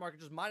 a supermarket,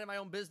 just minding my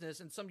own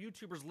business, and some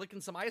YouTuber's licking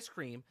some ice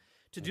cream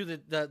to do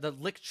the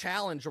lick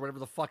challenge or whatever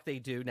the fuck they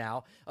do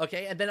now,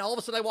 okay? And then all of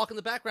a sudden I walk in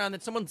the background,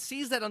 and someone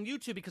sees that on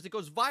YouTube because it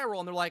goes viral,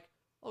 and they're like,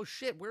 oh,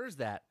 shit, where is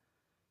that?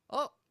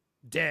 Oh,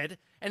 dead.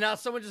 And now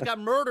someone just got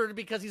murdered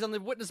because he's on the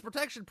witness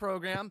protection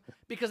program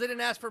because they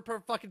didn't ask for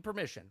fucking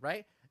permission,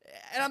 right?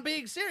 And I'm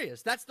being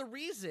serious. That's the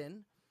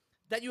reason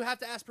that you have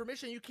to ask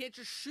permission. You can't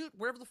just shoot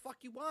wherever the fuck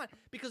you want.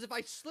 Because if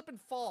I slip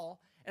and fall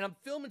and I'm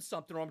filming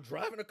something or I'm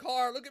driving a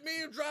car, look at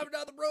me, I'm driving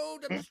down the road,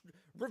 I'm just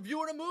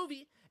reviewing a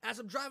movie as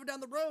I'm driving down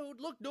the road.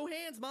 Look, no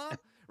hands, Mom.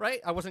 Right?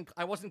 I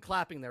wasn't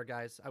clapping there,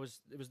 guys. It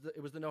was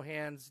the no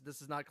hands.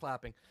 This is not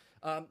clapping.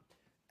 And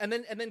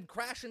then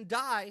crash and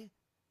die.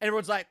 And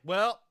everyone's like,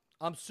 well,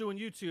 I'm suing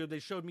YouTube. They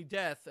showed me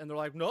death, and they're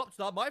like, nope, it's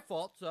not my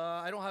fault.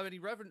 I don't have any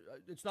revenue.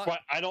 It's not.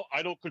 But I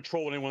don't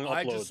control what anyone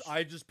uploads.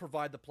 I just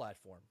provide the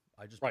platform.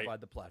 Provide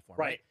the platform.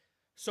 Right.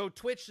 So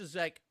Twitch is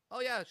like,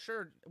 oh yeah,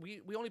 sure.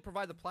 We only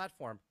provide the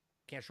platform.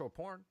 Can't show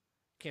porn.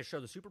 Can't show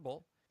the Super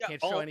Bowl. Yeah,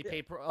 can't show any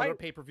other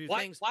pay-per-view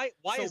things. Why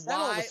is that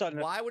all of a sudden?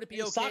 Why would it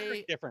be okay?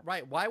 Soccer's different.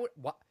 Right. Why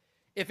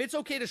if it's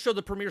okay to show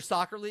the Premier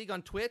Soccer League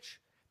on Twitch,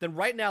 then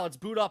right now let's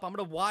boot up. I'm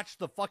gonna watch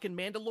the fucking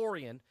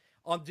Mandalorian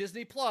on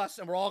Disney Plus,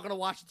 and we're all gonna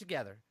watch it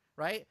together.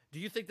 Right? Do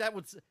you think that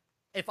would?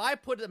 if I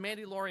put The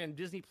Mandalorian on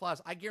Disney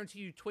Plus, I guarantee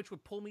you Twitch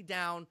would pull me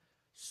down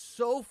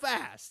so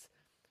fast.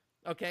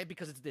 Okay,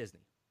 because it's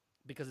Disney.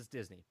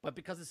 But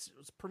because it's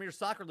Premier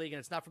Soccer League and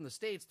it's not from the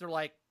States, they're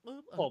like,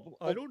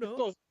 I don't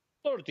know.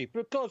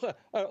 Because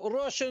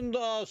Russian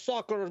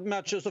soccer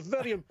matches are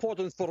very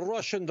important for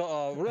Russian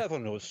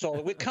revenue,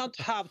 so we can't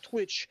have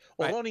Twitch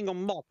running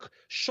amok,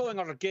 showing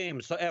our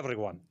games to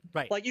everyone.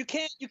 Right? Like you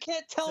can't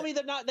tell me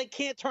they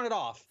can't turn it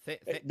off.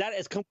 That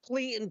is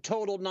complete and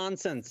total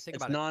nonsense.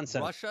 It's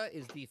nonsense. Russia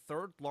is the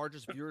third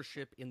largest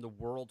viewership in the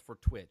world for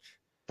Twitch.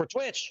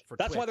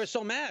 That's why they're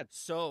so mad.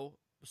 So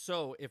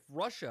if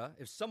Russia,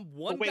 if some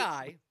one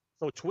guy,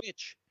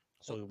 Twitch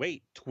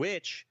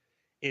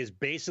is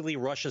basically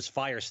Russia's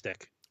Fire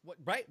Stick.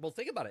 Right. Well,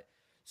 think about it.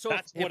 So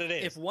that's what it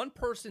is. If one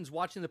person's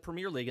watching the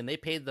Premier League and they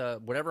pay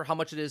how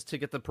much it is to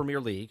get the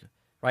Premier League,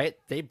 right?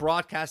 They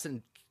broadcast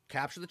and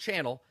capture the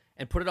channel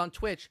and put it on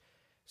Twitch.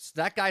 So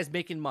that guy's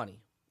making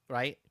money,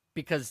 right?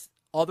 Because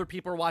other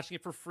people are watching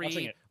it for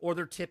free or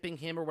they're tipping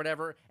him or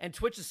whatever. And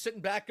Twitch is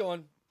sitting back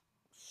going,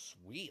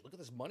 sweet, look at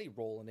this money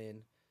rolling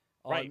in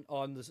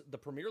on the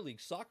Premier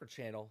League soccer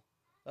channel.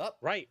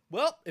 Right.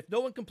 Well, if no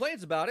one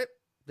complains about it,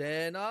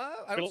 then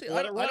I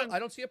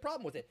don't see a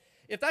problem with it.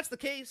 If that's the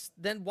case,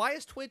 then why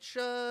is Twitch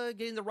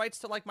getting the rights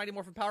to like Mighty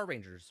Morphin Power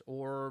Rangers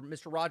or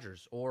Mr.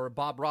 Rogers or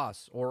Bob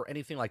Ross or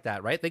anything like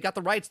that, right? They got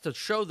the rights to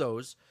show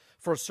those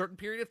for a certain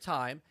period of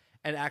time,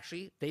 and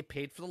actually they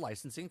paid for the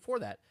licensing for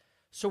that.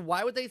 So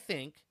why would they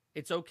think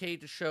it's okay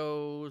to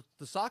show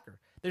the soccer?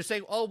 They're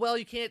saying, "Oh, well,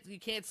 you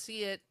can't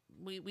see it.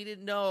 We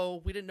didn't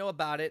know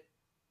about it."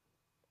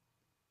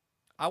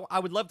 I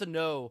would love to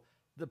know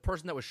the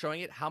person that was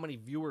showing it, how many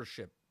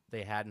viewership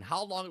they had and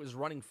how long it was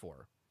running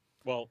for.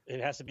 Well, it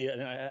has to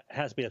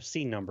be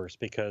obscene numbers,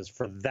 because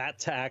for that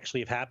to actually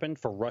have happened,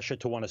 for Russia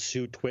to want to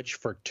sue Twitch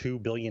for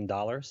 $2 billion,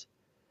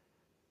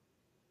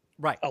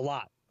 right? A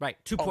lot, right?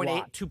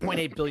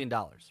 $2.8 billion,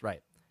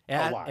 right?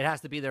 It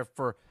has to be there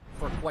for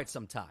quite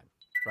some time,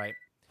 right?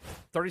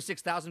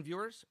 36,000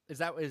 viewers. Is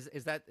that what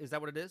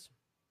it is?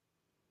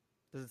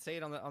 Does it say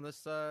it on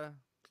this?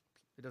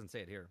 It doesn't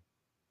say it here.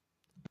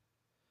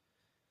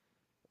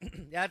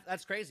 Yeah,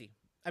 that's crazy.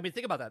 I mean,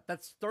 think about that.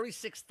 That's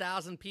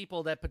 36,000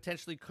 people that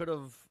potentially could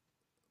have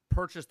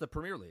purchased the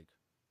Premier League,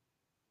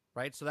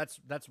 right? So that's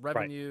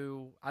revenue.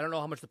 Right. I don't know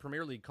how much the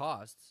Premier League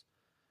costs.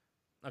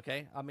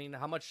 Okay, I mean,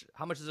 how much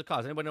does it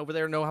cost? Anybody over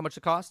there know how much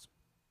it costs?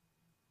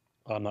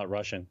 I'm not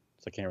Russian,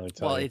 so I can't really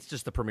tell. Well, it's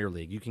just the Premier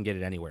League. You can get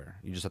it anywhere.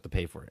 You just have to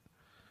pay for it.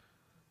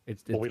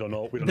 We don't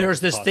know.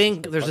 There's this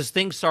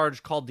thing,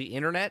 Sarge, called the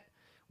internet,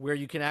 where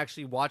you can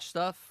actually watch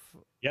stuff.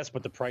 Yes,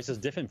 but the price is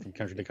different from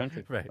country to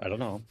country. Right. I don't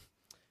know.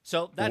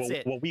 So that's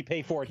it. What we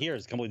pay for it here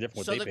is completely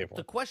different from what they pay for.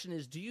 The question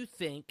is, do you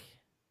think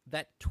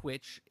that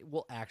Twitch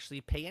will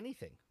actually pay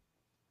anything?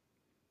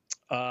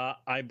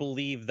 I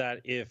believe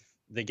that if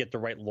they get the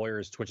right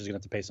lawyers, Twitch is going to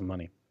have to pay some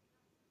money.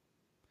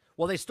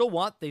 Well, they still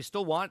want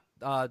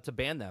to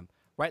ban them,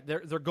 right?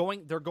 They're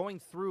going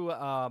through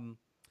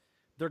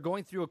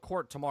a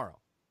court tomorrow.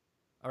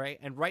 All right,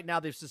 and right now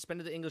they've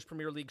suspended the English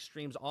Premier League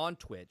streams on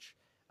Twitch,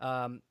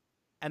 and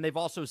they've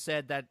also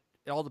said that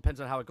it all depends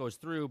on how it goes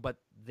through, but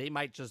they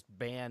might just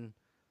ban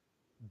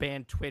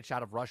Twitch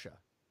out of Russia,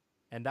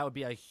 and that would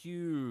be a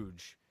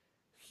huge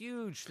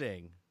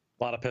thing.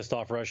 A lot of pissed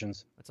off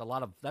Russians. That's a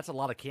lot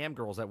of cam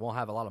girls that won't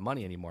have a lot of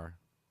money anymore.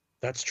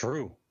 That's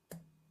true.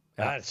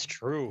 Yeah. That's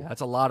true. Yeah,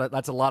 that's a lot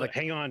of.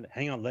 Hang on.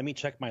 Let me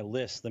check my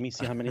list. Let me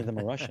see how many of them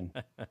are Russian.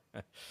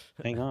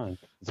 Hang on.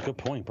 It's a good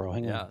point, bro.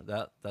 Hang on.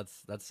 Yeah,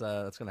 that's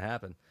going to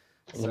happen.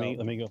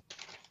 Let me go.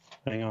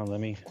 Hang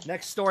on.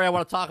 Next story I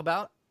want to talk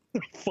about.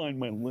 Find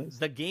my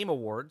list. The Game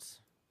Awards.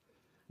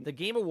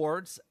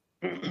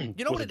 You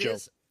know what it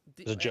is?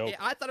 It was a joke.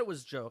 I thought it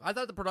was a joke. I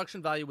thought the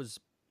production value was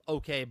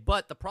okay,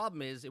 but the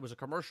problem is it was a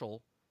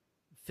commercial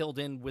filled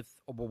in with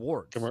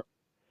awards.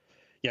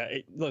 Yeah,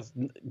 look,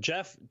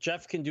 Jeff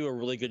can do a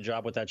really good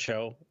job with that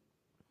show,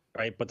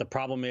 right? But the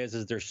problem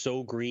is they're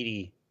so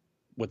greedy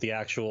with the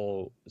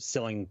actual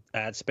selling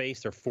ad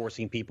space. They're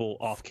forcing people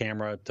off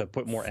camera to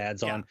put more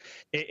ads on.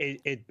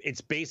 It's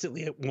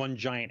basically one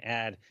giant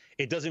ad.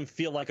 It doesn't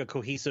feel like a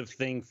cohesive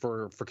thing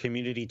for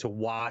community to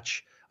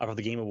watch out of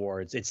the Game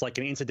Awards. It's like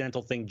an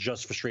incidental thing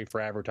just for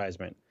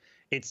advertisement.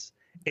 It's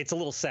a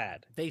little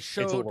sad. They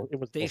showed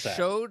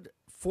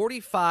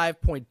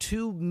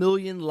 45.2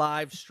 million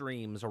live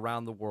streams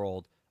around the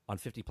world on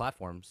 50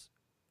 platforms.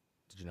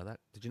 Did you know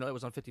that? Did you know it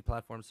was on 50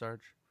 platforms,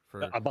 Sarge?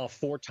 For about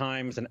four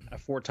times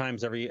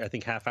every, I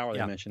think, half hour.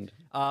 They mentioned.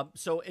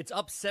 So it's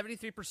up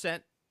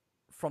 73%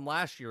 from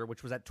last year,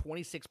 which was at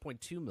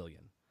 26.2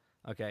 million.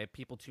 Okay,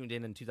 people tuned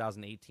in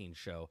 2018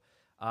 show.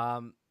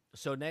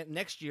 So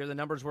next year, the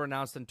numbers were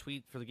announced in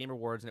tweet for the Game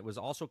Awards, and it was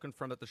also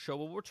confirmed that the show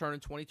will return in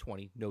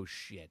 2020. No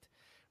shit,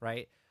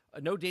 right?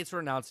 No dates were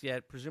announced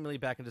yet, presumably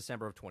back in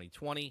December of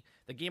 2020.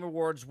 The Game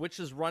Awards, which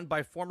is run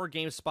by former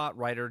GameSpot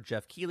writer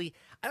Jeff Keighley.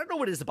 I don't know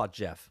what it is about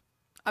Jeff.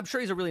 I'm sure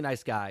he's a really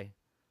nice guy,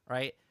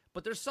 right?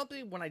 But there's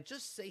something when I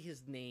just say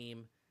his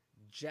name,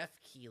 Jeff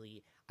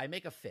Keighley, I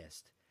make a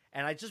fist.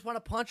 and I just want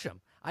to punch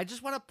him. I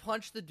just want to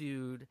punch the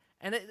dude,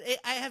 and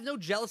I have no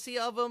jealousy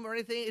of him or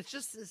anything. It's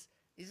just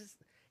he's just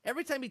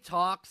every time he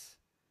talks,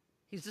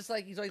 he's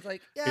always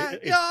like,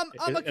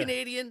 I'm a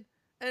Canadian.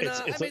 And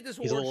I made this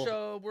award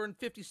show. We're in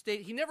 50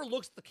 states. He never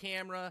looks at the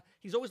camera.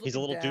 He's always looking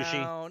down. He's a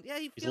little douchey. Yeah,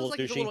 he feels like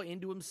he's a little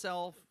into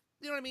himself.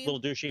 You know what I mean? A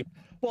little douchey.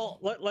 Well,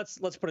 let's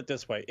put it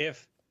this way: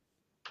 if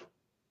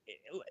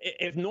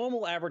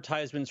normal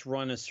advertisements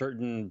run a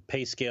certain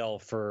pay scale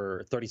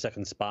for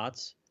 30-second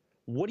spots,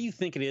 what do you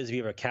think it is if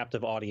you have a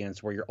captive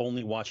audience where you're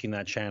only watching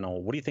that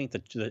channel? What do you think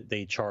that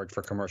they charge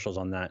for commercials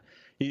on that?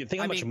 You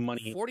think how much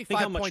money? Think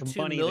how much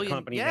money the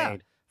company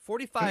made?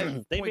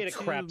 45. They made a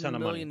crap ton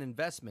of money.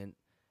 Investment.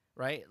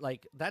 Right,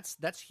 like that's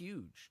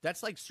huge.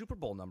 That's like Super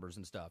Bowl numbers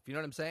and stuff. You know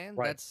what I'm saying?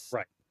 Right. That's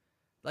right.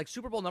 Like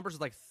Super Bowl numbers is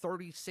like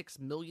 36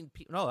 million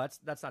people. No,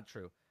 that's not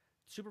true.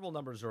 Super Bowl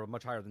numbers are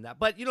much higher than that.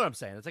 But you know what I'm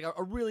saying? It's like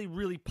a really,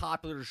 really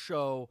popular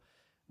show.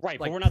 Right,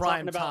 like but we're not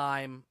prime talking about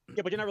time.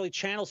 Yeah, but you're not really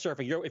channel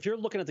surfing. If you're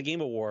looking at the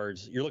Game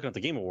Awards,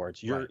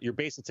 you're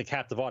based, it's a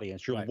captive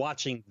audience. You're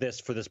watching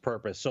this for this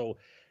purpose. So,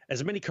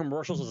 as many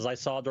commercials as I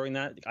saw during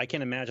that, I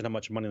can't imagine how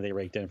much money they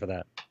raked in for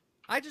that.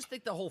 I just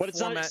think the whole But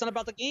format... it's not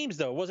about the games,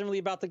 though. It wasn't really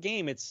about the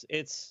game. It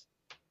was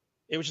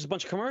just a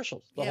bunch of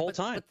commercials the whole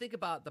time. But think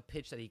about the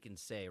pitch that he can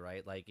say,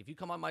 right? Like, if you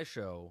come on my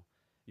show,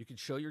 you can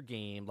show your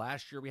game.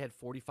 Last year, we had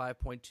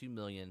 45.2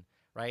 million,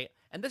 right?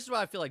 And this is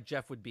what I feel like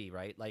Jeff would be,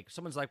 right? Like,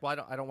 someone's like,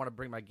 well, I don't want to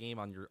bring my game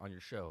on your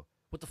show.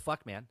 What the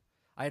fuck, man?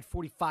 I had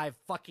 45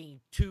 fucking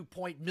 2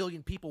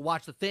 million people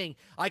watch the thing.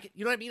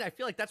 You know what I mean? I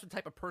feel like that's what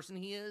type of person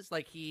he is.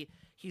 Like,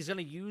 he's going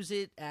to use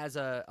it as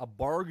a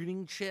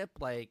bargaining chip,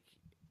 like...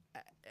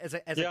 As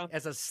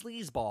a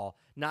sleazeball,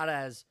 not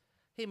as,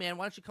 hey man,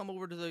 why don't you come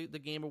over to the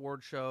Game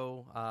Award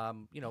show?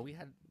 We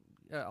had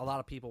a lot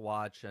of people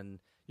watch, and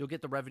you'll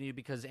get the revenue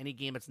because any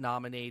game that's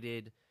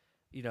nominated,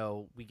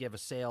 we give a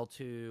sale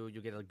to.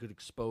 You'll get a good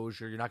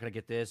exposure. You're not gonna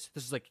get this.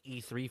 This is like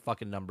E3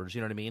 fucking numbers.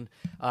 You know what I mean?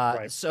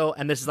 Right. So,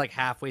 and this is like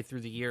halfway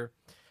through the year.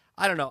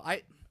 I don't know.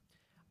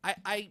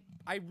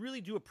 I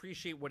really do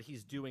appreciate what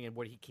he's doing and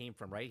what he came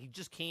from. Right? He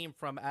just came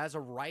from as a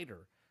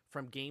writer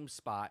from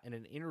GameSpot and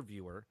an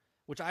interviewer,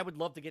 which I would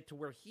love to get to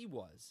where he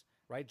was,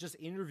 right? Just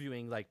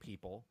interviewing like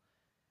people,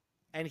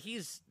 and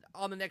he's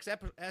on the next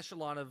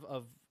echelon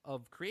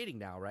of creating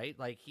now, right?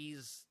 Like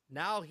he's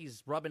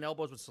rubbing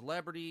elbows with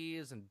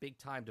celebrities and big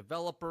time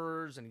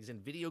developers, and he's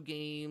in video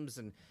games,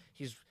 and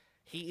he's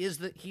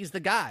the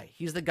guy.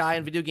 He's the guy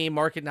in video game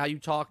market now you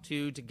talk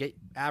to get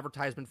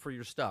advertisement for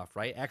your stuff,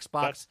 right?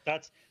 Xbox.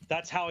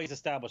 That's how he's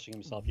establishing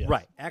himself. Yes.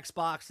 Right.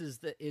 Xbox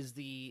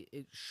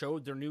it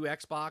showed their new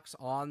Xbox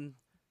on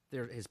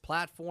his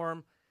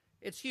platform.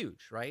 It's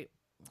huge, right?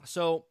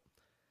 So,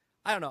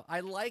 I don't know.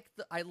 I like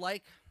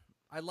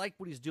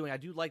what he's doing. I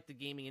do like the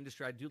gaming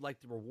industry. I do like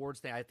the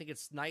rewards thing. I think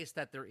it's nice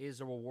that there is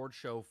a reward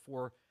show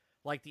for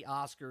like the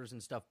Oscars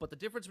and stuff. But the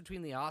difference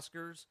between the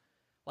Oscars,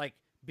 like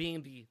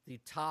being the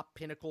top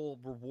pinnacle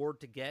reward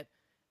to get,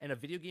 and a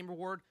video game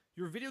reward,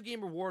 your video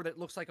game reward that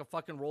looks like a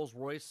fucking Rolls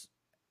Royce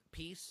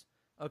piece,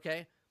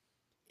 okay,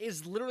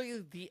 is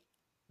literally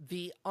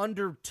the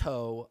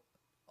undertow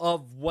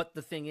of what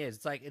the thing is.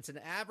 It's like it's an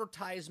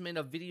advertisement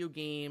of video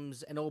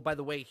games, and oh, by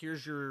the way,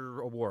 here's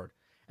your award.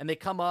 And they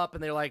come up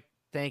and they're like,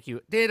 thank you.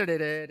 And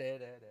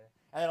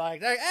they're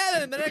like,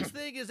 and the next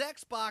thing is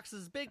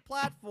Xbox's big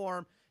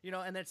platform,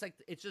 and it's like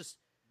it's just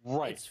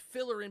it's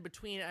filler in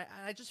between.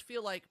 I just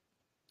feel like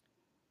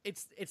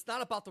it's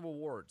not about the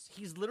rewards.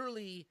 He's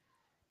literally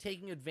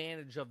taking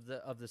advantage of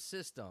the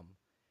system.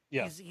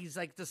 Yeah. He's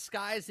like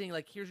disguising,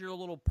 like, here's your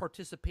little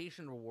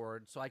participation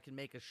reward so I can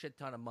make a shit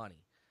ton of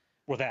money.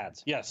 With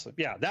ads, yes,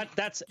 yeah,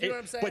 that's you know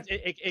what I'm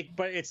saying?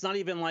 But it's not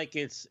even like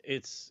it's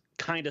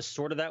kind of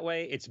sort of that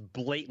way. It's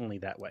blatantly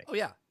that way. Oh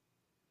yeah.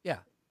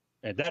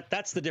 And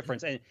that's the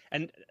difference,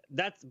 and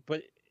that's.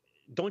 But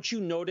don't you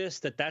notice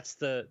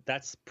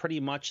that's pretty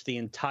much the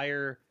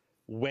entire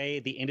way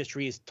the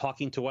industry is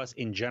talking to us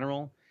in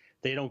general.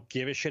 They don't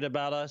give a shit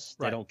about us.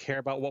 Right. They don't care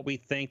about what we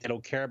think. They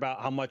don't care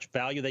about how much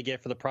value they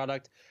get for the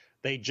product.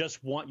 They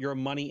just want your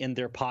money in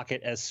their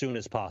pocket as soon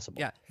as possible.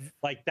 Yeah.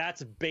 Like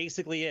that's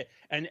basically it.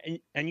 And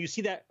you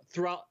see that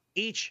throughout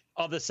each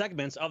of the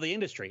segments of the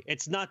industry.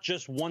 It's not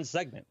just one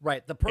segment.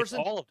 Right. The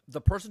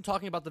person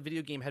talking about the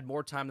video game had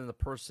more time than the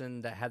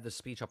person that had the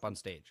speech up on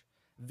stage.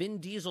 Vin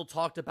Diesel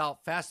talked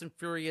about Fast and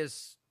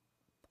Furious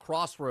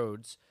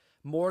Crossroads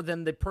more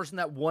than the person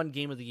that won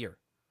Game of the Year.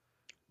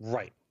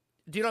 Right.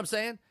 Do you know what I'm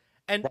saying?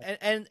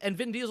 And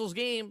Vin Diesel's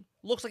game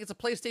looks like it's a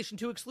PlayStation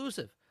 2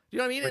 exclusive. Do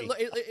you know what I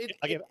mean?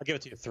 I'll give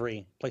it to you.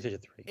 3. PlayStation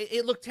 3.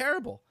 It looked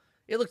terrible.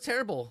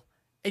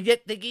 And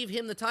yet they gave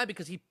him the time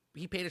because he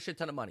paid a shit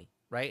ton of money,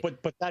 right?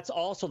 But that's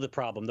also the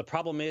problem. The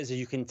problem is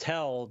you can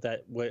tell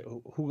that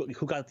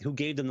who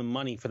gave them the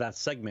money for that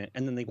segment,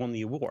 and then they won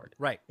the award.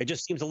 Right. It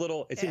just seems a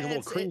little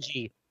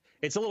cringy.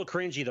 It's a little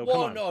cringy though. Well,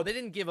 come on. No, they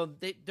didn't give them.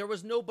 There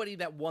was nobody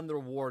that won the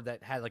award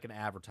that had like an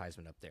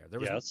advertisement up there. There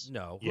was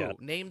no. Yeah.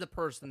 Name the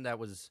person that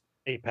was.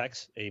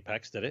 Apex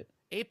did it.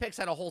 Apex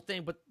had a whole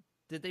thing, but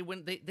did they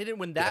win? They didn't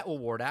win that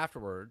award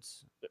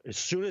afterwards. as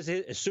soon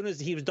as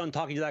he was done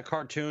talking to that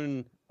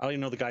cartoon, I don't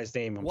even know the guy's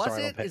name. I'm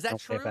sorry. Is that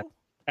true?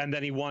 And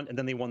then he won. And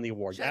then they won the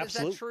award. Chad,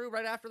 absolutely. Is that true?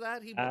 Right after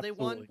that, they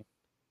won.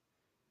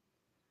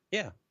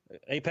 Yeah,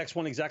 Apex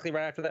won exactly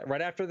right after that.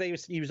 Right after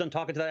he was done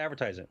talking to that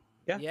advertising.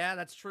 Yeah. Yeah,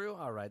 that's true.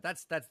 All right,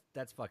 that's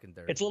fucking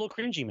dirty. It's a little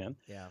cringy, man.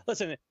 Yeah.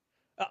 Listen.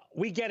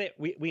 We get it.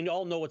 We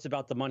all know it's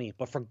about the money,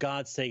 but for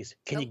God's sakes,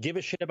 can you give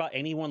a shit about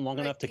anyone long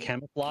enough to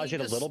camouflage it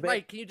a little bit?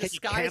 Right? Can you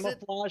disguise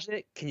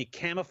it? Can you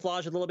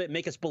camouflage it a little bit?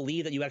 Make us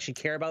believe that you actually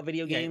care about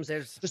video games.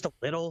 There's just a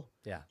little.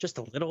 Yeah, just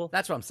a little.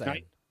 That's what I'm saying.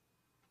 Right?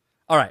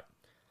 All right.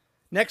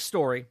 Next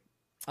story.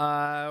 We're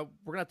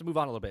gonna have to move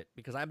on a little bit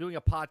because I'm doing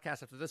a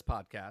podcast after this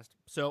podcast,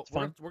 so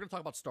we're gonna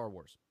talk about Star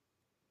Wars.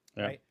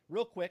 Yeah. Right,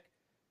 real quick.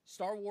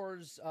 Star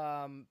Wars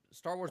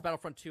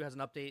Battlefront 2 has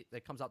an update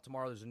that comes out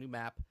tomorrow. There's a new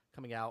map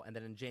coming out, and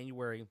then in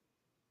January,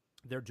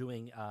 they're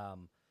doing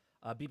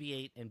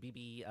BB-8 and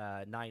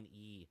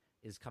BB-9E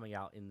is coming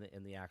out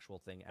in the actual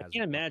thing. I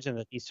can't imagine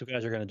that these two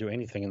guys are going to do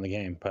anything in the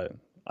game, but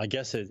I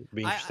guess it'd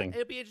be interesting.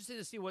 It'd be interesting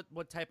to see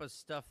what type of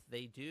stuff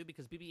they do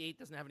because BB-8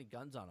 doesn't have any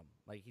guns on him.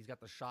 Like he's got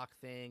the shock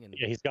thing, and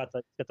he's got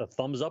the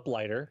thumbs up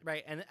lighter,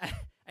 right? And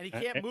he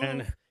can't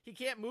move. He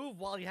can't move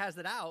while he has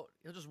it out.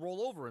 He'll just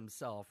roll over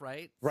himself,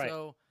 right? Right.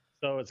 So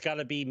it's got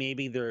to be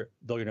maybe they're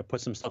going to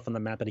put some stuff on the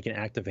map that he can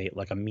activate,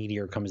 like a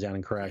meteor comes down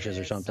and crashes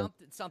or something.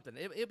 Something.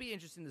 It'll be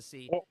interesting to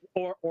see.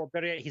 Or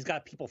better yet, he's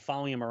got people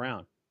following him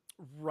around.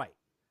 Right.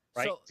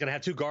 Right. So, he's gonna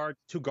have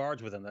two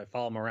guards with him that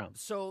follow him around.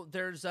 So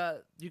there's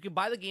you can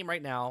buy the game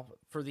right now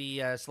for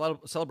the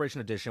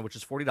Celebration Edition, which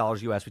is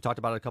 $40 US. We talked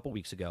about it a couple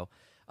weeks ago.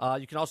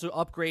 You can also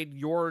upgrade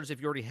yours if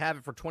you already have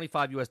it for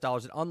 $25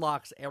 US. It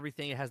unlocks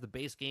everything. It has the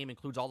base game,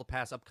 includes all the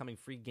past upcoming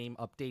free game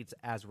updates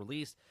as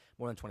released.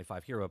 More than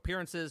 25 hero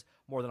appearances,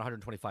 more than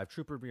 125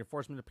 trooper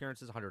reinforcement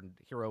appearances, 100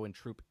 hero and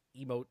troop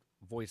emote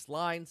voice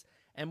lines,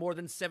 and more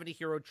than 70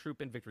 hero,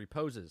 troop, and victory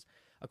poses.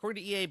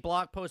 According to EA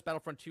blog post,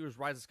 Battlefront 2's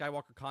Rise of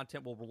Skywalker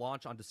content will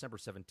launch on December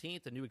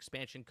 17th. The new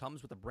expansion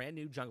comes with a brand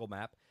new jungle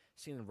map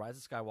seen in Rise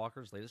of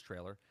Skywalker's latest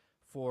trailer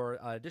for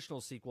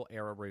additional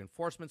sequel-era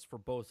reinforcements for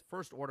both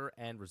First Order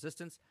and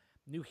Resistance.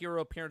 New hero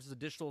appearances,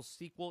 additional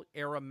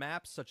sequel-era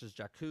maps such as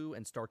Jakku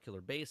and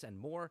Starkiller Base, and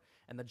more.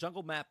 And the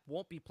jungle map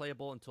won't be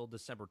playable until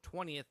December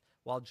 20th,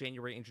 while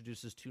January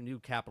introduces 2 new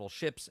capital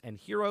ships and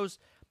heroes,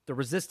 the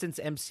Resistance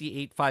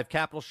MC-85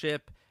 capital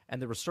ship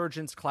and the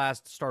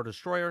Resurgence-class Star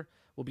Destroyer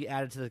will be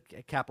added to the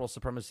capital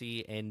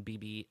supremacy and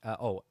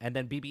and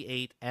then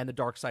BB-8 and the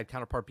dark side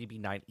counterpart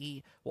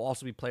BB-9E will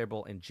also be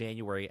playable in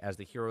January as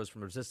the heroes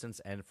from Resistance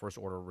and First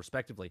Order,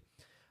 respectively.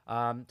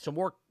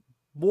 So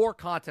more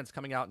content's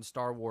coming out in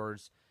Star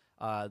Wars,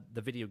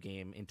 the video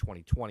game, in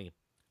 2020.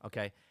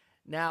 Okay,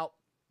 now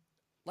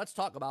let's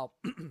talk about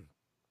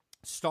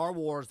Star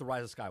Wars: The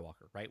Rise of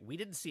Skywalker. Right, we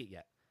didn't see it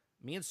yet.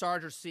 Me and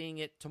Sarge are seeing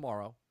it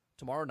tomorrow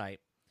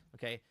night.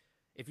 Okay,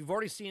 if you've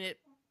already seen it,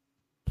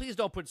 please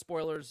don't put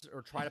spoilers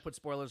or try to put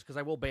spoilers because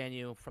I will ban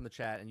you from the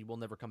chat and you will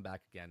never come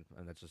back again.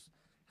 And that's just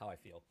how I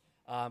feel.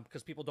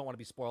 Because people don't want to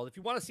be spoiled. If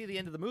you want to see the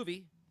end of the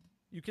movie,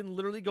 you can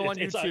literally go on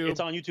YouTube.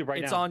 It's on YouTube right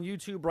now. It's on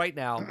YouTube right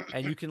now.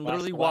 And you can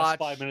literally watch.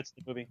 5 minutes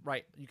of the movie.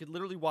 Right. You can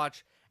literally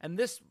watch. And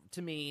this,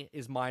 to me,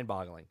 is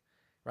mind-boggling.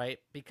 Right?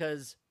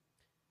 Because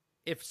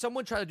if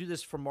someone tried to do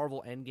this for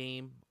Marvel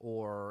Endgame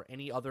or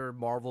any other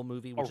Marvel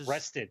movie.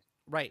 Arrested.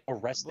 Right.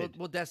 Arrested.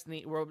 Well,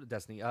 Disney,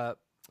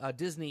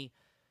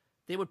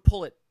 they would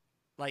pull it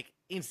like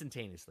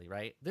instantaneously,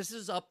 right? This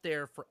is up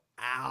there for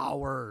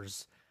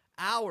hours.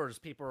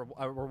 People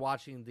were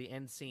watching the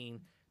end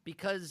scene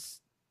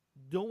because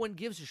no one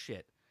gives a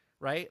shit,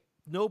 right?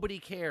 Nobody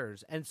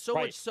cares. And so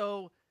much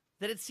so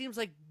that it seems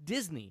like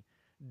Disney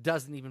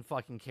doesn't even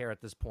fucking care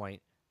at this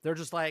point. They're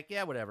just like,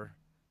 yeah, whatever.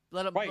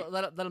 Let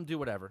them do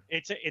whatever.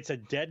 It's a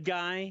dead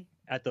guy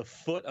at the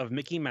foot of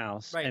Mickey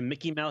Mouse, and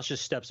Mickey Mouse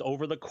just steps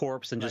over the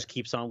corpse and just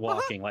keeps on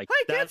walking. Like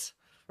hi, kids.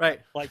 Right.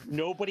 Like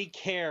nobody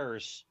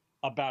cares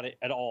about it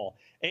at all.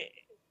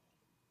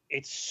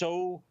 It's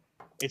so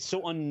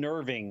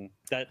unnerving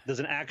that there's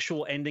an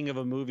actual ending of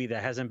a movie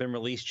that hasn't been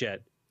released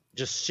yet,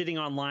 just sitting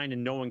online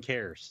and no one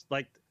cares.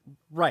 Like,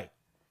 right.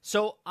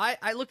 So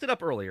I looked it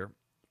up earlier.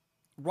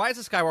 Rise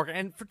of Skywalker,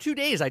 and for 2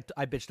 days I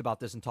bitched about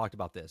this and talked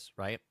about this,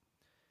 right?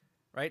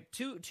 Right?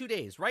 2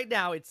 days. Right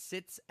now it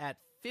sits at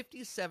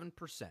 57%.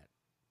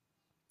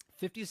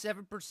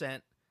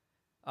 57%.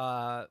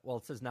 Well,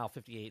 it says now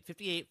 58.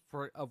 58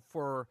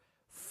 for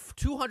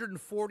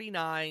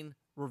 249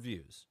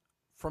 reviews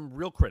from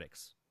real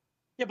critics.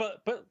 Yeah,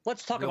 but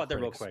let's talk about that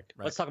real quick.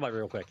 Right. Let's talk about it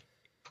real quick.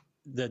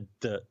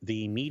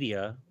 The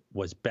media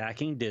was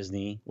backing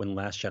Disney when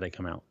Last Jedi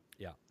came out.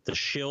 Yeah. The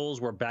shills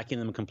were backing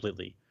them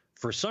completely.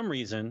 For some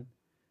reason,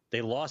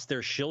 they lost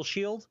their shill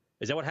shield.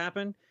 Is that what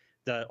happened?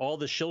 All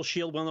the shill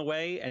shield went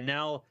away, and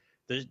now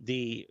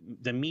the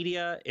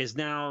media is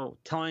now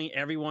telling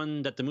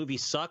everyone that the movie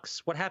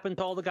sucks. What happened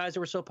to all the guys that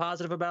were so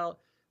positive about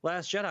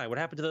Last Jedi? What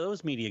happened to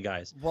those media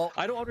guys? Well,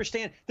 I don't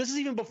understand. This is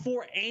even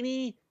before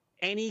any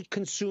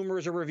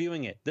consumers are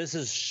reviewing it. This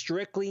is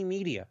strictly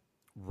media.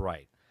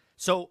 Right.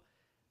 So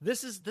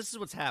this is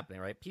what's happening,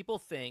 right? People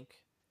think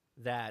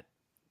that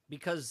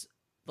because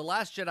The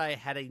Last Jedi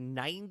had a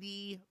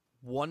 91%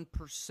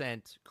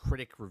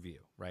 critic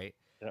review, right?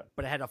 Yeah.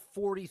 But it had a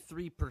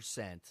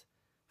 43%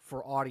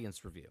 for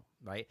audience review,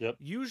 right? Yep.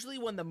 Usually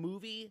when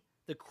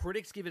the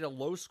critics give it a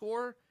low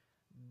score,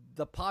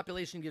 the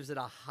population gives it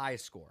a high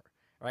score,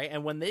 right?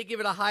 And when they give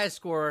it a high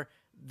score,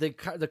 the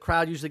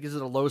crowd usually gives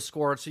it a low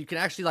score, so you can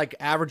actually like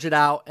average it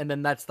out, and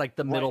then that's like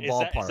the middle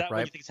ballpark, is that right?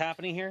 What you think is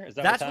happening here? Is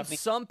that that's what's happening? what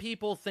some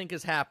people think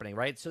is happening,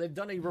 right? So they've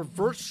done a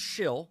reverse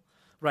shill,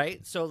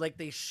 right? So like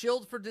they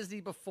shilled for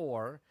Disney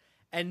before,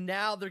 and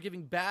now they're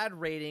giving bad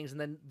ratings, and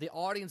then the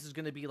audience is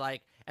going to be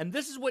like, and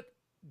this is what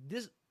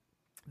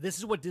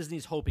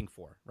Disney's hoping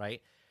for,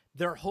 right?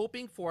 They're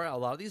hoping for a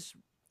lot of these.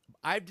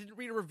 I didn't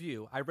read a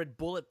review. I read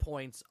bullet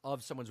points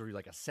of someone's review,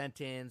 like a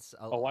sentence.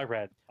 I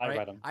read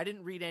them. I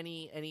didn't read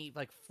any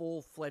like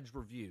full-fledged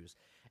reviews.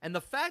 And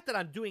the fact that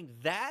I'm doing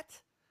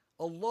that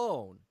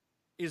alone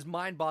is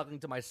mind-boggling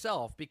to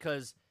myself,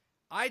 because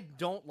I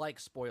don't like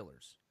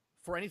spoilers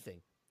for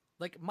anything.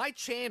 Like my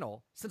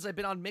channel, since I've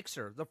been on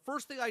Mixer, the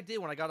first thing I did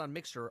when I got on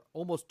Mixer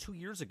almost 2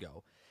 years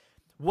ago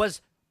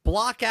was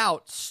block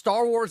out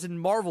Star Wars and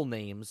Marvel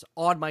names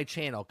on my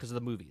channel because of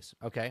the movies,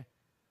 okay?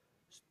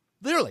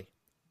 Literally.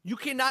 You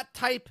cannot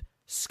type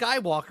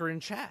Skywalker in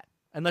chat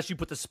unless you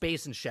put the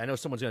space in chat. I know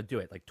someone's going to do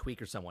it, like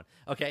Tweak or someone,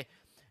 okay?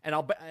 And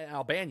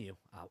I'll ban you.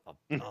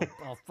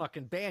 I'll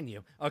fucking ban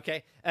you,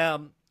 okay?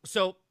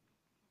 So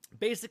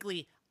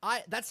basically,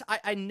 I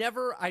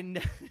never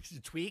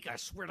Tweak, I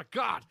swear to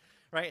God,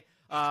 right?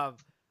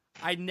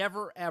 I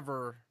never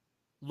ever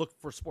looked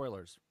for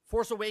spoilers.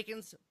 Force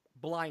Awakens,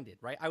 blinded,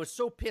 right? I was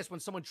so pissed when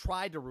someone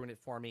tried to ruin it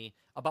for me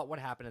about what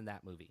happened in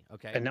that movie,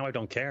 okay? And now I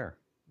don't care.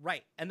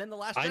 Right, and then The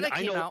Last Jedi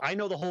came out. I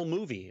know the whole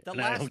movie,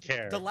 and I don't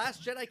care. The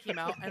Last Jedi came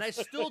out, and I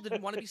still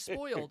didn't want to be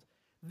spoiled.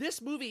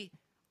 This movie,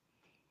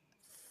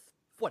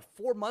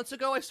 4 months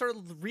ago, I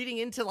started reading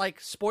into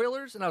like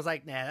spoilers, and I was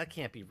like, nah, that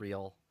can't be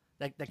real.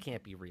 That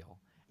can't be real.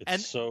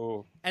 And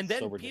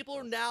then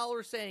people now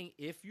are saying,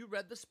 if you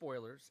read the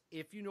spoilers,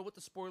 if you know what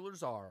the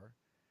spoilers are,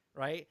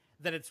 right,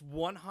 that it's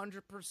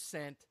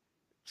 100%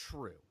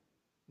 true.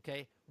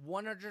 Okay,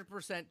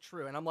 100%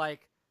 true, and I'm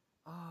like,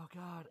 oh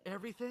God,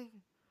 everything.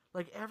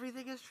 Like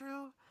everything is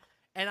true,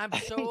 and I'm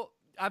so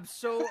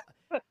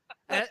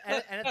and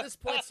at this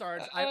point,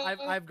 Sarge,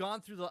 I've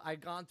gone through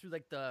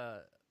like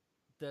the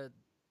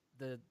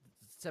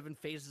 7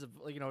 phases of,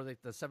 you know,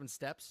 like the 7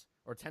 steps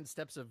or 10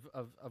 steps of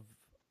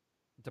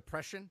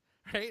depression,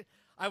 right?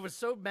 I was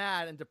so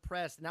mad and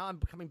depressed. Now I'm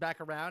coming back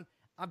around.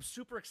 I'm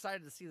super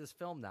excited to see this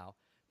film now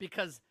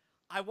because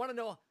I want to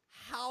know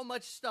how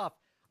much stuff.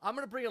 I'm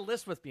going to bring a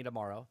list with me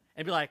tomorrow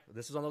and be like,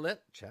 this is on the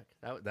list. Check.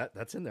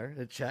 That's in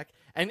there. Check.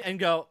 And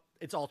go,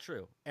 it's all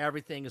true.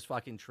 Everything is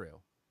fucking true,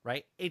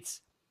 right?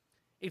 It's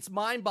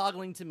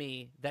mind-boggling to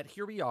me that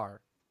here we are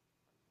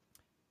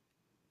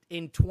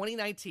in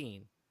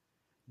 2019,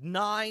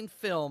 9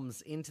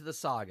 films into the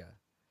saga.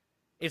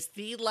 It's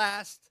the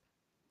last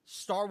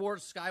Star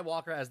Wars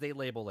Skywalker, as they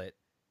label it,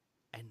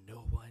 and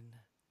no one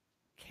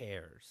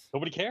cares.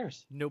 Nobody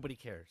cares. Nobody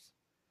cares.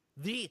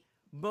 The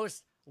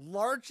most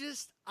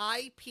largest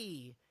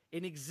IP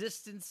in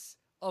existence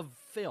of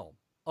film,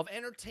 of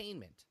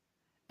entertainment,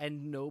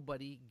 and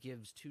nobody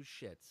gives 2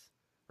 shits,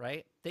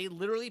 right? They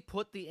literally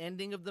put the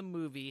ending of the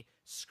movie,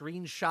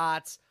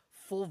 screenshots,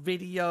 full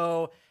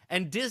video,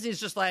 and Disney's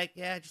just like,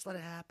 yeah, just let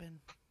it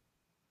happen.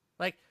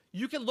 Like,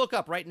 you can look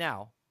up right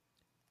now,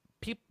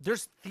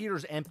 there's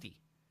theaters empty.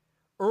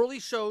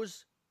 Early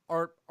shows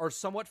are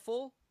somewhat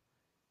full,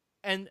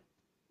 and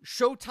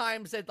show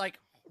times at like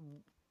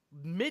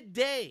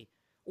midday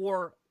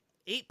or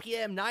 8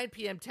 p.m., 9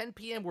 p.m., 10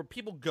 p.m., where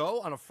people go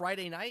on a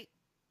Friday night,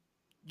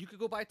 you could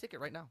go buy a ticket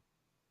right now.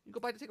 You can go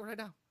buy the ticket right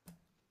now.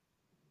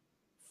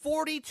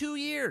 42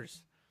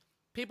 years.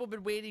 People have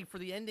been waiting for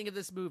the ending of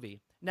this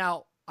movie.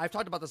 Now, I've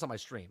talked about this on my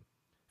stream.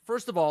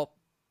 First of all,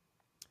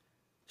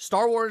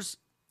 Star Wars,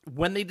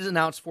 when they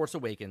announced Force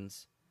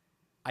Awakens,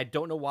 I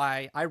don't know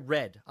why. I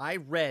read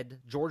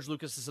George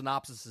Lucas'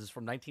 synopsises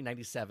from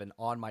 1997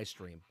 on my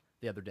stream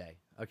the other day,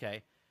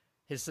 okay?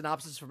 His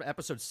synopsis from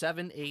episode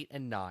 7, 8,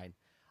 and 9.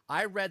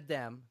 I read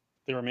them.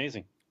 They were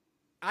amazing.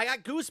 I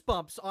got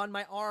goosebumps on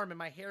my arm, and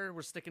my hair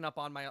was sticking up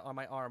on my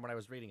arm when I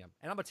was reading them.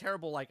 And I'm a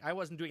terrible, like, I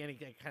wasn't doing any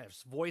kind of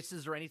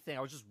voices or anything.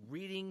 I was just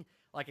reading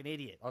like an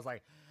idiot. I was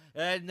like,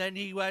 and then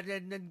he went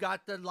and then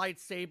got the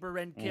lightsaber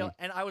and killed.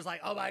 And I was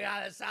like, oh my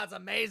God, that sounds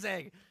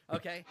amazing.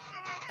 Okay.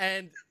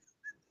 And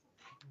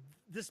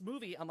this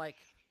movie, I'm like,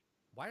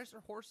 why is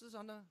there horses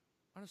on a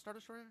Star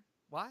Destroyer?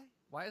 Why?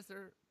 Why is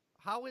there?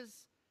 How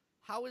is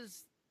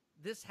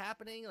this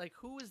happening? Like,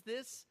 who is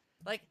this?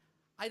 Like,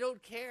 I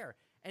don't care,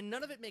 and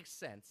none of it makes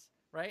sense,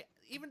 right?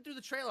 Even through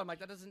the trailer, I'm like,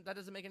 that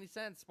doesn't make any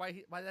sense.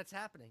 Why that's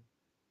happening?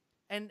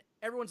 And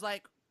everyone's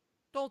like,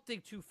 don't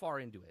dig too far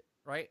into it,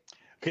 right?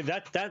 Okay,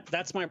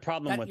 that's my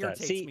problem with that.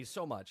 That irritates me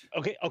so much.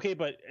 Okay,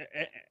 but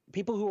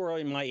people who are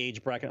in my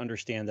age bracket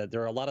understand that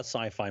there are a lot of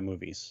sci-fi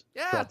movies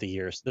throughout the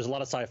years. There's a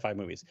lot of sci-fi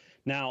movies.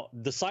 Now,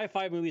 the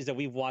sci-fi movies that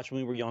we've watched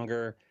when we were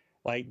younger,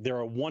 Like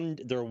they're one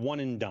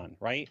and done,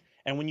 right?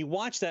 And when you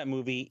watch that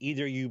movie,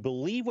 either you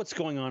believe what's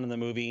going on in the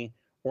movie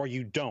or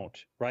you don't,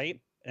 right?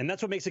 And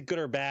that's what makes it good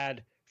or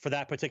bad for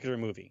that particular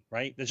movie,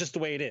 right? That's just the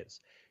way it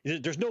is.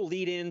 There's no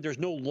lead in, there's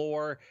no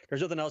lore,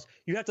 there's nothing else.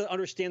 You have to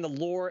understand the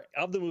lore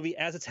of the movie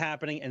as it's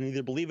happening and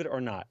either believe it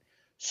or not.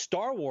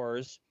 Star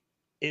Wars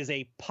is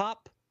a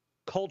pop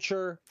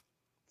culture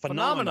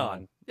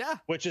phenomenon. Yeah.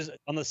 Which is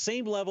on the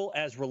same level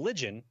as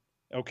religion,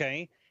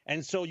 okay?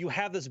 And so you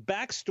have this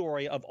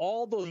backstory of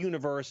all the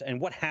universe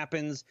and what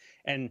happens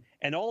and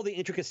all the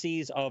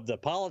intricacies of the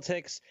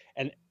politics.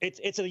 And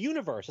it's a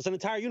universe. It's an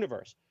entire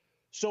universe.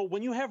 So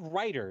when you have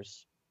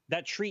writers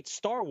that treat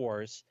Star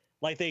Wars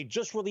like they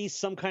just released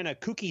some kind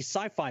of kooky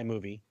sci-fi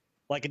movie,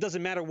 like it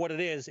doesn't matter what it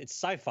is, it's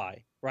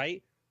sci-fi,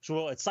 right? So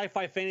well, it's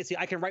sci-fi fantasy.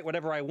 I can write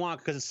whatever I want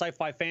because it's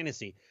sci-fi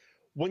fantasy.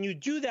 When you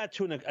do that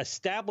to an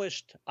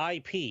established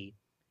IP,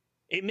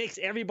 it makes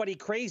everybody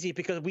crazy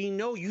because we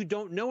know you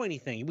don't know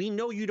anything. We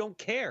know you don't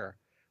care.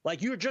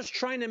 Like you're just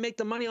trying to make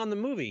the money on the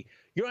movie.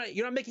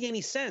 You're not making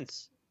any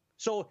sense.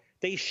 So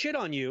they shit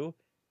on you.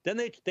 Then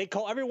they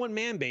call everyone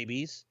man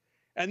babies.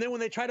 And then when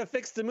they try to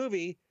fix the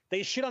movie,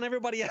 they shit on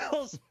everybody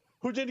else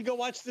who didn't go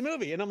watch the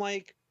movie. And I'm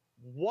like,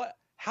 what?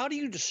 How do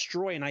you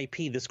destroy an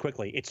IP this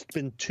quickly? It's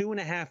been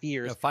 2.5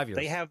 years. No, 5 years.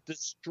 They have the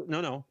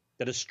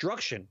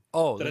destruction.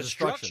 Oh, the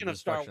destruction of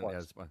Star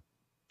Wars. Yeah,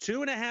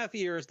 2.5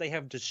 years, they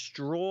have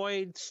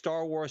destroyed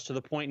Star Wars to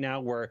the point now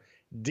where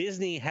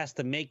Disney has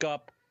to make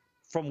up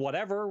from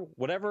whatever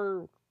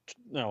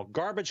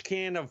garbage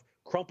can of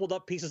crumpled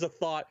up pieces of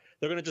thought.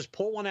 They're going to just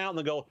pull one out and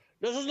they go,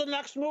 this is the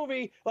next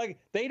movie. Like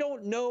they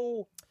don't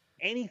know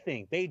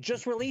anything. They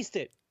just released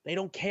it. They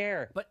don't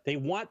care. But they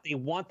want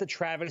the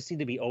travesty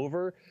to be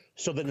over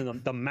so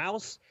that the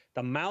mouse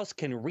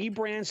can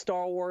rebrand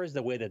Star Wars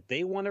the way that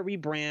they want to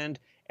rebrand.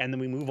 And then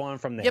we move on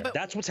from there. Yeah,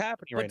 that's what's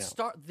happening right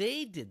now.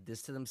 They did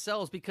this to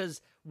themselves because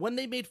when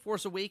they made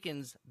Force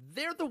Awakens,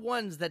 they're the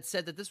ones that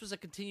said that this was a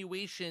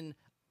continuation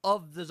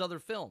of those other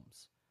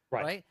films,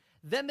 right?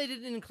 Then they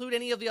didn't include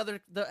any of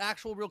the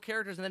actual real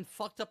characters, and then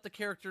fucked up the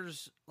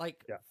characters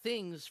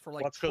things for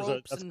like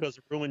tropes. That's because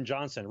Ruin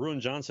Johnson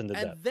did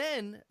that. And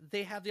then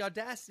they have the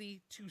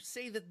audacity to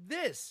say that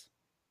this.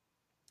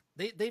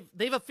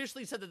 They've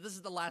officially said that this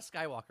is the last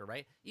Skywalker,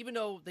 right? Even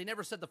though they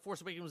never said the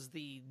Force Awakens was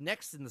the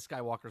next in the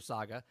Skywalker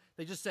saga,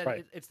 they just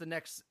said it's the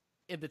next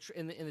in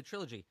the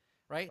trilogy,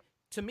 right?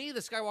 To me, the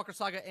Skywalker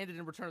saga ended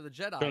in Return of the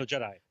Jedi. Return of the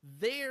Jedi.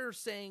 They're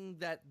saying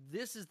that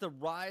this is the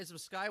rise of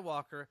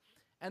Skywalker,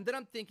 and then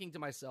I'm thinking to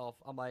myself,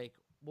 I'm like,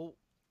 well,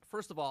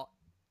 first of all,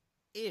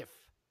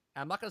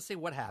 I'm not going to say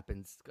what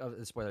happens,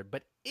 spoiler,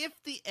 but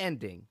if the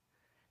ending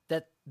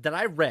that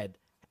I read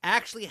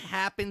actually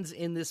happens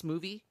in this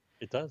movie.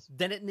 It does.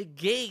 Then it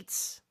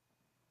negates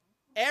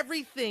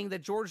everything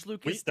that George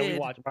Lucas did.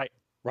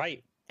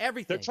 Right.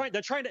 Everything.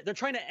 They're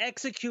trying to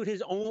execute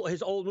his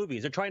old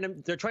movies. They're trying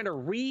to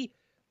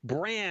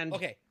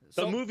rebrand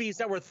the movies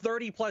that were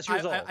 30 plus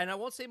years old. And I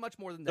won't say much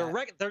more than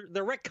that.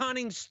 They're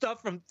retconning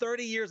stuff from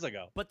 30 years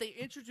ago. But they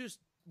introduced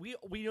we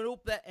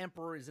know that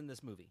Emperor is in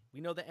this movie.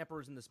 We know that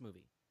Emperor is in this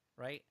movie,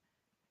 right?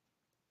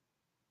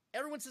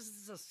 Everyone says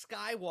this is a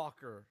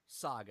Skywalker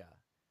saga.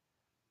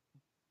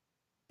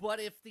 But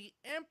if the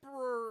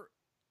Emperor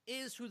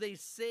is who they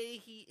say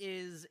he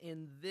is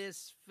in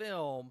this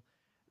film,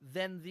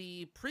 then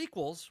the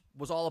prequels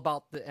was all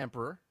about the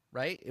Emperor,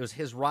 right? It was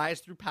his rise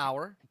through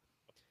power,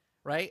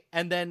 right?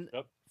 And then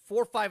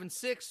 4, 5, and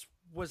 6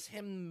 was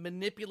him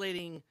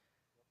manipulating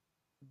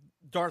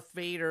Darth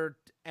Vader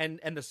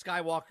and the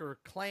Skywalker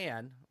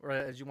clan, or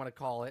as you want to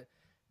call it,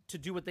 to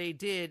do what they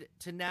did,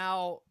 to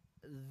now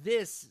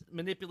this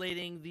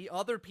manipulating the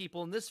other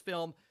people in this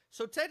film.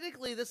 So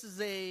technically, this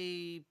is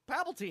a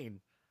Palpatine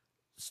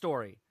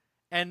story.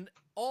 And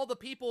all the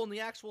people in the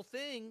actual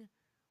thing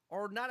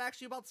are not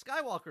actually about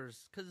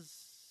Skywalkers, because...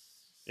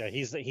 Yeah,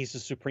 he's the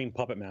supreme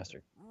puppet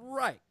master.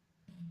 Right.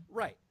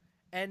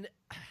 And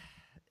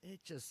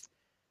it just...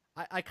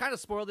 I kind of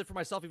spoiled it for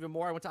myself even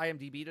more. I went to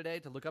IMDb today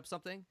to look up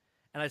something,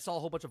 and I saw a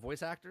whole bunch of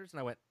voice actors,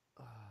 and I went...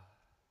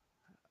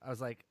 I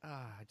was like,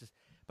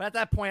 But at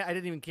that point, I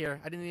didn't even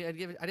care. I didn't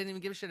even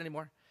give a shit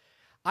anymore.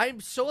 I'm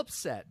so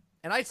upset.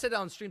 And I said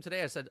on stream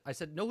today, I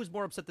said, know who's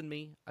more upset than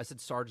me? I said,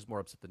 Sarge is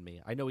more upset than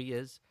me. I know he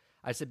is.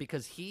 I said,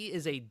 because he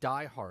is a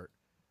diehard.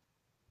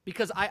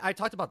 Because I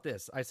talked about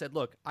this. I said,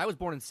 look, I was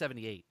born in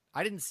 78.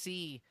 I didn't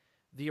see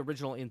the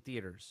original in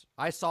theaters.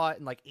 I saw it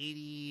in like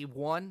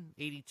 81,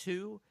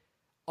 82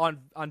 on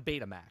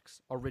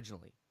Betamax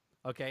originally.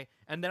 Okay?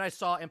 And then I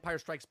saw Empire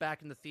Strikes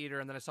Back in the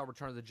theater, and then I saw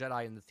Return of the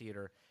Jedi in the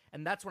theater.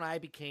 And that's when I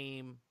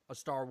became a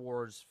Star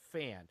Wars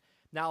fan.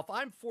 Now, if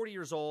I'm 40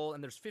 years old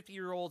and there's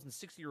 50-year-olds and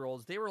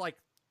 60-year-olds, they were like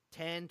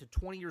 10 to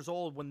 20 years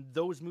old when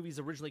those movies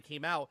originally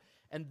came out,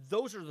 and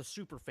those are the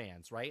super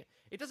fans, right?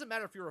 It doesn't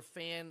matter if you're a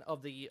fan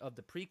of the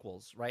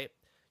prequels, right?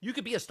 You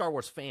could be a Star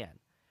Wars fan.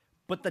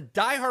 But the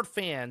diehard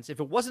fans, if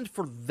it wasn't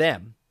for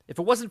them, if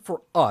it wasn't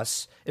for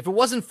us, if it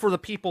wasn't for the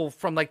people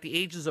from like the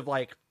ages of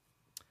like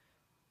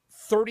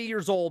 30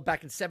 years old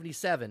back in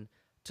 77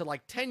 to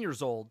like 10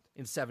 years old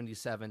in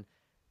 77,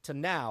 to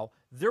now,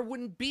 there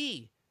wouldn't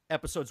be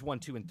episodes 1,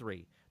 2, and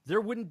 3. There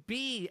wouldn't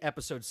be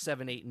episodes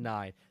 7, 8, and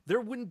 9.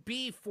 There wouldn't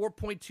be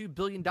 $4.2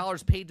 billion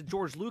paid to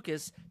George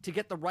Lucas to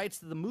get the rights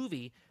to the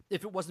movie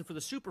if it wasn't for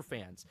the super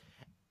fans.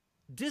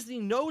 Disney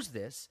knows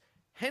this,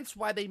 hence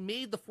why they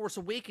made The Force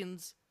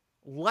Awakens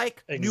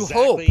like New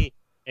Hope.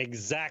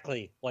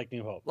 Exactly like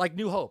New Hope. Like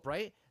New Hope,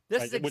 right?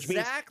 This is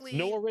exactly...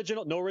 Which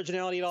means no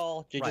originality at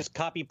all. You just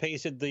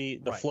copy-pasted the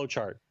flow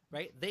chart.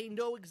 Right? They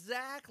know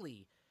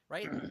exactly...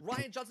 Right?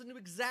 Rian Johnson knew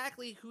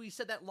exactly who he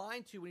said that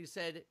line to when he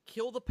said,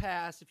 kill the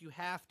past if you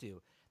have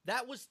to.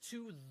 That was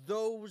to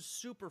those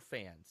super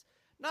fans.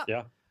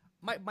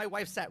 My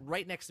wife sat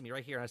right next to me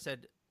right here, and I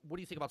said, what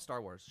do you think about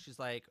Star Wars? She's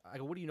like, I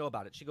go, what do you know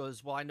about it? She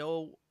goes, well, I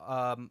know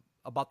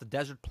about the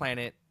desert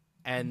planet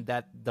and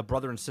that the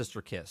brother and sister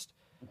kissed.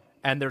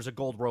 And there's a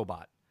gold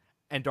robot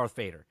and Darth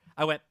Vader.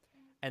 I went,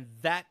 and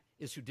that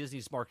is who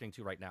Disney's marketing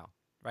to right now,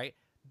 right?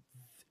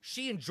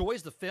 She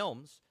enjoys the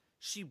films.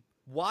 She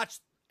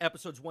watched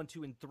episodes 1,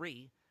 2, and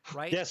 3,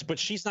 right? Yes, but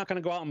she's not going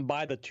to go out and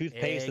buy the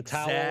toothpaste, the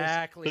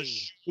towels, the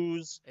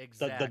shoes,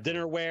 the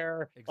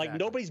dinnerware. Like,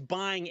 nobody's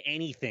buying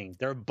anything.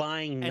 They're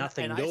buying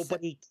nothing.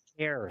 Nobody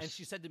cares. And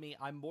she said to me,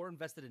 I'm more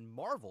invested in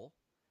Marvel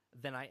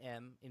than I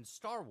am in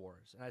Star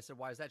Wars. And I said,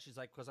 why is that? She's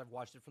like, because I've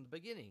watched it from the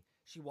beginning.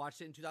 She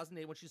watched it in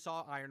 2008 when she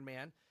saw Iron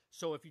Man.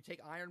 So if you take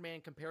Iron Man,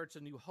 compare it to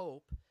New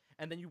Hope,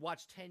 and then you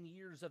watch 10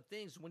 years of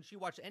things. When she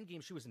watched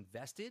Endgame, she was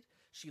invested.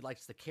 She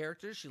likes the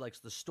characters. She likes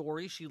the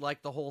story. She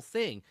liked the whole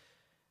thing.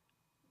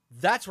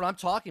 That's what I'm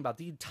talking about.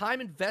 The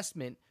time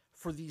investment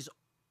for these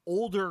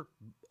older,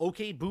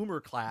 boomer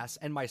class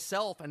and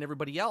myself and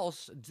everybody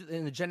else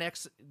in the Gen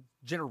X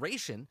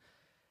generation,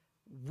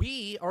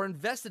 we are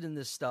invested in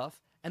this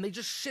stuff, and they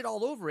just shit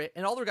all over it.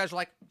 And all their guys are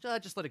like,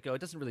 just let it go.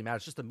 It doesn't really matter.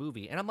 It's just a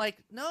movie. And I'm like,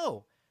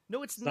 no,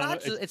 it's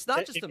not. It's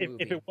not just a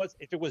movie.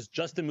 If it was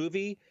just a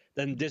movie,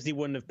 then Disney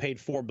wouldn't have paid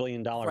 $4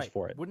 billion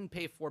for it. Wouldn't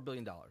pay $4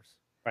 billion.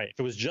 Right. If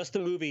it was just a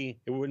movie,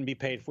 it wouldn't be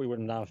paid for. We would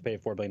not have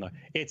paid $4 billion.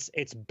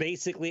 It's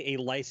basically a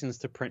license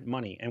to print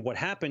money. And what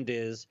happened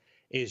is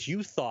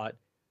you thought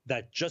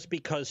that just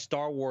because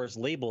Star Wars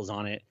labels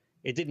on it,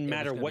 it didn't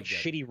matter what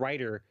shitty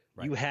writer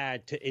you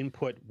had to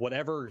input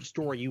whatever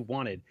story you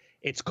wanted.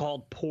 It's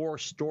called poor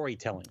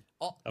storytelling.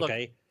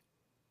 Okay.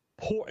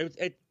 Poor.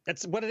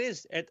 That's what it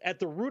is. At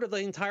the root of the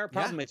entire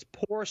problem, it's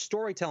poor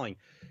storytelling.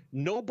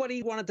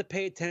 Nobody wanted to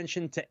pay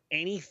attention to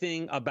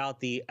anything about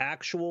the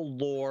actual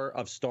lore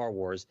of Star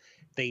Wars.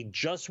 They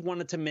just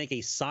wanted to make a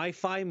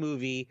sci-fi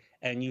movie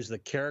and use the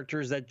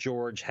characters that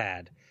George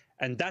had,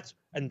 and that's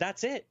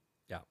it.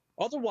 Yeah.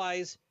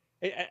 Otherwise,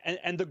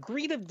 and the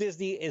greed of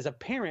Disney is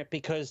apparent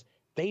because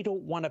they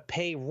don't want to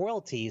pay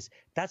royalties.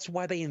 That's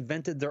why they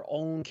invented their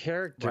own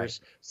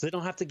characters, so they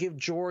don't have to give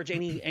George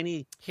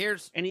any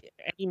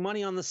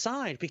money on the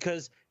side,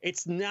 because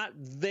it's not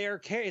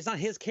it's not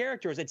his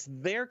characters, it's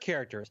their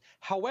characters.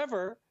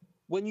 However,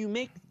 when you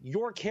make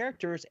your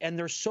characters and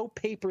they're so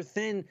paper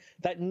thin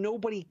that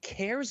nobody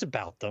cares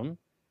about them,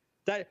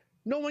 that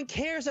no one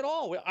cares at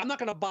all. I'm not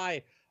going to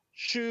buy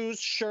shoes,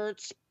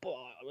 shirts,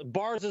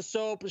 bars of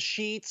soap,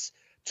 sheets,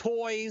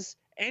 toys,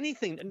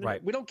 anything.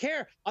 Right. We don't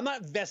care. I'm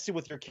not vested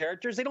with your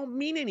characters. They don't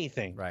mean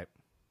anything. Right.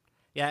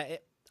 Yeah.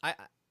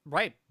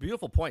 Right.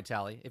 Beautiful point,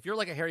 Tally. If you're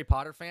like a Harry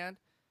Potter fan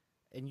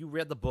and you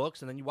read the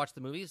books and then you watch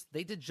the movies,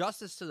 they did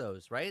justice to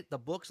those, right? The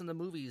books and the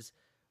movies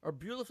are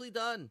beautifully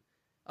done.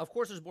 Of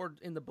course, there's more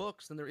in the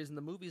books than there is in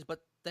the movies,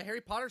 but the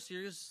Harry Potter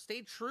series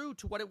stayed true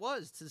to what it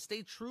was, to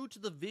stay true to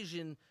the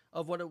vision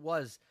of what it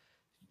was.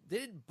 They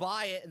didn't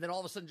buy it and then all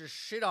of a sudden just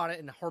shit on it,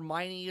 and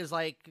Hermione is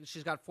like,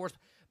 she's got force.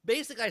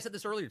 Basically, I said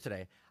this earlier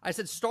today. I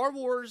said Star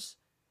Wars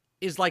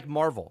is like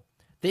Marvel.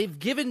 They've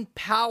given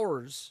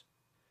powers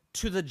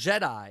to the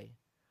Jedi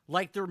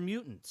like they're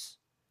mutants,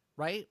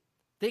 right?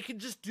 They can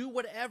just do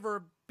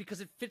whatever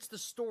because it fits the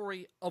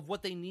story of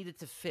what they need it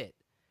to fit,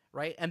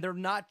 right? And they're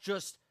not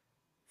just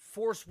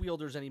force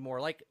wielders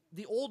anymore. Like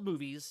the old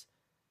movies,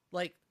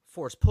 like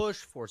force push,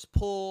 force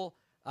pull,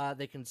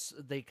 they can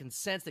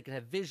sense, they can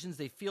have visions,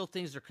 they feel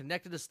things, they're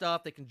connected to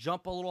stuff, they can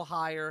jump a little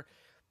higher.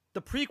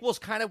 The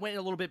prequels kind of went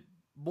a little bit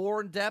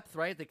more in depth,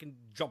 right? They can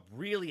jump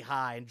really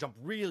high and jump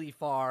really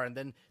far, and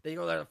then they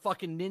go there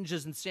fucking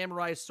ninjas and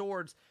samurai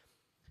swords.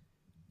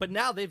 But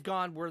now they've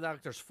gone where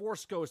there's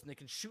force ghosts and they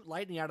can shoot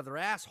lightning out of their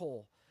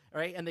asshole,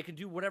 right? And they can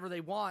do whatever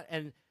they want.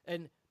 And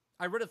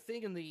I read a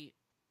thing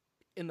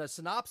in the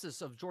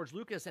synopsis of George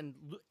Lucas, and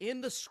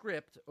in the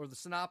script or the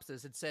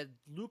synopsis, it said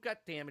Luke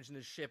got damaged in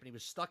his ship and he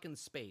was stuck in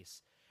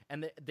space,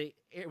 and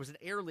it was an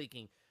air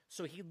leaking.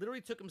 So he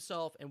literally took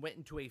himself and went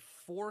into a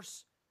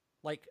force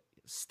like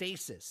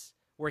stasis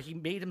where he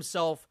made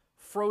himself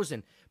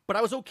frozen. But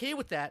I was okay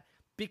with that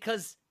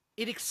because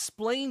it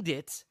explained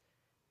it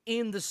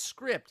in the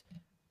script.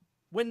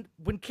 When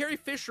Carrie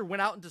Fisher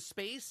went out into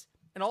space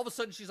and all of a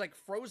sudden she's like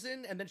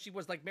frozen, and then she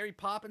was like Mary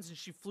Poppins and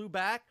she flew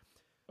back.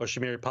 Oh, she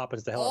Mary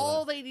Poppins the hell all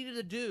out of they needed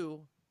to do,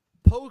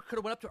 Poe could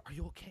have went up to her, are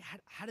you okay?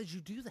 How did you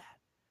do that?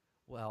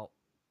 Well,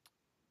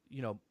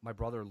 my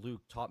brother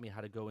Luke taught me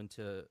how to go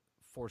into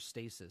force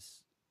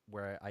stasis,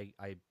 where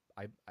I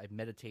I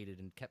meditated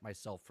and kept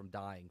myself from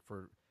dying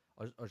for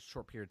a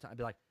short period of time. I'd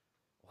be like,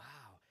 wow.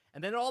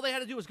 And then all they had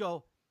to do was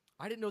go,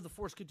 I didn't know the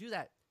Force could do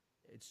that.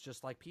 It's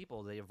just like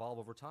people. They evolve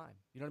over time.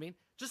 You know what I mean?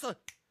 Just a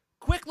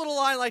quick little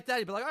line like that.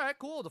 You'd be like, all right,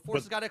 cool. The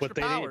Force has got extra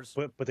powers.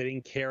 But they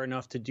didn't care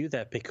enough to do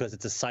that because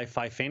it's a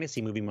sci-fi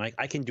fantasy movie, Mike.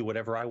 I can do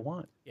whatever I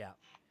want. Yeah.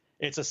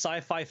 It's a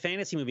sci-fi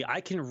fantasy movie.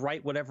 I can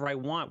write whatever I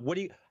want. What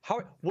are you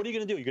going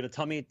to do? You're going to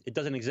tell me it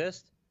doesn't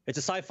exist? It's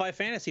a sci-fi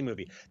fantasy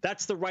movie.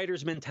 That's the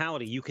writer's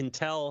mentality. You can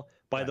tell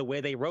by the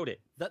way they wrote it.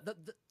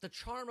 The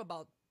charm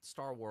about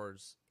Star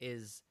Wars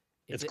is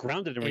it's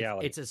grounded in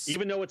reality.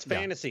 Even though it's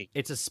fantasy.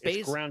 It's a space.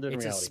 It's grounded in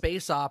reality. It's a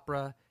space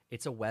opera.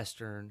 It's a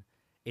western.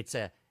 It's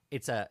a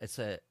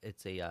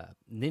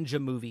ninja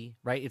movie,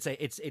 right?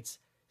 It's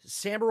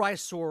samurai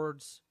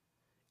swords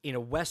in a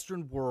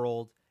western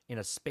world in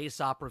a space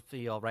opera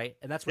feel, right?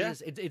 And that's what it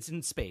is. It's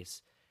in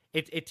space.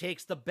 It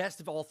takes the best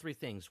of all three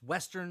things: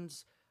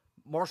 westerns,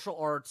 martial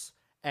arts,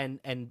 and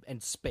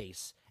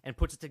space, and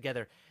puts it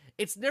together.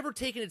 It's never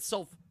taken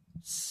itself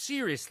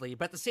seriously,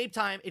 but at the same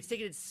time, it's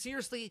taken it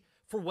seriously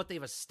for what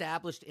they've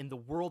established in the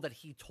world that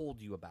he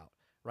told you about,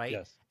 right?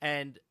 Yes.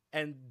 And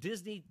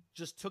Disney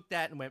just took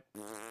that and went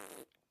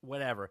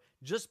whatever,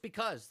 just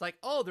because, like,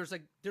 oh, there's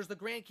the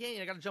Grand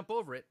Canyon, I got to jump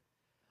over it.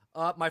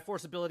 My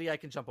Force ability, I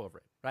can jump over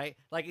it, right?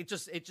 Like it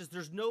just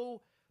there's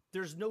no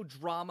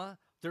drama,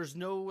 there's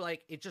no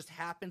like it just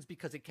happens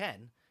because it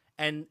can,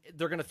 and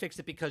they're gonna fix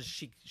it because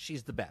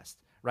she's the best,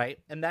 right?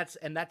 And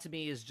that to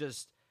me is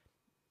just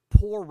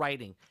poor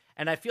writing,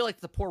 and I feel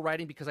like the poor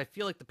writing because I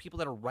feel like the people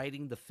that are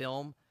writing the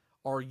film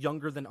are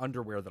younger than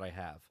underwear that I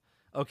have.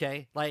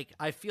 Okay, like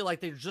I feel like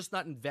they're just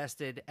not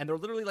invested, and they're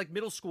literally like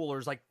middle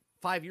schoolers, like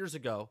 5 years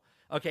ago.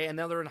 Okay, and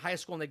now they're in high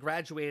school and they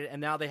graduated,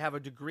 and now they have a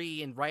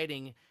degree in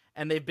writing.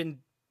 And they've been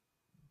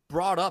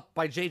brought up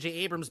by J.J.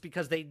 Abrams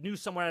because they knew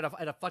someone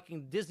at a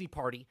fucking Disney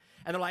party.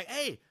 And they're like,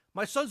 hey,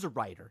 my son's a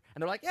writer.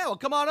 And they're like, yeah, well,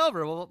 come on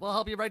over. We'll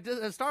help you write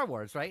Star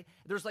Wars, right?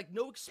 There's like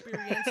no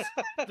experience.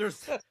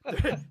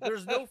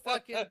 there's no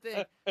fucking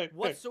thing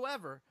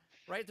whatsoever,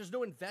 right? There's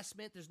no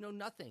investment. There's no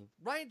nothing.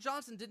 Rian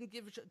Johnson didn't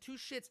give two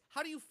shits.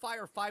 How do you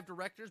fire 5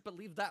 directors but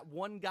leave that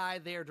one guy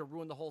there to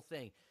ruin the whole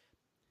thing?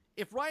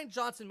 If Rian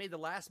Johnson made the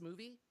last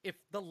movie, if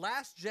The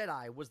Last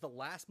Jedi was the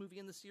last movie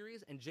in the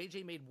series and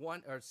JJ made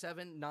 1 or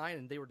 7, 9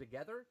 and they were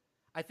together,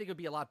 I think it would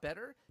be a lot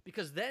better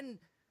because then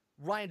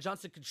Rian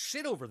Johnson could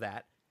shit over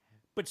that,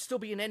 but still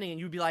be an ending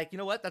and you'd be like, you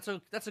know what? That's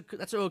an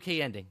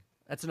okay ending.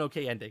 That's an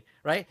okay ending,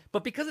 right?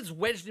 But because it's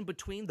wedged in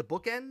between the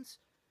bookends,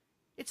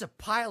 it's a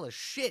pile of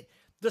shit.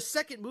 The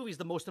second movie is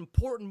the most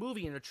important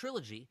movie in a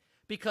trilogy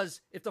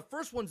because if the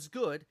first one's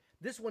good,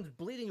 this one's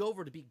bleeding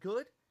over to be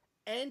good.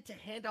 And to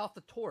hand off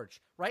the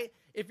torch, right?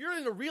 If you're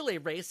in a relay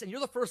race and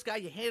you're the first guy,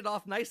 you hand it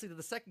off nicely to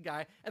the second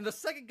guy, and the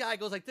second guy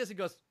goes like this, he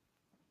goes,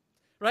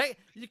 right?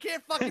 You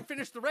can't fucking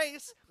finish the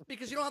race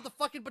because you don't have the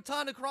fucking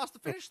baton to cross the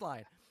finish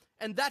line.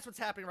 And that's what's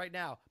happening right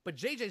now. But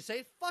JJ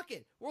say, fuck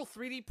it. We'll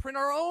 3D print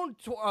our own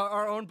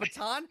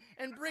baton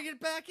and bring it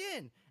back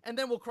in. And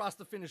then we'll cross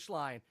the finish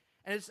line.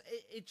 And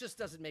it just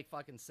doesn't make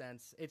fucking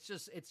sense. It's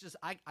just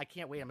I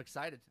can't wait. I'm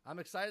excited. I'm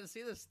excited to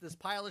see this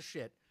pile of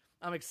shit.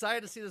 I'm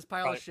excited to see this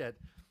pile of shit.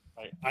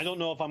 I don't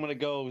know if I'm going to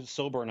go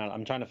sober or not.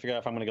 I'm trying to figure out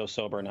if I'm going to go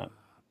sober or not.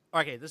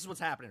 Okay, this is what's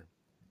happening.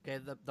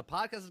 Okay, the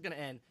podcast is going to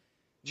end.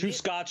 Two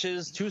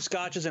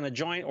scotches and a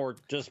joint, or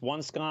just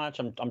one scotch.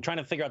 I'm trying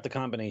to figure out the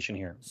combination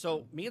here.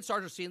 So me and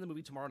Sarge are seeing the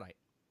movie tomorrow night.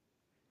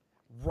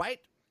 Right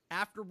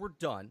after we're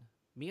done,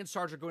 me and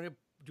Sarge are going to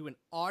do an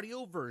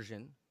audio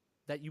version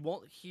that you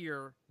won't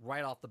hear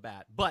right off the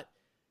bat. But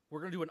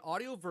we're going to do an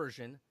audio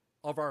version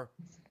of our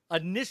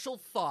initial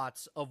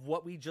thoughts of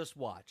what we just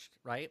watched,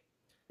 right?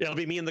 It'll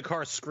be me in the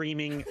car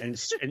screaming,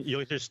 and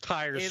there's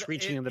tires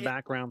screeching in the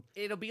background.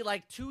 It'll be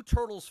like two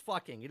turtles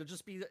fucking. It'll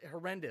just be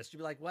horrendous. You'll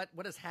be like,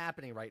 what is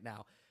happening right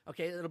now?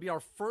 Okay, it'll be our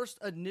first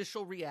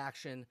initial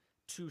reaction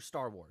to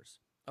Star Wars.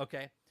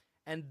 Okay,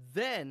 and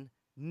then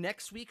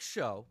next week's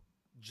show,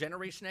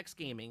 Generation X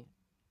Gaming,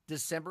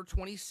 December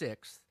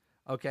 26th.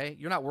 Okay,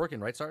 you're not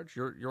working, right, Sarge?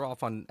 You're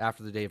off on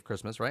after the day of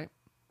Christmas, right?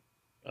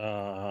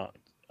 I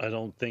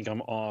don't think I'm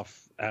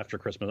off after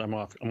Christmas. I'm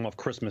off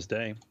Christmas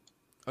Day.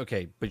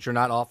 Okay, but you're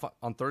not off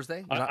on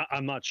Thursday?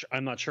 I'm not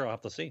sure. I'll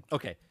have to see.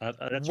 Okay.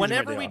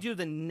 Whenever we do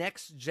the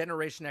next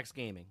Generation X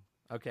Gaming,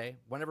 okay,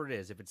 whenever it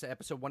is, if it's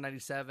episode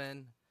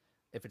 197,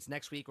 if it's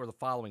next week or the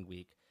following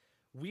week,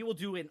 we will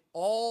do an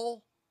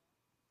all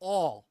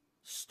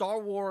Star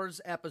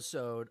Wars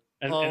episode.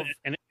 And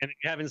if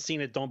you haven't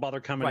seen it, don't bother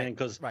coming in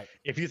because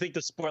if you think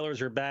the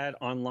spoilers are bad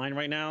online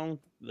right now,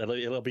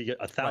 it'll be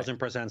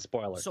 1,000%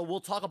 spoilers. So we'll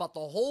talk about the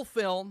whole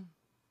film,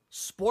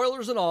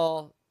 spoilers and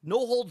all, no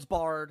holds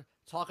barred.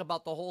 Talk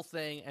about the whole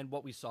thing and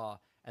what we saw,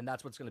 and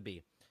that's what it's going to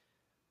be.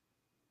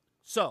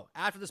 So,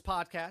 after this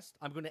podcast,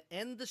 I'm going to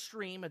end the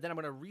stream, and then I'm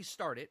going to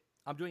restart it.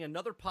 I'm doing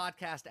another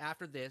podcast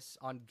after this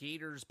on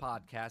Gator's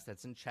podcast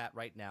that's in chat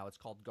right now. It's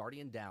called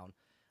Guardian Down.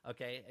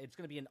 Okay? It's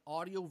going to be an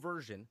audio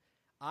version.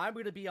 I'm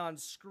going to be on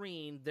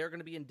screen. They're going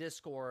to be in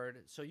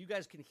Discord, so you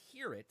guys can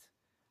hear it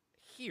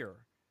here.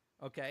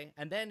 Okay.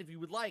 And then if you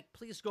would like,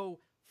 please go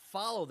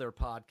follow their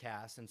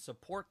podcast and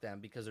support them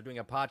because they're doing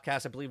a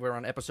podcast. I believe we're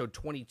on episode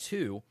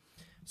 22.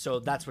 So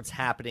that's what's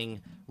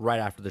happening right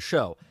after the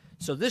show.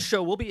 So this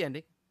show will be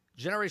ending.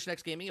 Generation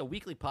X Gaming, a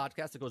weekly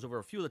podcast that goes over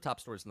a few of the top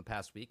stories in the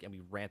past week, and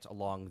we rant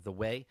along the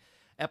way.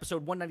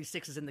 Episode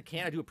 196 is in the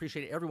can. I do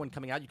appreciate everyone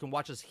coming out. You can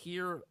watch us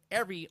here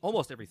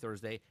almost every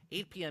Thursday,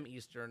 8 p.m.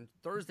 Eastern,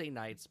 Thursday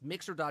nights,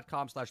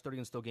 mixer.com/30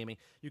 and Still Gaming.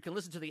 You can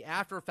listen to the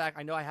after effect.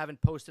 I know I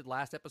haven't posted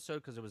last episode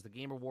because it was the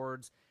Game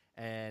Awards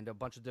and a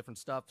bunch of different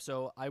stuff.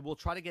 So I will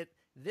try to get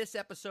this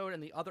episode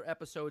and the other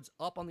episodes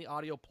up on the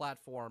audio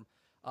platform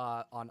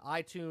on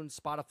iTunes,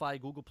 Spotify,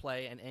 Google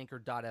Play, and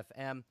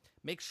Anchor.fm.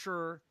 Make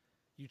sure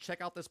you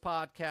check out this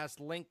podcast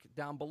link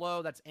down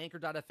below. That's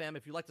Anchor.fm.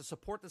 If you'd like to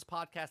support this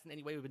podcast in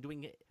any way, we've been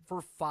doing it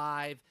for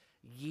 5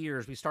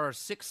 years. We start our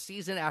 6th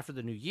season after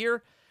the new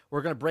year.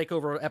 We're going to break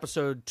over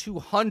episode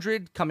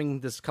 200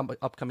 coming this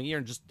upcoming year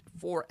in just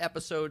 4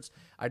 episodes.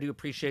 I do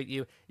appreciate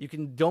you. You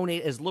can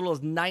donate as little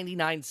as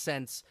 99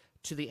 cents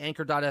to the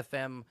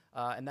Anchor.fm,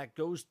 and that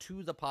goes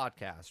to the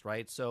podcast,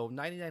 right? So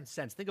 99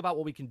 cents. Think about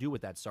what we can do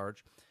with that,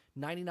 Sarge.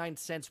 99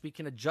 cents, we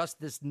can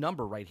adjust this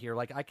number right here.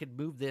 Like, I could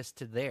move this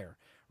to there,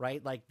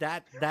 right? Like,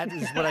 that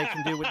is what I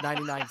can do with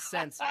 99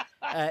 cents.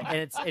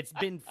 And it's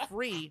been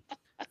free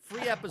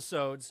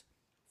episodes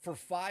for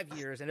 5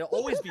 years, and it'll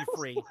always be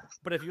free.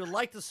 But if you'd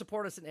like to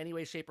support us in any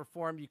way, shape, or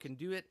form, you can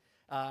do it.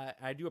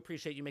 I do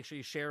appreciate you. Make sure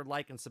you share,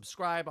 like, and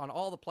subscribe on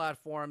all the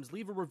platforms.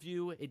 Leave a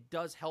review. It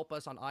does help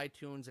us on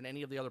iTunes and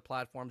any of the other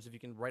platforms if you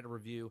can write a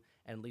review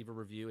and leave a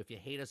review. If you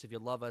hate us, if you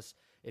love us,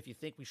 if you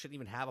think we shouldn't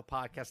even have a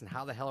podcast and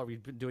how the hell are we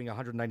doing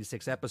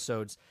 196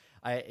 episodes,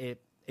 it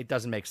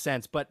doesn't make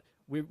sense. But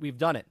we've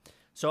done it.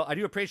 So I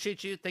do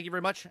appreciate you. Thank you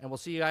very much, and we'll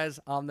see you guys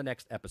on the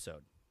next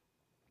episode.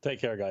 Take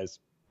care, guys.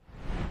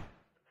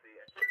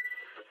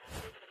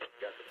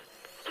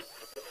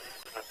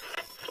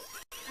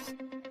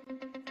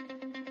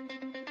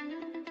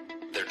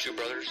 They're two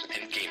brothers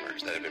and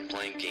gamers that have been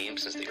playing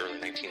games since the early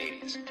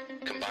 1980s.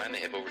 Combined, they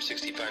have over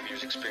 65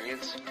 years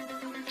experience.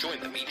 Join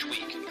them each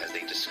week as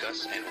they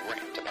discuss and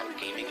rant about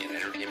gaming and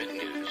entertainment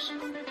news.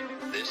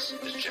 This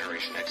is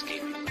Generation X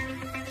Gaming.